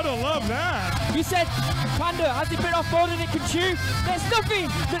 Gotta love that. You said Panda has it bit off more than it can chew. There's nothing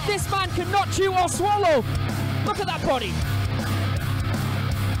that this man cannot chew or swallow. Look at that body.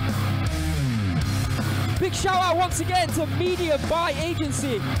 Big shout out once again to Media Buy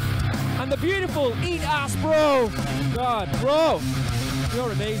Agency and the beautiful Eat Ass Bro. God, bro,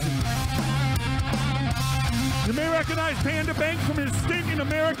 you're amazing. You may recognize Panda Banks from his stint in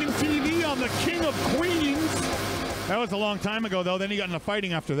American TV on The King of Queens. That was a long time ago, though. Then he got into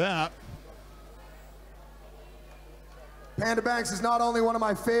fighting after that. Panda Banks is not only one of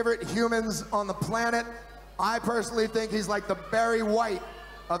my favorite humans on the planet, I personally think he's like the Barry White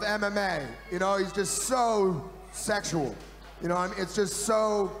of MMA. You know, he's just so sexual. You know, I mean, it's just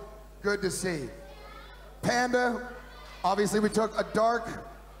so good to see. Panda, obviously we took a dark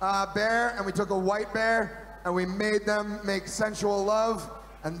bear and we took a white bear and we made them make sensual love.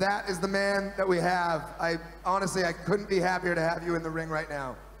 And that is the man that we have. Honestly, I couldn't be happier to have you in the ring right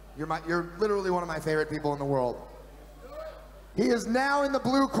now. You're literally one of my favorite people in the world. He is now in the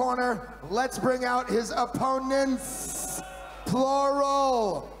blue corner. Let's bring out his opponents.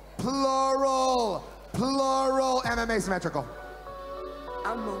 Plural, plural, plural. MMA symmetrical.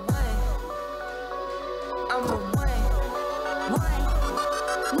 I'm a one. I'm a one.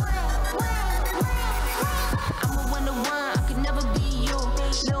 I'm a 1-to-1. I could never be you.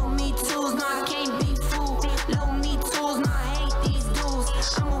 Little me tools, no, I can't be fooled. Little me tools, no, I hate these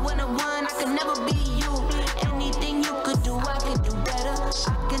dudes. I'm a 1-to-1. I could never be you. Anything you could do, I could do better.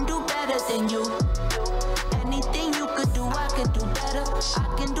 I can do better than you. Anything you could do, I could do better.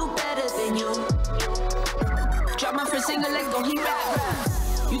 I can do better than you. Drop my first single, let's go, he rap.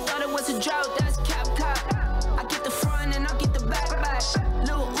 You thought it was a drought, that's cap. I get the front and I get the back.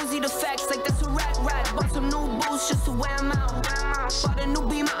 Lil Uzi the facts, like that's a rat. Bought some new boots just to wear them out. Bought a new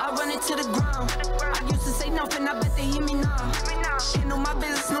beamer, I run it to the ground. I used to say nothing, I bet they hear me now. Handle my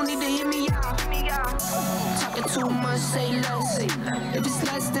business, no need to hear me out. Talking too much, say less. If it's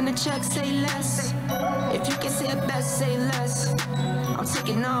less than a check, say less. If you can say it best, say less. I'm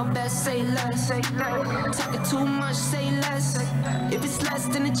taking all best, say less. Talking too much, say less. If it's less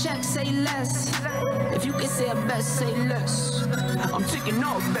than a check, say less. If you can say it best, say less. I'm taking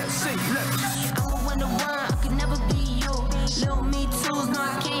all best, say less. I'm a 1-to-1, I could never be you. Little me tools, no, I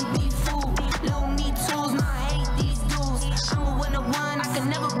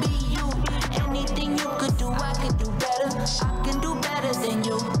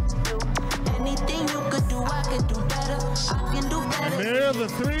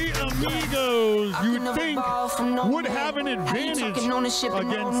three amigos you would think would have an advantage against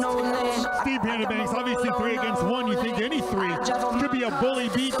Steve Banks. Obviously 3 against 1, you think any 3. Could be a bully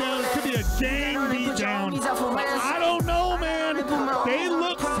beatdown, it could be a gang beatdown. I don't know, man. They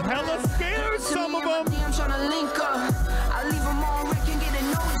look hella scared, some of them. I'm trying to link up. I leave them all wreck and get a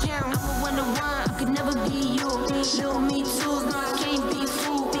no jam. I'm a 1 to 1, I could never be you. Little me tools, no, I can't be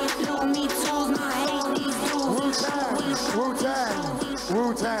fooled. Little me tools, no, I hate these dudes. Wu-Tang,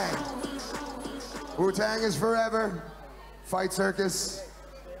 Wu-Tang. Wu-Tang is forever. Fight Circus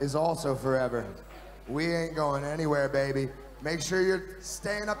is also forever. We ain't going anywhere, baby. Make sure you're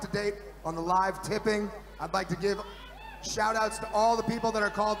staying up to date on the live tipping. I'd like to give shout outs to all the people that are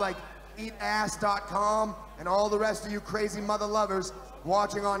called like eatass.com and all the rest of you crazy mother lovers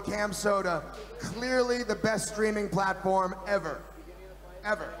watching on Camsoda. Clearly the best streaming platform ever.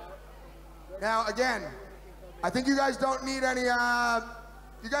 Ever. Now again, I think you guys don't need any,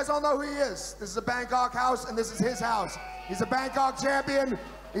 you guys all know who he is. This is a Bangkok house and this is his house. He's a Bangkok champion.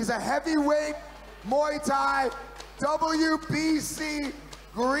 He's a heavyweight Muay Thai WBC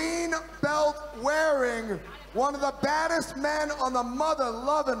green belt wearing one of the baddest men on the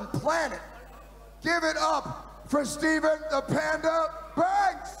mother-loving planet. Give it up for Steven the Panda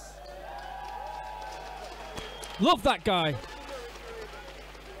Banks. Love that guy.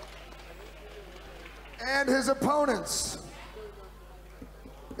 And his opponents.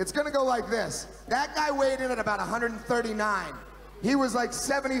 It's gonna go like this. That guy weighed in at about 139. He was like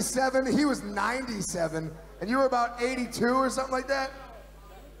 77, he was 97, and you were about 82 or something like that?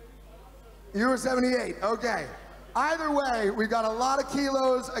 You were 78, okay. Either way, we got a lot of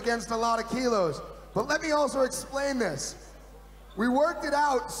kilos against a lot of kilos. But let me also explain this. We worked it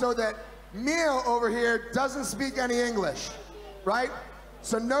out so that Mio over here doesn't speak any English, right?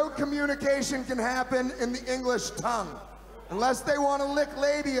 So no communication can happen in the English tongue. Unless they want to lick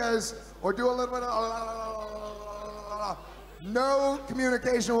labias or do a little bit of no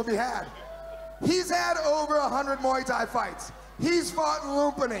communication will be had. He's had over 100 Muay Thai fights. He's fought in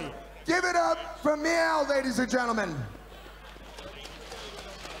Lumpini. Give it up for Meow, ladies and gentlemen.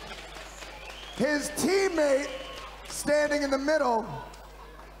 His teammate standing in the middle,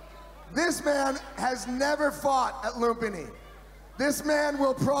 this man has never fought at Lumpini. This man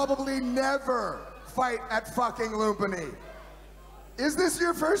will probably never fight at fucking Lumpini. Is this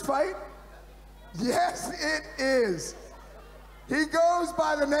your first fight? Yes, it is. He goes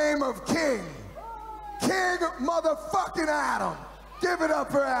by the name of King. King motherfucking Adam. Give it up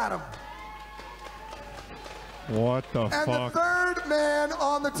for Adam. What the fuck? And the third man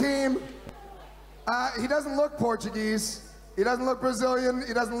on the team, he doesn't look Portuguese. He doesn't look Brazilian.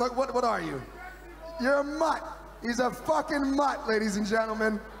 He doesn't look, what are you? You're a mutt. He's a fucking mutt, ladies and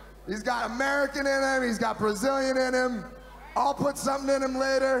gentlemen. He's got American in him. He's got Brazilian in him. I'll put something in him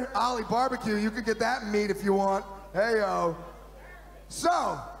later. Ollie Barbecue, you could get that meat if you want. Hey-yo.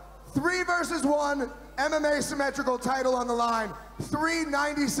 So, 3 versus 1, MMA symmetrical title on the line, 3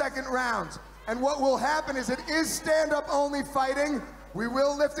 90-second rounds. And what will happen is it is stand-up only fighting. We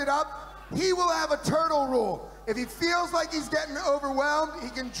will lift it up. He will have a turtle rule. If he feels like he's getting overwhelmed, he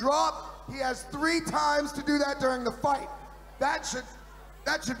can drop. He has 3 times to do that during the fight. That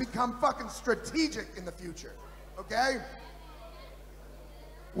should become fucking strategic in the future, okay?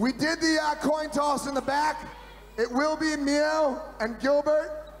 We did the coin toss in the back. It will be Mio and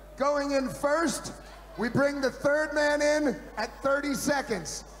Gilbert going in first. We bring the third man in at 30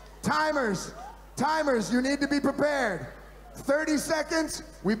 seconds. Timers, you need to be prepared. 30 seconds,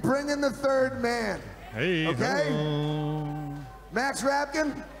 we bring in the third man. Hey, okay? hello. Max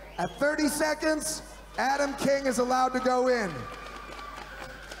Rapkin, at 30 seconds, Adam King is allowed to go in.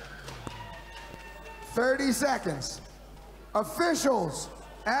 30 seconds. Officials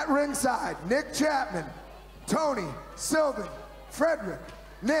at ringside, Nick Chapman, Tony, Sylvan, Frederick,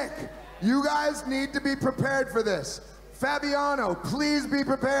 Nick, you guys need to be prepared for this. Fabiano, please be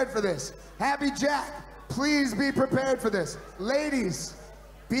prepared for this. Happy Jack, please be prepared for this. Ladies,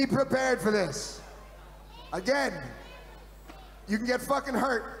 be prepared for this. Again, you can get fucking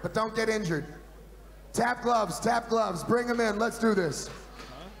hurt, but don't get injured. Tap gloves, bring them in, let's do this.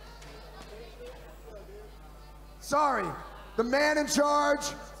 Sorry, the man in charge,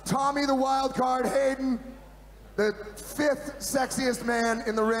 Tommy the wild card, Hayden, the 5th sexiest man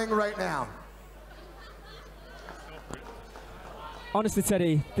in the ring right now. Honestly,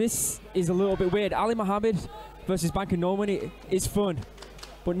 Teddy, this is a little bit weird. Ali Mohammed versus Banker Norman is fun.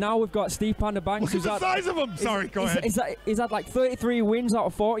 But now we've got Steve Panda Banks. Look at the size of him! Sorry, go ahead. He's had like 33 wins out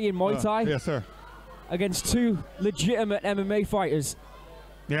of 40 in Muay Thai. Yes, sir. Against 2 legitimate MMA fighters.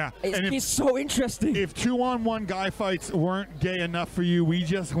 Yeah. It's so interesting. If 2-on-1 guy fights weren't gay enough for you, we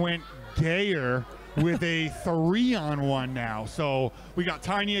just went gayer with a 3-on-1 now. So we got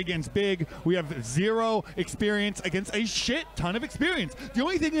tiny against big. We have 0 experience against a shit ton of experience. The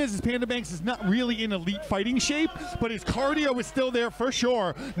only thing is Panda Banks is not really in elite fighting shape, but his cardio is still there for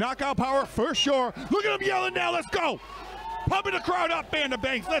sure. Knockout power for sure. Look at him yelling now. Let's go. Pumping the crowd up, Panda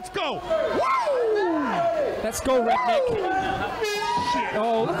Banks. Let's go. Woo! Let's go, Redneck.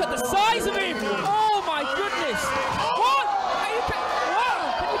 Oh, look at the size of him. Oh, my goodness. What? Are you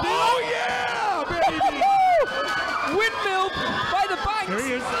wow. Can you do Oh, that? yeah, baby. Windmill by the banks. There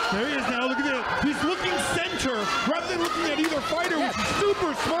he is. There he is now. Look at that. He's looking center rather than looking at either fighter, which is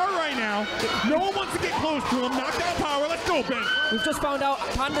super smart right now. No one wants to get close to him. Knockout power. Let's go, Ben. We've just found out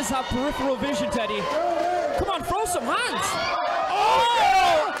pandas have peripheral vision, Teddy. Come on, throw some hands. Oh,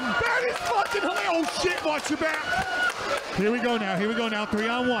 yeah! That is fucking hilarious. Oh, shit. Watch your back. Here we go now. Here we go now.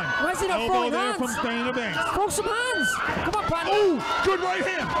 3-on-1. Why is he not throwing hands? From Panda Banks. Throw some hands. Come on, Panda. Oh, good right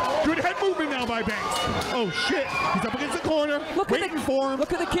hand. Good head movement now by Banks. Oh, shit. He's up against the corner. Waiting for him.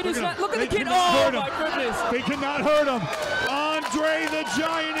 Look at the kid. Look at the kid. Oh, my goodness. They cannot hurt him. Andre the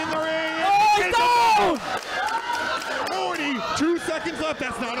Giant in the ring. Oh, no! 42 seconds left.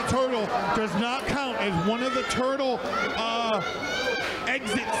 That's not a turtle. Does not count as one of the turtle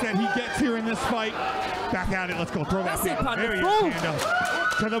exits that he gets here in this fight. Back at it. Let's go. Throw that thing. There he is, Panda.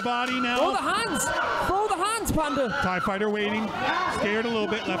 To the body now. Throw the hands. Throw the hands, Panda. TIE fighter waiting. Scared a little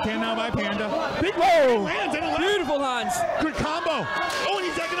bit. Left hand now by Panda. Big whoa. Lands and a left. Beautiful hands. Good combo. Oh, and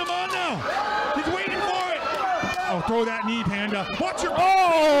he's egging him on now. He's waiting for it. Oh, throw that knee, Panda. Watch your.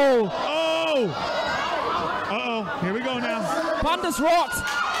 Oh. Oh. Uh-oh. Here we go now. Panda's rocked.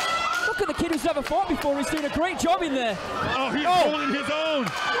 Look at the kid who's never fought before. He's doing a great job in there. Oh, he's holding his own.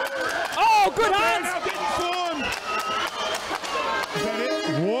 Oh, good hands. Now getting swarmed. Is that it?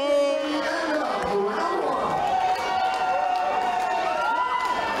 Whoa.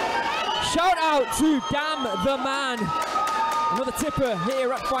 Shout out to Damn the Man. Another tipper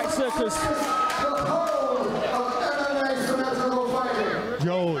here at Fight Circus.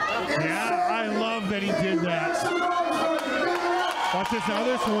 Yo, yeah, I love that he did that. Watch this now,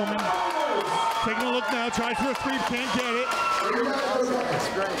 this woman. Taking a look now, tries for a sweep, can't get it.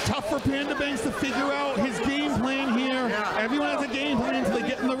 Tough for Panda Banks to figure out his game plan here. Everyone has a game plan until they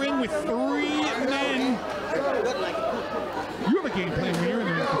get in the ring with 3 men. You have a game plan when you're in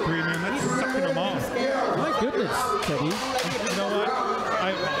the ring with 3 men. That's sucking them off. My goodness, Teddy. You know what?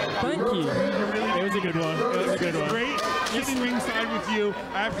 Thank you. It was a good one. It was a good one. Great sitting ringside with you.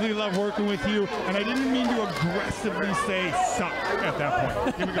 I absolutely love working with you. And I didn't mean to aggressively say suck at that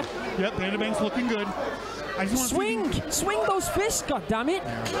point. Here we go. Yep, Panda Banks looking good. I just want to swing those fists, goddammit.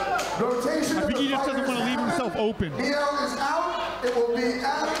 Rotation. I think he just doesn't want to leave himself open. Neo is out. It will be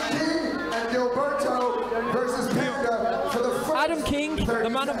Adam King and Gilberto versus Panda for the first. Adam King, the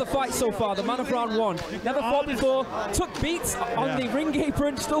man of the fight so far, the man of round 1. Never fought before, took beats on the ring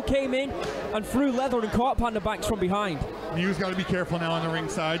apron, still came in and threw leather and caught Panda Banks from behind. Neo's got to be careful now on the ring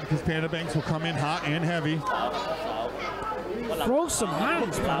side because Panda Banks will come in hot and heavy. Throw some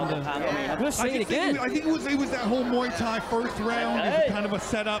hands, Panda. I'm going to say it again. I think it was that whole Muay Thai first round is kind of a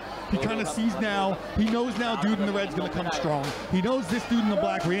setup. He kind of sees now. He knows now dude in the red's going to come strong. He knows this dude in the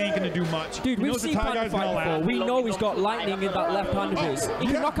black, we ain't going to do much. Dude, we've seen Panda fight before. We know he's got lightning in that left hand of his. He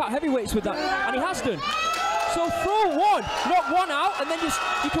can knock out heavyweights with that, and he has done. So throw one, knock one out, and then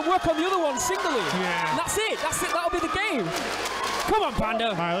you can work on the other one singly. Yeah. And that's it. That's it. That'll be the game. Come on, Panda.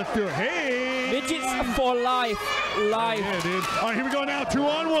 All right, let's do it. Hey! Midgets for life. Life. Yeah, dude. All right, here we go now.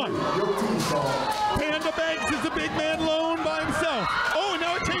 2-on-1. Panda Banks is the big man alone by himself. Oh, and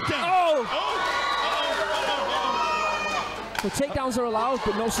now a takedown. Oh! So takedowns are allowed,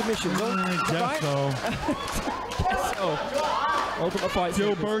 but no submissions. I guess so. Guess so. Ultimate fight.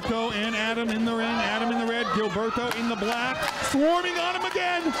 Gilberto and Adam in the ring. Adam in the red. Gilberto in the black. Swarming on him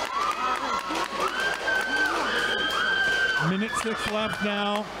again. Minute 6 left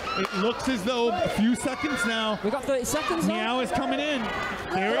now. It looks as though a few seconds now. We got 30 seconds now. Meow is coming in.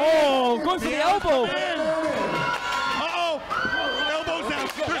 There oh, going for the elbow. Uh-oh. Elbows down.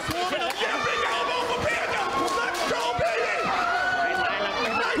 They're swarming up. Yeah, big elbow for Panda. Let's go, baby.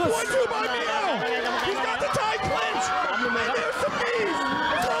 Nice 1-2 by Meow. He's got the tie clinch. And there's some knees.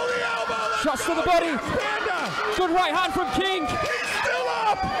 Throw the elbow. Shots to the body. Panda. Good right hand from King. He's still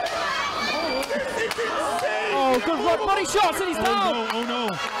up. This is insane. Oh, good body shots and he's down. Oh no.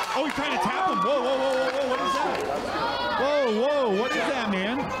 Oh, he's trying to tap him. Whoa. What is that? Whoa. What is that,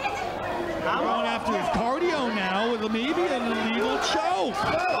 man? Going after his cardio now with maybe an illegal choke.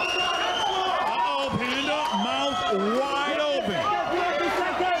 Uh-oh, Panda, mouth wide open.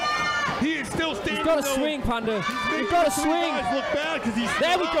 got to swing, Panda. You've got to swing. Look bad because he's.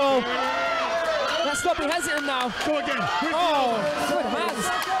 There we go. Let's not be hesitant now. Go again. Oh, good hands.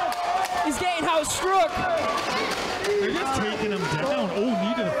 He's getting outstruck. They're just taking him down. Oh,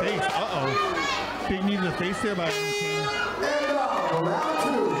 knee to the face. Uh-oh. Big knee to the face there by King. Yo,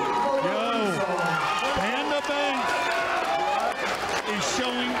 Panda Banks is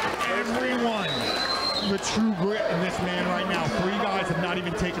showing everyone the true grit in this man right now. 3 guys have not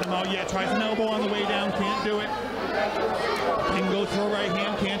even taken him out yet. Tries an elbow on the way down, can't do it. King goes for a right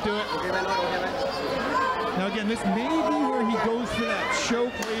hand, can't do it. Now again, this may be where he goes for that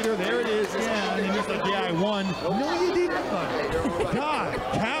choke later. There it is. Yeah, and he's like, yeah, I won. No, you didn't. God,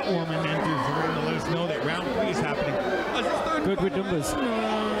 Catwoman enters the ring to let us know that round 3 is happening. Good with numbers.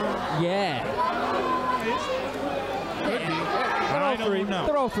 Yeah. Could be.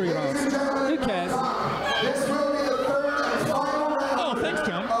 They're all 3 rounds. Who cares? This will be the 3rd and final round. Oh, thanks,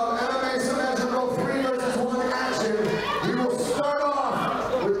 John. Of MMA Symmetrical 3 versus 1 action. We will start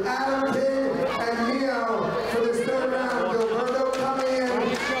off with Adam King and Neo for this 3rd round. Gilberto coming in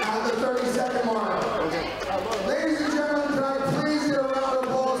at the 30-second mark. Ladies and gentlemen, can I please get a round of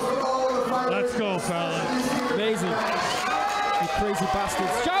applause for all of the fighters? Let's go, fellas. Amazing. You crazy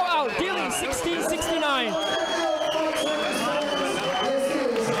bastards. Shout out, Dilly, 1669.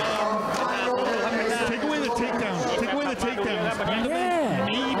 Take away the takedowns. Take away the takedowns. Yeah.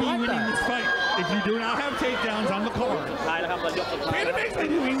 Maybe winning this fight. If you do not have takedowns on the card. Panda Banks may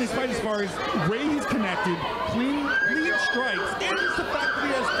be winning this fight as far as way he's connected, clean strikes, and just the fact that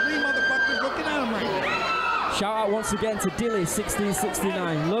he has 3 motherfuckers looking at him right now. Shout out once again to Dilly,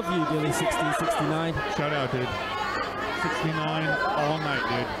 1669. Love you, Dilly, 1669. Shout out, dude. 69 all night,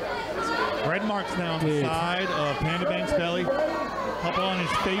 dude. Red marks now on the side of Panda Banks' belly. Couple on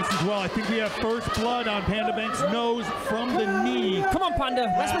his face as well. I think we have first blood on Panda Banks' nose from the knee. Come on,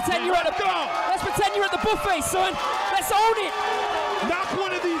 Panda. Let's pretend you're at the Let's pretend you're at the buffet, son. Let's own it. Knock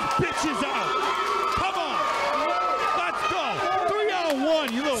one of these bitches out. Come on. Let's go. 3 out of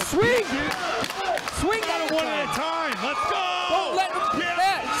 1. You little swing. Swing out of 1 at a time. Let's go. Don't let them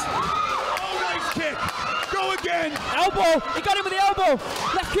Oh, nice kick. Go again. Elbow. He got him with the elbow.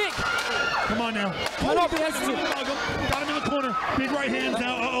 Left kick. Come on now. Cannot be hesitant. Got him in the corner. Big right hands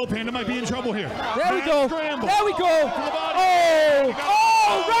now. Uh-oh, Panda might be in trouble here. There we go. Scramble. There we go. Oh.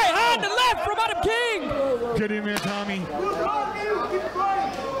 Oh, right hand and left from Adam King. Get in there, Tommy.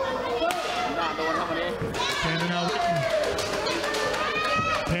 Panda now.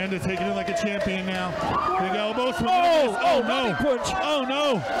 Panda taking it like a champion now. Big elbow. Oh, no. Punch. Oh,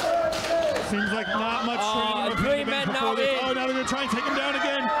 no. Seems like not much training. 3 men now in. Oh, now they're going to try and take him down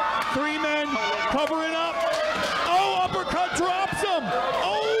again. 3 men covering up. Oh, uppercut drops him.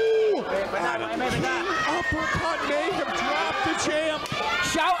 Oh, uppercut may have dropped the champ.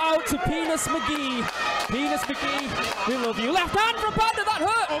 Shout out to Penis McGee. Penis McGee, we love you. Left hand from Panda, that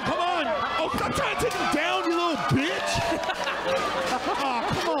hurt. Oh, come on. Oh, stop trying to take him down, you little bitch. Oh,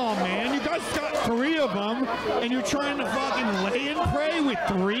 come on, man. You guys got 3 of them, and you're trying to fucking lay and pray with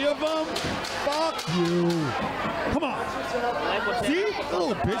 3 of them? Fuck you. Come on. See?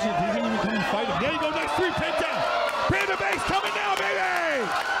 Little bitch, you didn't even come and fight him. There you go, next 3, takedown. Panda Banks coming now, baby.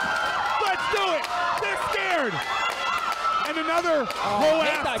 Let's do it. They're scared. And another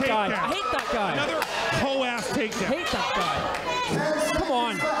hoe-ass takedown. I hate that guy. Another hoe-ass takedown. I hate that guy. Come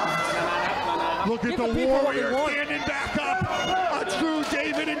on. Look at the warrior standing back up. A true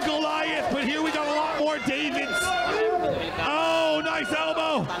David and Goliath. But here we got a lot more Davids. Oh, nice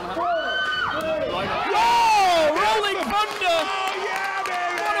elbow. Whoa! Rolling Thunder. Oh, yeah,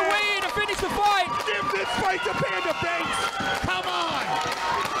 baby. What a way to finish the fight. Give this fight to Panda Banks. Come on.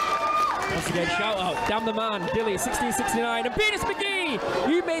 Once again, shout out, damn the man, Dilly, 1669, and Penis McGee!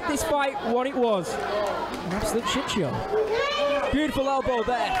 You made this fight what it was. An absolute shit show. Beautiful elbow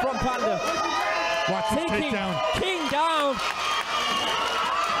there from Panda. Watch him take down. King down.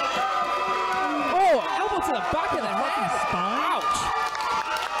 Oh, elbow to the back of the head. Ouch.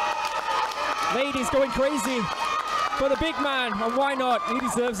 Ladies going crazy for the big man, and why not? He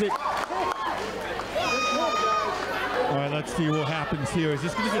deserves it. All right, let's see what happens here. Is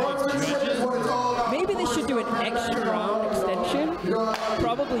this going to get the judges? Maybe they should do an extra round extension.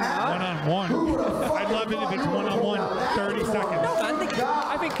 Probably not. 1-on-1. I'd love it if it's 1-on-1, 30 seconds. No, man,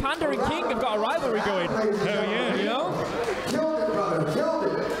 I think Panda and King have got a rivalry going. Hell yeah. You know? Killed it, brother. Killed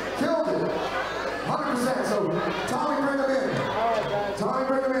it. Killed it. 100%. So, Tommy, bring him in. Tommy,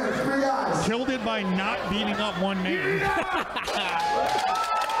 bring him in. 3 guys. Killed it by not beating up 1 man.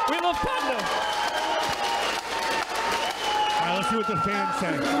 We love Panda. All right, let's see what the fans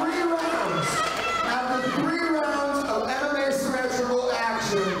say. 3 rounds. After 3 rounds of MMA symmetrical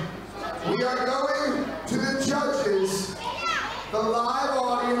action, We are going to the judges, the live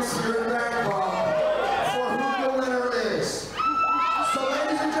audience here in Bangkok, for who the winner is. So,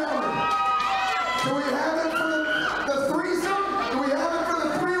 ladies and gentlemen, do we have it for the threesome? Do we have it for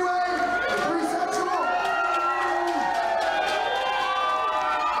the three-way? The three-sexual?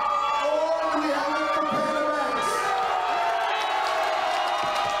 Or do we have it for Panda Banks?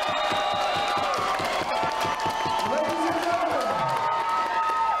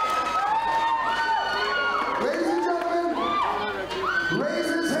 Ladies and gentlemen, raise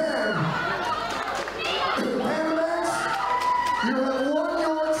his hand. Panda Banks, you have won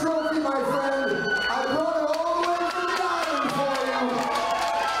your trophy, my friend. I brought it all the way from the island for you.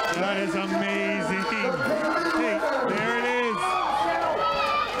 That is amazing. Hey, there it is.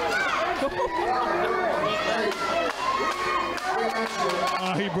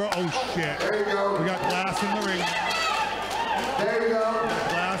 He brought. Oh shit. There you go. We got glass in the ring. There you go.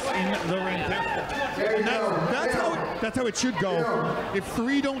 Glass in the ring. There you go. That's how it should go. If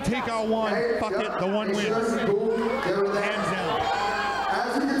three don't take out one, fuck it, the one wins. Hands down.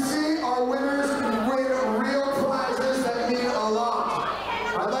 As you can see, our winners win real prizes that mean a lot.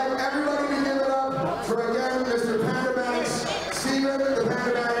 I'd like everybody to give it up for, again, Mr. Panda Banks, Steven the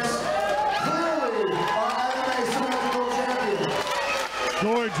Panda Banks, clearly our anime symmetrical champion.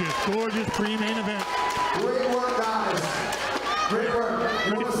 Gorgeous pre-main event. Great work, guys. Great work.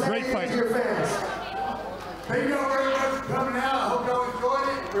 You want to say Great anything fight. to your fans? Thank you all very much for coming out. I hope y'all enjoyed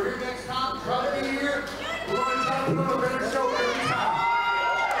it. We're here next time. Try to be here. We're going to try to put on a better show every time.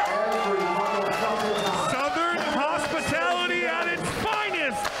 Southern hospitality at its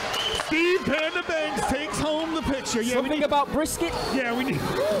finest. Steve Panda Banks takes home the picture. Yeah, Something about brisket? Yeah, we need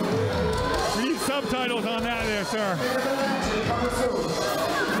subtitles on that there, sir.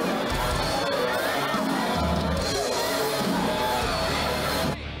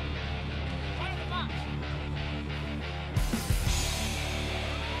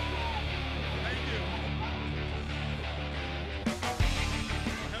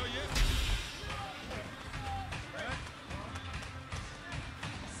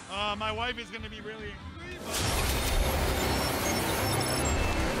 My wife is going to be really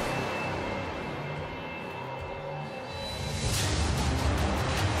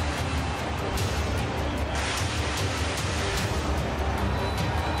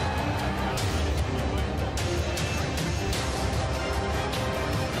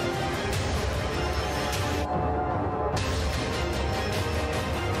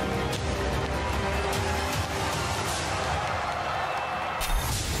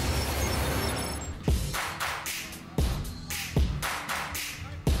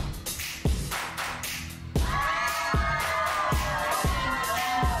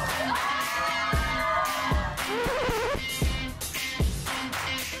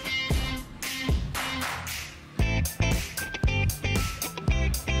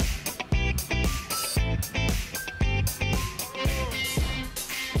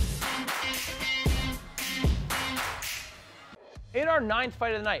In our 9th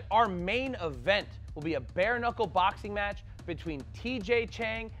fight of the night, our main event will be a bare-knuckle boxing match between TJ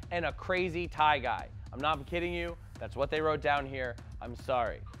Chang and a crazy Thai guy. I'm not kidding you. That's what they wrote down here. I'm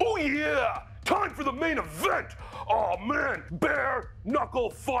sorry. Oh yeah! Time for the main event! Oh man, bare knuckle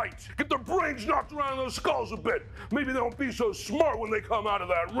fight. Get their brains knocked around their skulls a bit. Maybe they won't be so smart when they come out of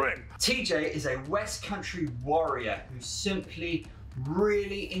that ring. TJ is a West Country warrior who simply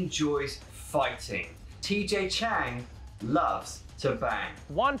really enjoys fighting. TJ Chang loves to bang.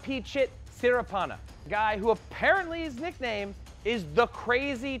 Wanpichit Sirapana, guy who apparently his nickname is the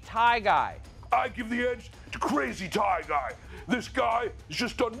Crazy Thai Guy. I give the edge to Crazy Thai Guy. This guy is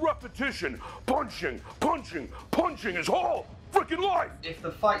just on repetition, punching his whole freaking life. If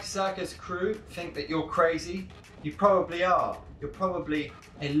the Fight Circus crew think that you're crazy, you probably are. You're probably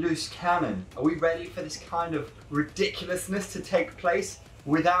a loose cannon. Are we ready for this kind of ridiculousness to take place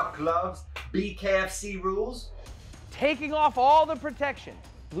without gloves? BKFC rules? Taking off all the protection,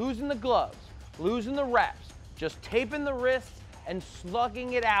 losing the gloves, losing the wraps, just taping the wrists and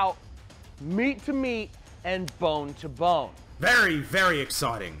slugging it out, meat to meat and bone to bone. Very, very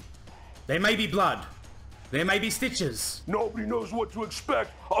exciting. There may be blood. There may be stitches. Nobody knows what to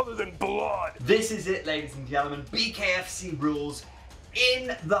expect other than blood. This is it, ladies and gentlemen. BKFC rules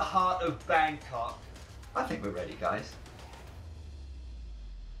in the heart of Bangkok. I think we're ready, guys.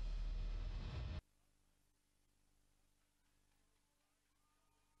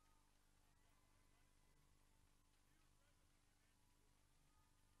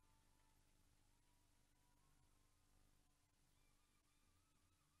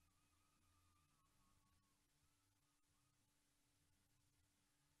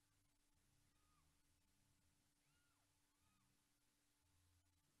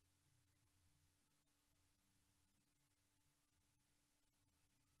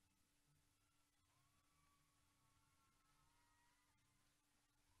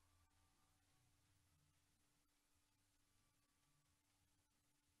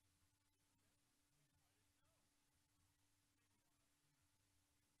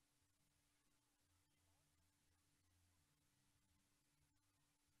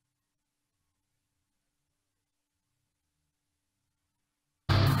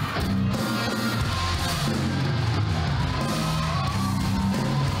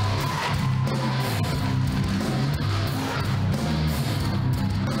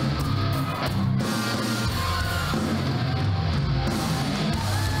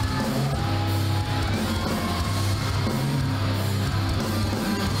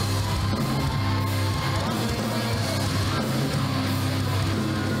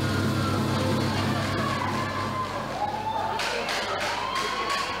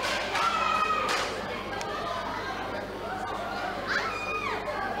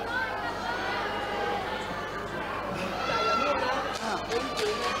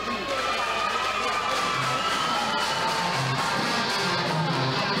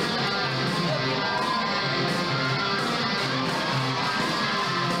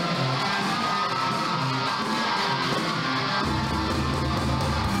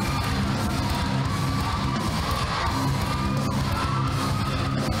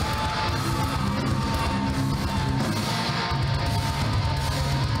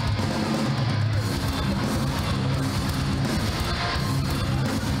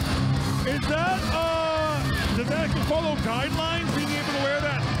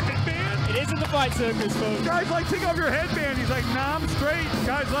 Fight Circus, folks. Guy's like, take off your headband. He's like, nah, I'm straight.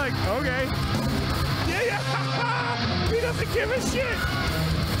 Guy's like, okay. Yeah. He doesn't give a shit.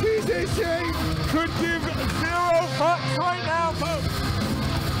 TJ Chang could give 0 fucks right now, folks.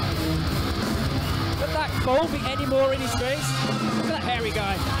 Let that foam be any more in his face. Look at that hairy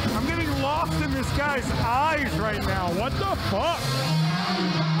guy. I'm getting lost in this guy's eyes right now. What the fuck?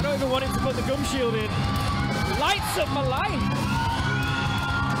 I don't even want him to put the gum shield in. Lights up my life.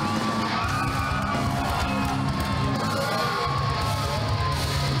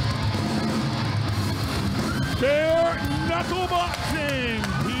 Bare knuckle boxing.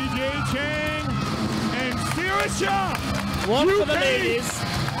 TJ Chang and Circus. One for the ladies.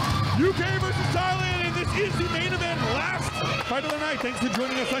 UK versus Thailand, and this is the main event. Last fight of the night. Thanks for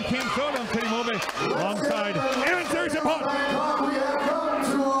joining us on Camsoda. I'm Teddy Move alongside Aaron Circus and Punk. We have come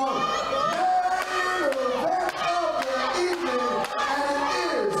to our main event of the evening, and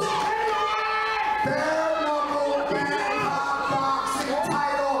it is bare knuckle Bangkok boxing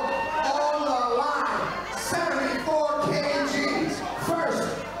title on the line. 74 kgs. First,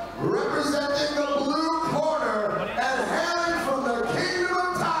 representing the blue corner and hailing from the Kingdom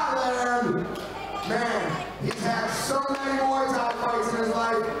of Thailand. Man, he's had so many Muay Thai fights in his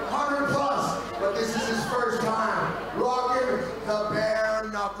life, 100 plus, but this is his first time rocking the bare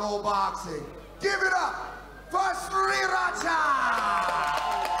knuckle boxing. Give it up for Sriracha!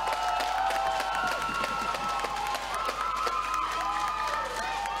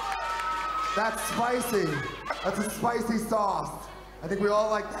 That's spicy. That's a spicy sauce. I think we all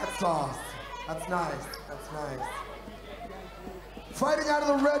like that sauce. That's nice. That's nice. Fighting out of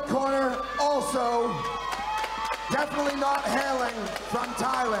the red corner, also, definitely not hailing from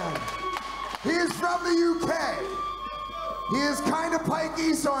Thailand. He is from the UK. He is kind of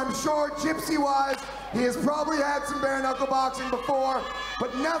pikey, so I'm sure gypsy-wise, he has probably had some bare knuckle boxing before,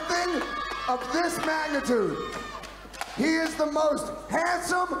 but nothing of this magnitude. He is the most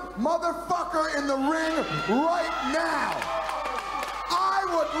handsome motherfucker in the ring right now. I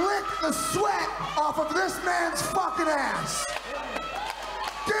would lick the sweat off of this man's fucking ass.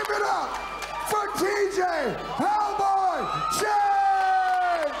 Give it up for TJ Hellboy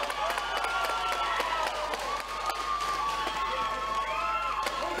Chang!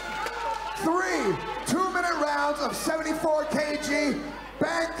 3 2-minute rounds of 74 kg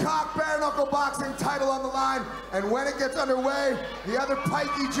Bangkok bare knuckle boxing title on the line, and when it gets underway, the other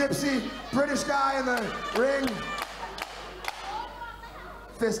pikey gypsy British guy in the ring,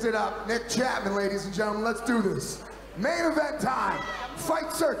 fisted up. Nick Chapman, ladies and gentlemen, let's do this. Main event time.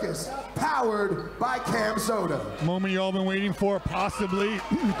 Fight Circus, powered by Camsoda. Moment you all been waiting for, possibly.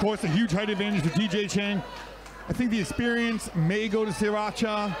 Of course, a huge height advantage for TJ Chang. I think the experience may go to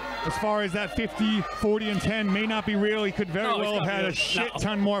Sriracha. As far as that 50, 40, and 10 may not be real. He could very well have had a shit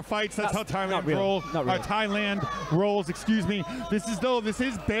ton more fights. That's how Thailand rolls. Thailand rolls, excuse me. This is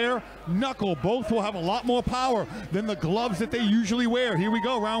bare knuckle. Both will have a lot more power than the gloves that they usually wear. Here we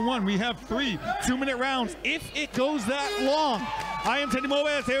go, round one. We have 3 2-minute rounds. If it goes that long, I am Teddy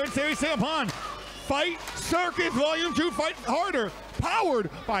Mobaz, Aaron Seri Sampon. Fight Circus Volume 2, Fight Harder, powered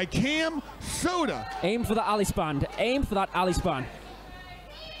by Camsoda. Aim for that Alice band. Aim for that Alice band.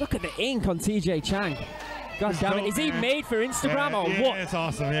 Look at the ink on TJ Chang. God damn it. Is he made for Instagram or what? Yeah, it's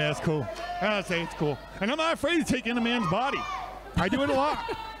awesome. Yeah, it's cool. I gotta say, it's cool. And I'm not afraid to take in a man's body. I do it a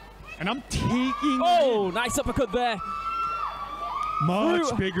lot. And I'm taking Oh, nice uppercut there.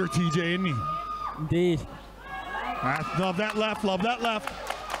 Much bigger TJ, isn't he? Indeed. Love that left. Love that left.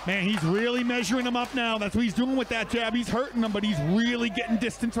 Man, he's really measuring him up now. That's what he's doing with that jab. He's hurting him, but he's really getting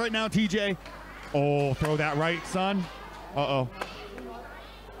distance right now, TJ. Oh, throw that right, son. Uh-oh.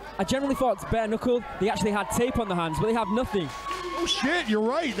 I generally thought it's bare knuckle. They actually had tape on the hands, but they have nothing. Oh, shit, you're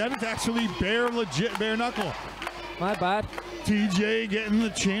right. That is actually legit bare knuckle. My bad. TJ getting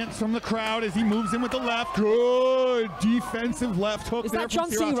the chance from the crowd as he moves in with the left. Good defensive left hook. Is that John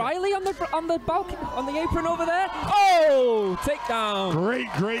C. Reilly on the balcony, on the apron over there? Oh, takedown. Great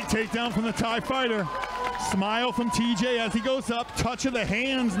takedown from the Thai fighter. Smile from TJ as he goes up. Touch of the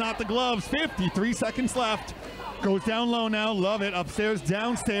hands, not the gloves. 53 seconds left. Goes down low now. Love it. Upstairs,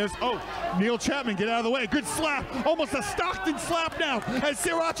 downstairs. Oh, Neil Chapman, get out of the way. Good slap. Almost a Stockton slap now as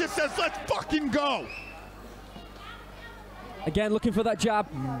Sriracha says, let's fucking go. Again, looking for that jab.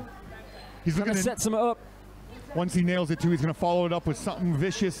 He's going to set some up. Once he nails it, too, he's going to follow it up with something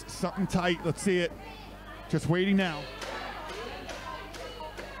vicious, something tight. Let's see it. Just waiting now.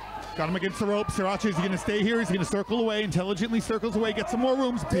 Got him against the rope. Sriracha, is he going to stay here? He's going to circle away, intelligently circles away, get some more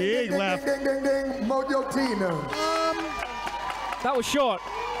rooms. Big left. Ding, ding, ding, ding. Mojo Tino. That was short.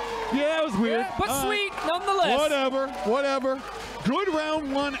 Yeah, it was weird. Yeah, but sweet, nonetheless. Whatever. Good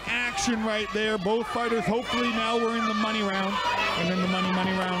round one action right there. Both fighters, hopefully now we're in the money round. And then the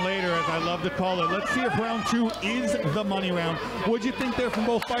money round later, as I love to call it. Let's see if round two is the money round. What'd you think there from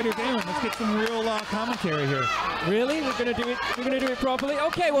both fighters? Aaron, let's get some real commentary here. Really? We're gonna do it. We're gonna do it properly.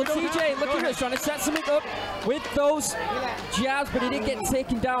 Okay. Well, TJ, look at this, trying to set something up with those jabs, but he didn't get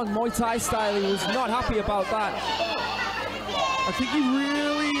taken down Muay Thai style. He was not happy about that. I think he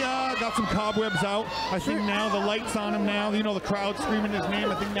really got some cobwebs out. I think now the light's on him now. You know, the crowd screaming his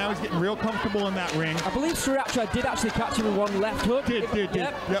name. I think now he's getting real comfortable in that ring. I believe Sriracha did actually catch him with one left hook. Did.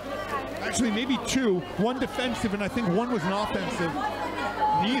 Yep. Actually, maybe two. One defensive, and I think one was an offensive.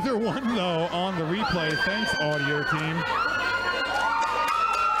 Neither one, though, on the replay. Thanks, audio team.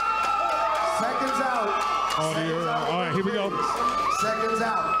 Seconds out. Audio. All right, here we go. Seconds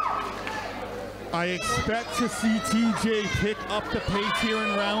out. I expect to see TJ pick up the pace here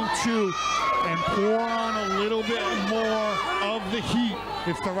in round two and pour on a little bit more of the heat.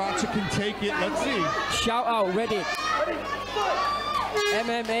 If Sriracha can take it, let's see. Shout out Reddit.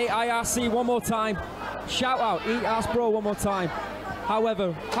 MMA IRC one more time. Shout out Eat Ass Bro one more time.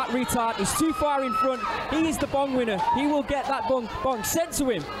 However, Hot Retard is too far in front. He is the bong winner. He will get that bong sent to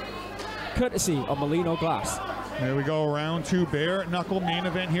him, courtesy of Molino Glass. There we go, round two, bare knuckle main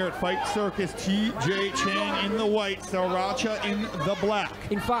event here at Fight Circus. TJ Chang in the white, Sriracha in the black.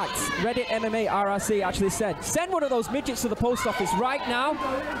 In fact, Reddit MMA RRC actually said, send one of those midgets to the post office right now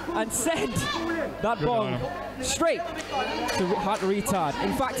and send that bong straight to Hot Retard.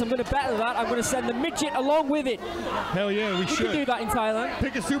 In fact, I'm going to better that. I'm going to send the midget along with it. Hell yeah, we should. We can do that in Thailand.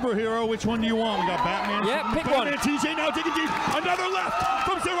 Pick a superhero. Which one do you want? We got Batman. Yeah, pick Batman, one. TJ now digging deep. Another left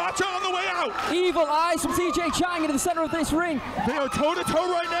from Sriracha on the way out. Evil eyes from TJ Chang into the center of this ring. They are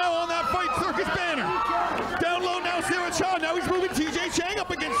toe-to-toe right now on that Fight Circus banner. Down low now, Sriracha. Now he's moving TJ Chang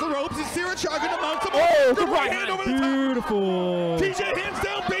up against the ropes. Is Sriracha going to mount some? Oh, good right hand over the top. Beautiful. TJ hands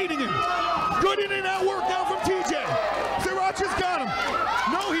down, baiting him. Good in and out work now from TJ. Sriracha's got him.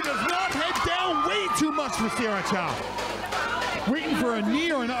 No, he does not. Head down way too much for Sriracha. Waiting for a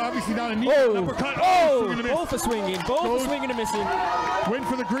knee, or obviously not a knee. An uppercut. Both are swinging. Both are swinging and missing. Went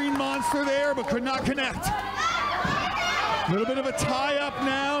for the green monster there, but could not connect. A little bit of a tie-up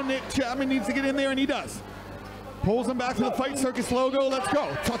now. Nick Chapman needs to get in there, and he does. Pulls him back to the Fight Circus logo. Let's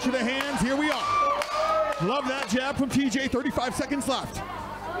go. Touch of the hands. Here we are. Love that jab from TJ. 35 seconds left.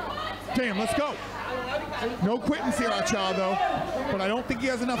 Damn, let's go. No quitting Sriracha, though. But I don't think he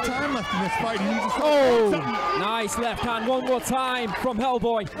has enough time left in this fight. He needs to nice left hand one more time from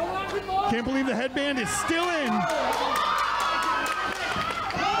Hellboy. Can't believe the headband is still in.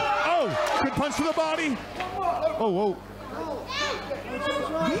 Oh, good punch to the body. Oh.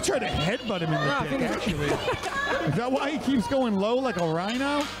 He tried to headbutt him in the dick, actually. Is that why he keeps going low like a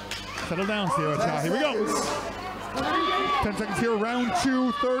rhino? Settle down, Sriracha. Here we go. 10 seconds here, round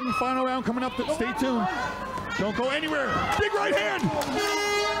two, third and final round coming up. Stay tuned. Don't go anywhere. Big right hand.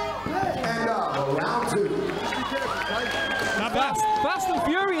 And round two. Not bad. Fast and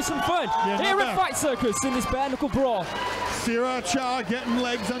furious and fun. Here at Fight Circus in this bare knuckle brawl. Sriracha getting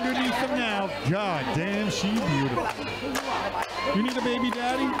legs underneath him now. God damn, she beautiful. You need a baby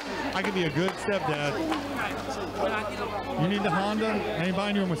daddy? I could be a good stepdad. You need the Honda? I ain't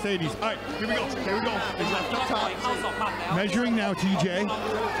buying you a Mercedes. All right, here we go. He's left up top. Measuring now, TJ.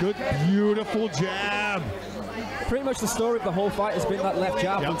 Good, beautiful jab. Pretty much the story of the whole fight has been that left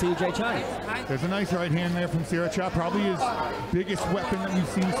jab from TJ Chang. There's a nice right hand there from Sriracha. Probably his biggest weapon that we've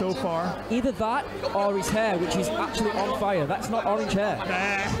seen so far. Either that or his hair, which is actually on fire. That's not orange hair.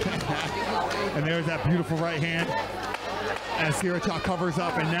 And there's that beautiful right hand as Sriracha covers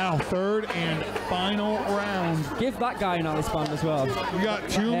up. And now third and final round. Give that guy an Alice band as well. We got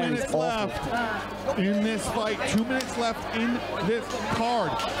 2 minutes left in this fight. 2 minutes left in this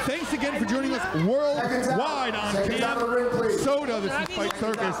card. Thanks again for joining us worldwide on Camsoda. This is Fight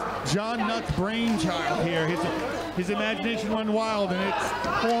Circus. John Nutt's brainchild here. His imagination went wild, and it's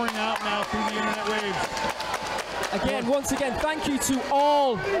pouring out now through the internet waves. Again, once again, thank you to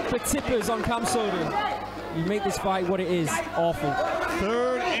all the tippers on Camsoda. You make this fight what it is. Awful.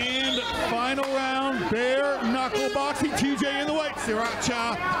 Third and final round. Bare knuckle boxing. TJ in the white.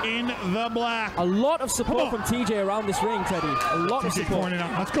 Sriracha in the black. A lot of support from TJ around this ring, Teddy. A lot of support. Pouring it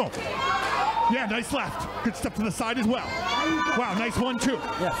out. Let's go. Yeah, nice left. Good step to the side as well. Wow, nice one, too.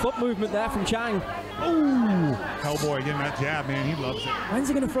 Yeah, foot movement there from Chang. Ooh. Hellboy getting that jab, man. He loves it. When's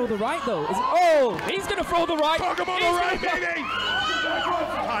he going to throw the right, though? He's going to throw the right. Talk about the right, baby.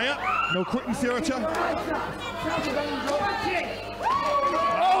 High up. No quitting, Sriracha.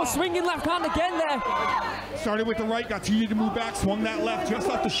 Oh, swinging left hand again there. Started with the right, got TJ to move back, swung that left just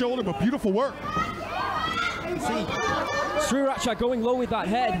off the shoulder, but beautiful work. See, Sriracha going low with that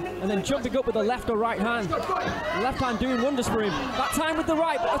head and then jumping up with the left or right hand. The left hand doing wonders for him. That time with the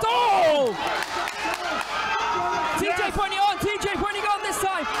right. Oh! TJ pointing on. TJ pointing on this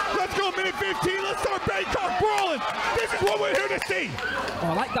time. Let's go, minute 15. Let's start Bangkok brawling. This is what we're here to see. Oh,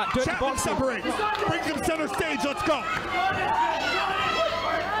 I like that dirty Chapman boxing. separates. Brings him center stage. Let's go.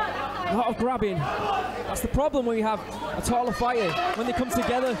 A lot of grabbing. That's the problem when you have a taller fighter. When they come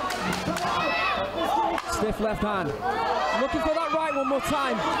together. Stiff left hand. Looking for that right one more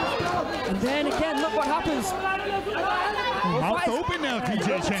time. And then again, look what happens. Mouth open now,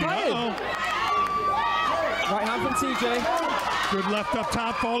 TJ Chang. Uh-oh. Right hand from TJ. Good left up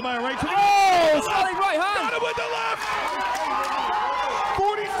top, followed by a right to the oh, solid right hand. Got him with the left.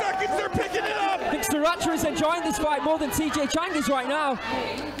 40 seconds, they're picking it up. I think Sriracha is enjoying this fight more than TJ Chang is right now.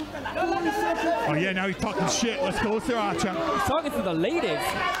 Oh yeah, now he's talking shit. Let's go, Sriracha. He's talking to the ladies.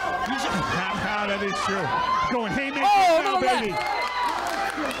 That is true. Going haymaker now, baby.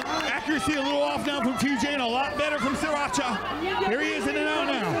 Accuracy a little off now from TJ and a lot better from Sriracha. Here he is in and out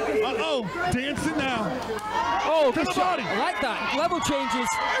now. Uh-oh, dancing now. Oh, to the body. I like that. Level changes.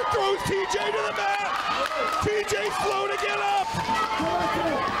 And throws TJ to the mat. TJ slow to get up.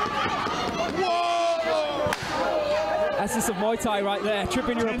 Whoa. Essence of Muay Thai right there,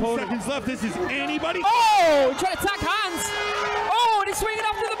 tripping your 10 opponent. seconds left. This is anybody. Oh, trying to attack hands. Oh, and he's swinging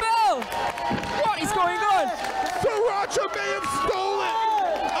after the bell. What is going on? Sriracha may have stolen.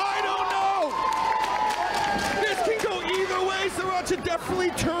 I don't know. This can go either way. Sriracha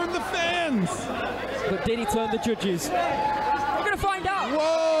definitely turned the fans. But did he turn the judges? We're going to find out.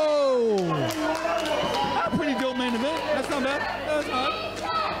 Whoa. That's a pretty dope main event. That's not bad. That's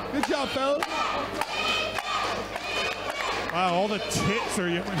not. Good job, fellas. Wow, all the tits are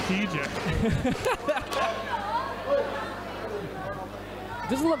yelling TJ.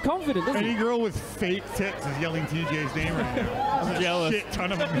 Doesn't look confident, does he? Any girl with fake tits is yelling TJ's name right now. I'm jealous. Shit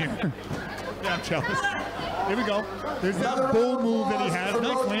ton of them here. Yeah, I'm jealous. Here we go. There's that bull move that he has.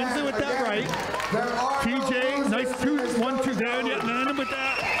 Nice lands it with that right. TJ, nice 2-1-2 down. Yeah, landing with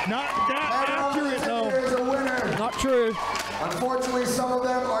that. Not that accurate though. Not true. Unfortunately, some of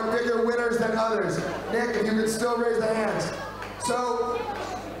them are bigger winners than others. Nick, if you could still raise the hands. So,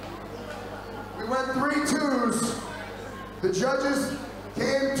 we went 3-2s. The judges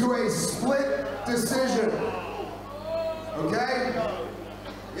came to a split decision. Okay?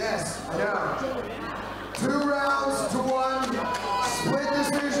 Yes, I know. 2 rounds to 1. Split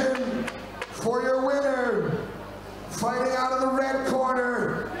decision for your winner. Fighting out of the red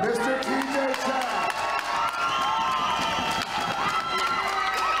corner, Mr. TJ Chang.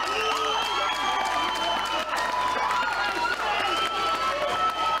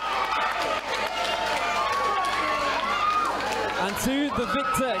 And to the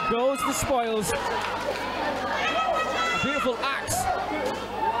victor goes the spoils. A beautiful axe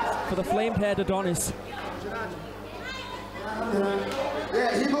for the flame-haired Adonis.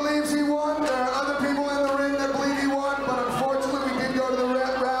 Yeah, he believes he won. There are other people in the ring that believe he won, but unfortunately we did go to the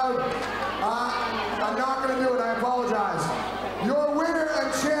red round. I'm not going to do it. I apologize. Your winner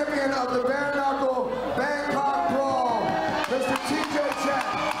and champion of the bare knuckle Bangkok Brawl, Mr. TJ Chang.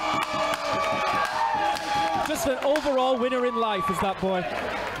 Just an overall winner in life is that boy.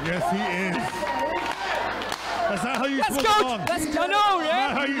 Yes, he is. That's not how you smoke a bong. I know, yeah?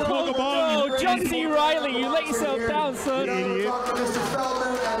 Not how you smoke a bong. No, John C. Reilly, you let yourself down, son. Idiot. Talk to Mr.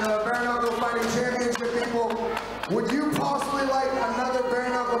 Feldman and the bare knuckle fighting championship people. Would you possibly like another bare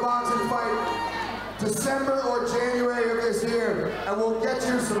knuckle boxing fight December or January of this year? And we'll get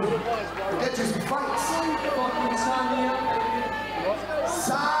you some fights.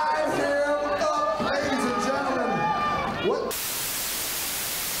 Sign him up, ladies and gentlemen. What?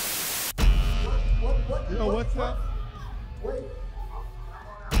 Yo, what's up? Wait.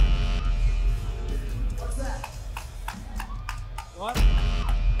 What's that? What?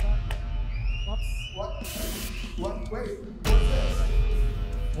 What? Wait. What's this?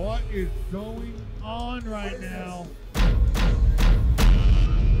 What is going on right now?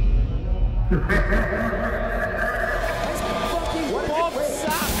 Bob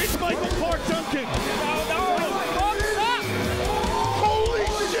Sapp. It's Michael Clark Duncan. No. Bob Sapp. Holy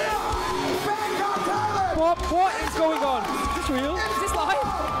shit! Bob, what is going on? Is this real? Is this live?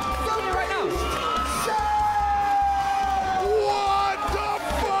 Is this here right now? What the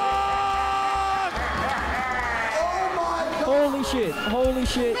fuck? Oh my God! Holy shit. Holy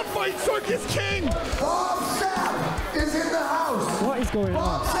shit. The Fight Circus King! Bob Sapp is in the house. What is going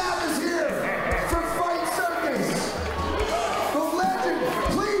Bob on? Sapp is here from Fight Circus. The legend.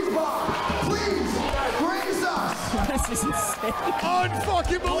 Please, Bob. Please grace us. This is insane.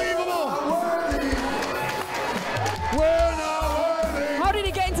 Unfucking believable! Worthy We're not worthy. How did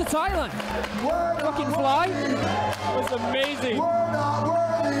he get into Thailand? Fucking fly. That was amazing. We're not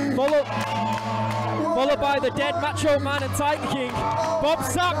worthy. Followed by the dead Macho Man and Titan King. Bob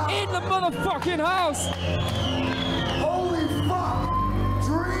Sapp in the motherfucking house. Holy fuck.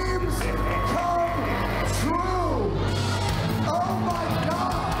 Dreams come true. Oh my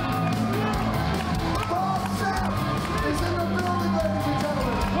God. Bob Sapp is in the building, ladies and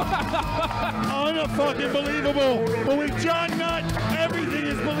gentlemen. Unfucking believable. But with John Nutt, everything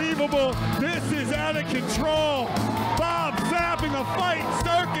is believable. This is out of control. Bob Sapp in the Fight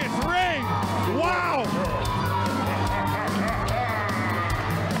Circus ring. Wow.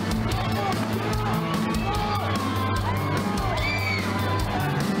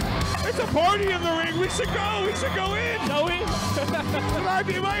 It's a party in the ring. We should go. We should go in. Shall we?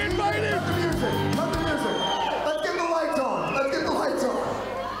 Am I invited? Let the music. Let the music. Let's get the lights on. Let's get the lights on.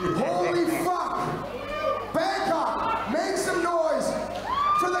 Holy fuck. Bangkok, make some noise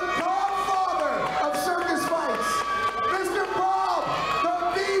for the godfather of circus fights, Mr. Bob the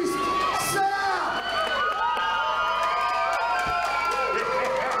Beast Sapp.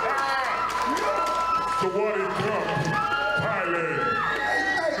 So what it comes, Thailand.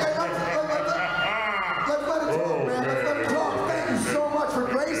 Hey, let's let it talk, man. Let's let it talk. Thank you so much for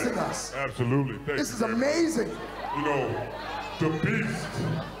gracing us. Absolutely. Thank This you is very much. amazing. You know, the beast,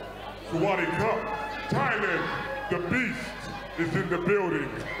 Swati Cup, Thailand, the beast is in the building.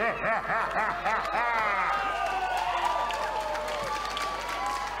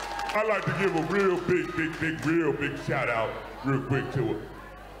 I'd like to give a real big shout out real quick to it.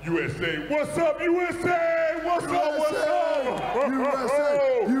 USA. What's up, USA? What's up? What's up?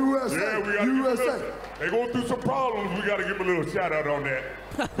 USA, USA, Yeah, we gotta USA. They going through some problems. We got to give them a little shout out on that.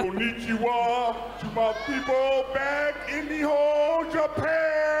 Konnichiwa to my people back in the whole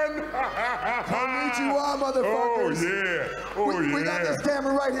Japan. Konnichiwa, motherfuckers. Oh yeah. Oh yeah. We got this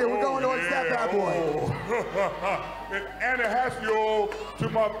camera right here. We're going towards that bad boy. And Anahasio to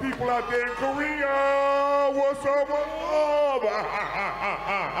my people out there in Korea. What's up? What's up?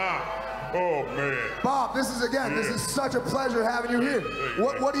 Oh man. Bob, this is such a pleasure having you here.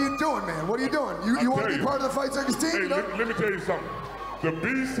 What are you doing, man? What are you doing? You want to be part of the Fight Circus team? Hey, you know? let me tell you something. The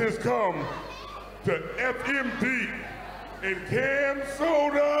beast has come to FMD in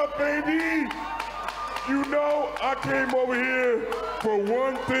Camsoda, baby. You know, I came over here for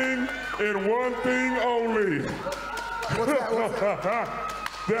one thing and one thing only. What's that? What's that?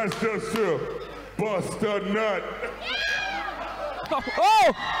 That's just to bust a nut.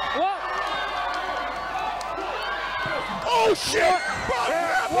 Oh! What? Oh shit!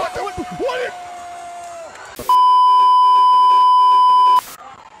 What?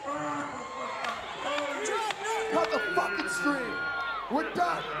 Cut the fucking stream. We're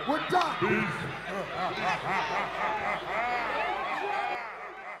done. We're done.